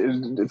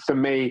for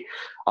me.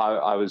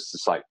 I was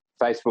just like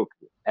Facebook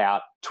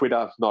out,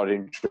 Twitter not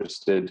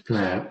interested,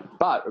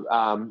 but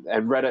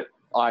and Reddit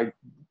I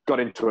got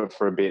into it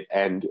for a bit,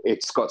 and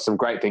it's got some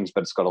great things,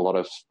 but it's got a lot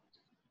of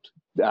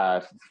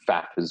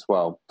faff as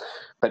well.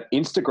 But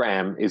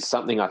Instagram is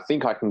something I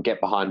think I can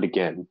get behind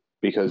again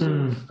because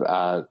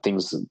of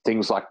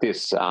things like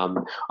this.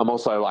 I'm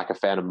also like a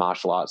fan of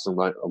martial arts, and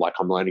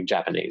I'm learning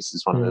Japanese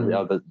is one of the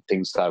other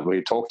things that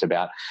we talked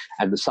about.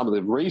 And some of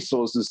the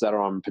resources that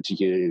are on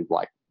particularly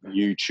like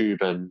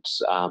YouTube and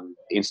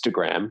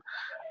Instagram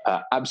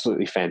are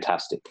absolutely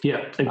fantastic.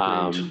 Yeah,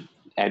 agreed.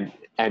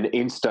 And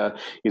Insta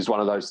is one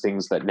of those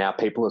things that now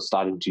people are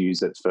starting to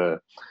use it for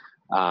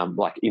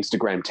like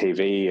Instagram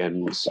TV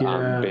and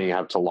being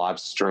able to live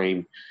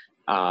stream.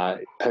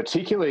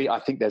 Particularly,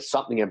 I think there's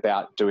something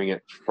about doing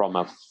it from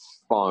a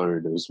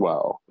phone as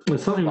well.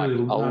 There's something like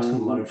really nice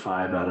and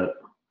lo-fi about it.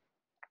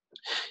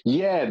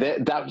 Yeah,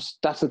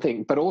 that's the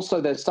thing. But also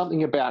there's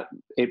something about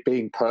it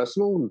being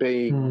personal and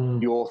being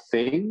your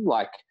thing.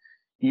 Like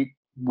you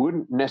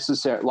wouldn't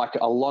necessarily, like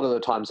a lot of the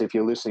times if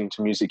you're listening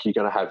to music, you're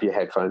going to have your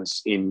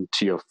headphones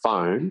into your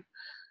phone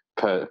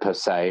per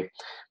se.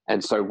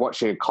 And so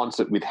watching a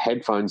concert with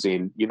headphones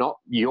in,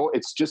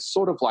 it's just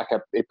sort of like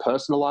it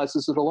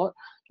personalizes it a lot.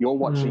 You're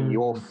watching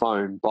your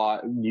phone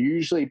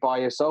usually by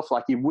yourself.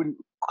 Like you wouldn't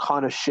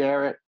kind of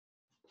share it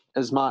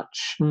as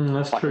much.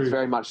 That's like true. It's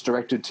very much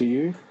directed to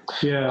you.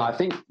 Yeah. I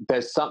think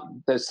there's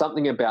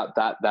something about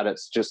that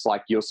it's just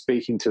like you're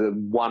speaking to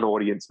one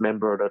audience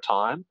member at a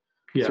time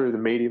through the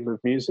medium of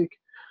music.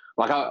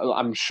 Like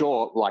I'm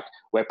sure like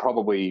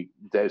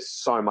there's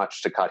so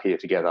much to cut here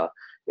together.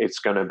 It's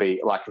going to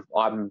be like,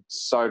 I'm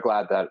so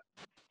glad that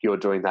you're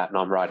doing that and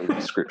I'm writing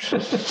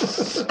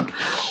descriptions.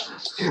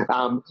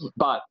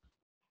 But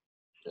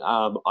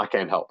I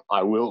can't help.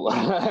 I will.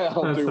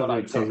 I'll do what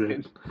I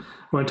can.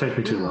 Won't take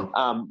me too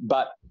long.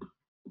 But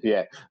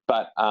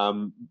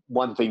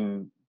one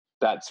thing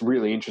that's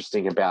really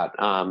interesting about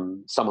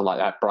someone like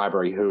that,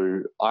 Bribery,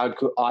 who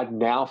I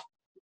now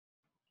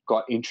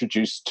got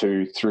introduced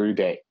to through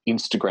their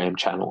Instagram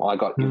channel. I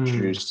got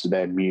introduced to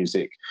their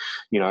music.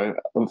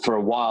 For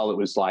a while it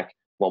was like,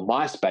 well,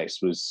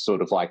 MySpace was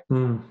sort of like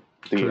the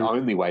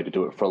only way to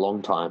do it for a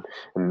long time.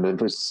 And then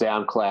there was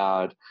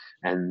SoundCloud,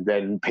 and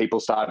then people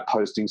started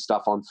posting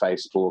stuff on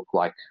Facebook,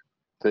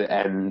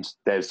 and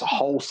there's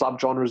whole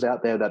subgenres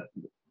out there that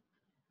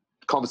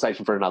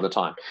conversation for another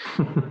time.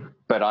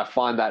 But I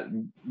find that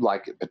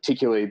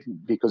particularly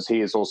because he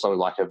is also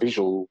like a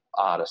visual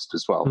artist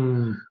as well,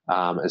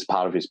 as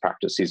part of his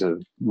practice. He's a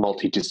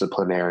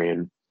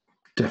multidisciplinarian,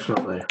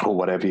 definitely, or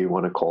whatever you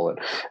want to call it,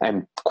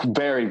 and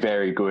very,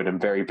 very good and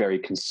very, very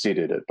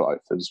considered at both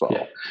as well.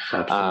 Yeah,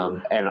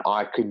 absolutely. And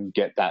I can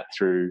get that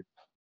through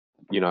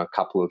a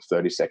couple of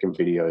 30-second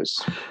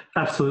videos.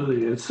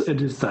 Absolutely.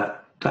 It is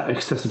that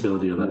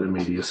accessibility or that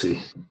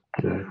immediacy.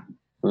 Yeah.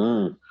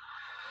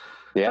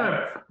 Yeah. All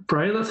right,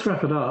 Bray, let's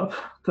wrap it up.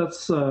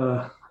 That's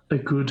a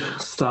good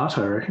start,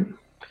 I reckon.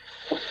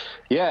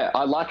 Yeah,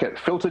 I like it.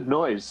 Filtered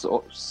Noise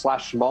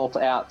 / malt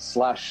out /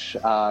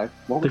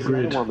 what was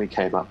the other one we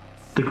came up?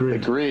 The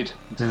Grid. The Grid.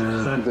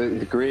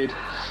 The Grid.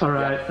 All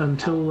right,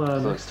 until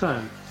next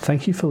time.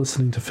 Thank you for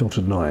listening to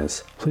Filtered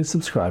Noise. Please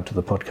subscribe to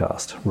the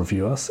podcast,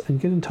 review us, and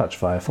get in touch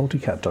via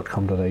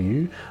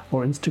faultycat.com.au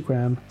or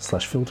Instagram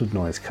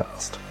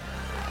 /filterednoisecast.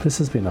 This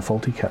has been a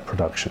Faulty Cat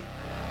production.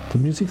 The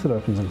music that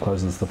opens and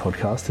closes the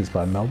podcast is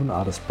by Melbourne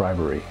artist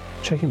Bribery.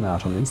 Check him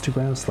out on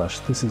Instagram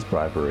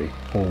 /thisisbribery,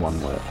 all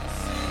one word.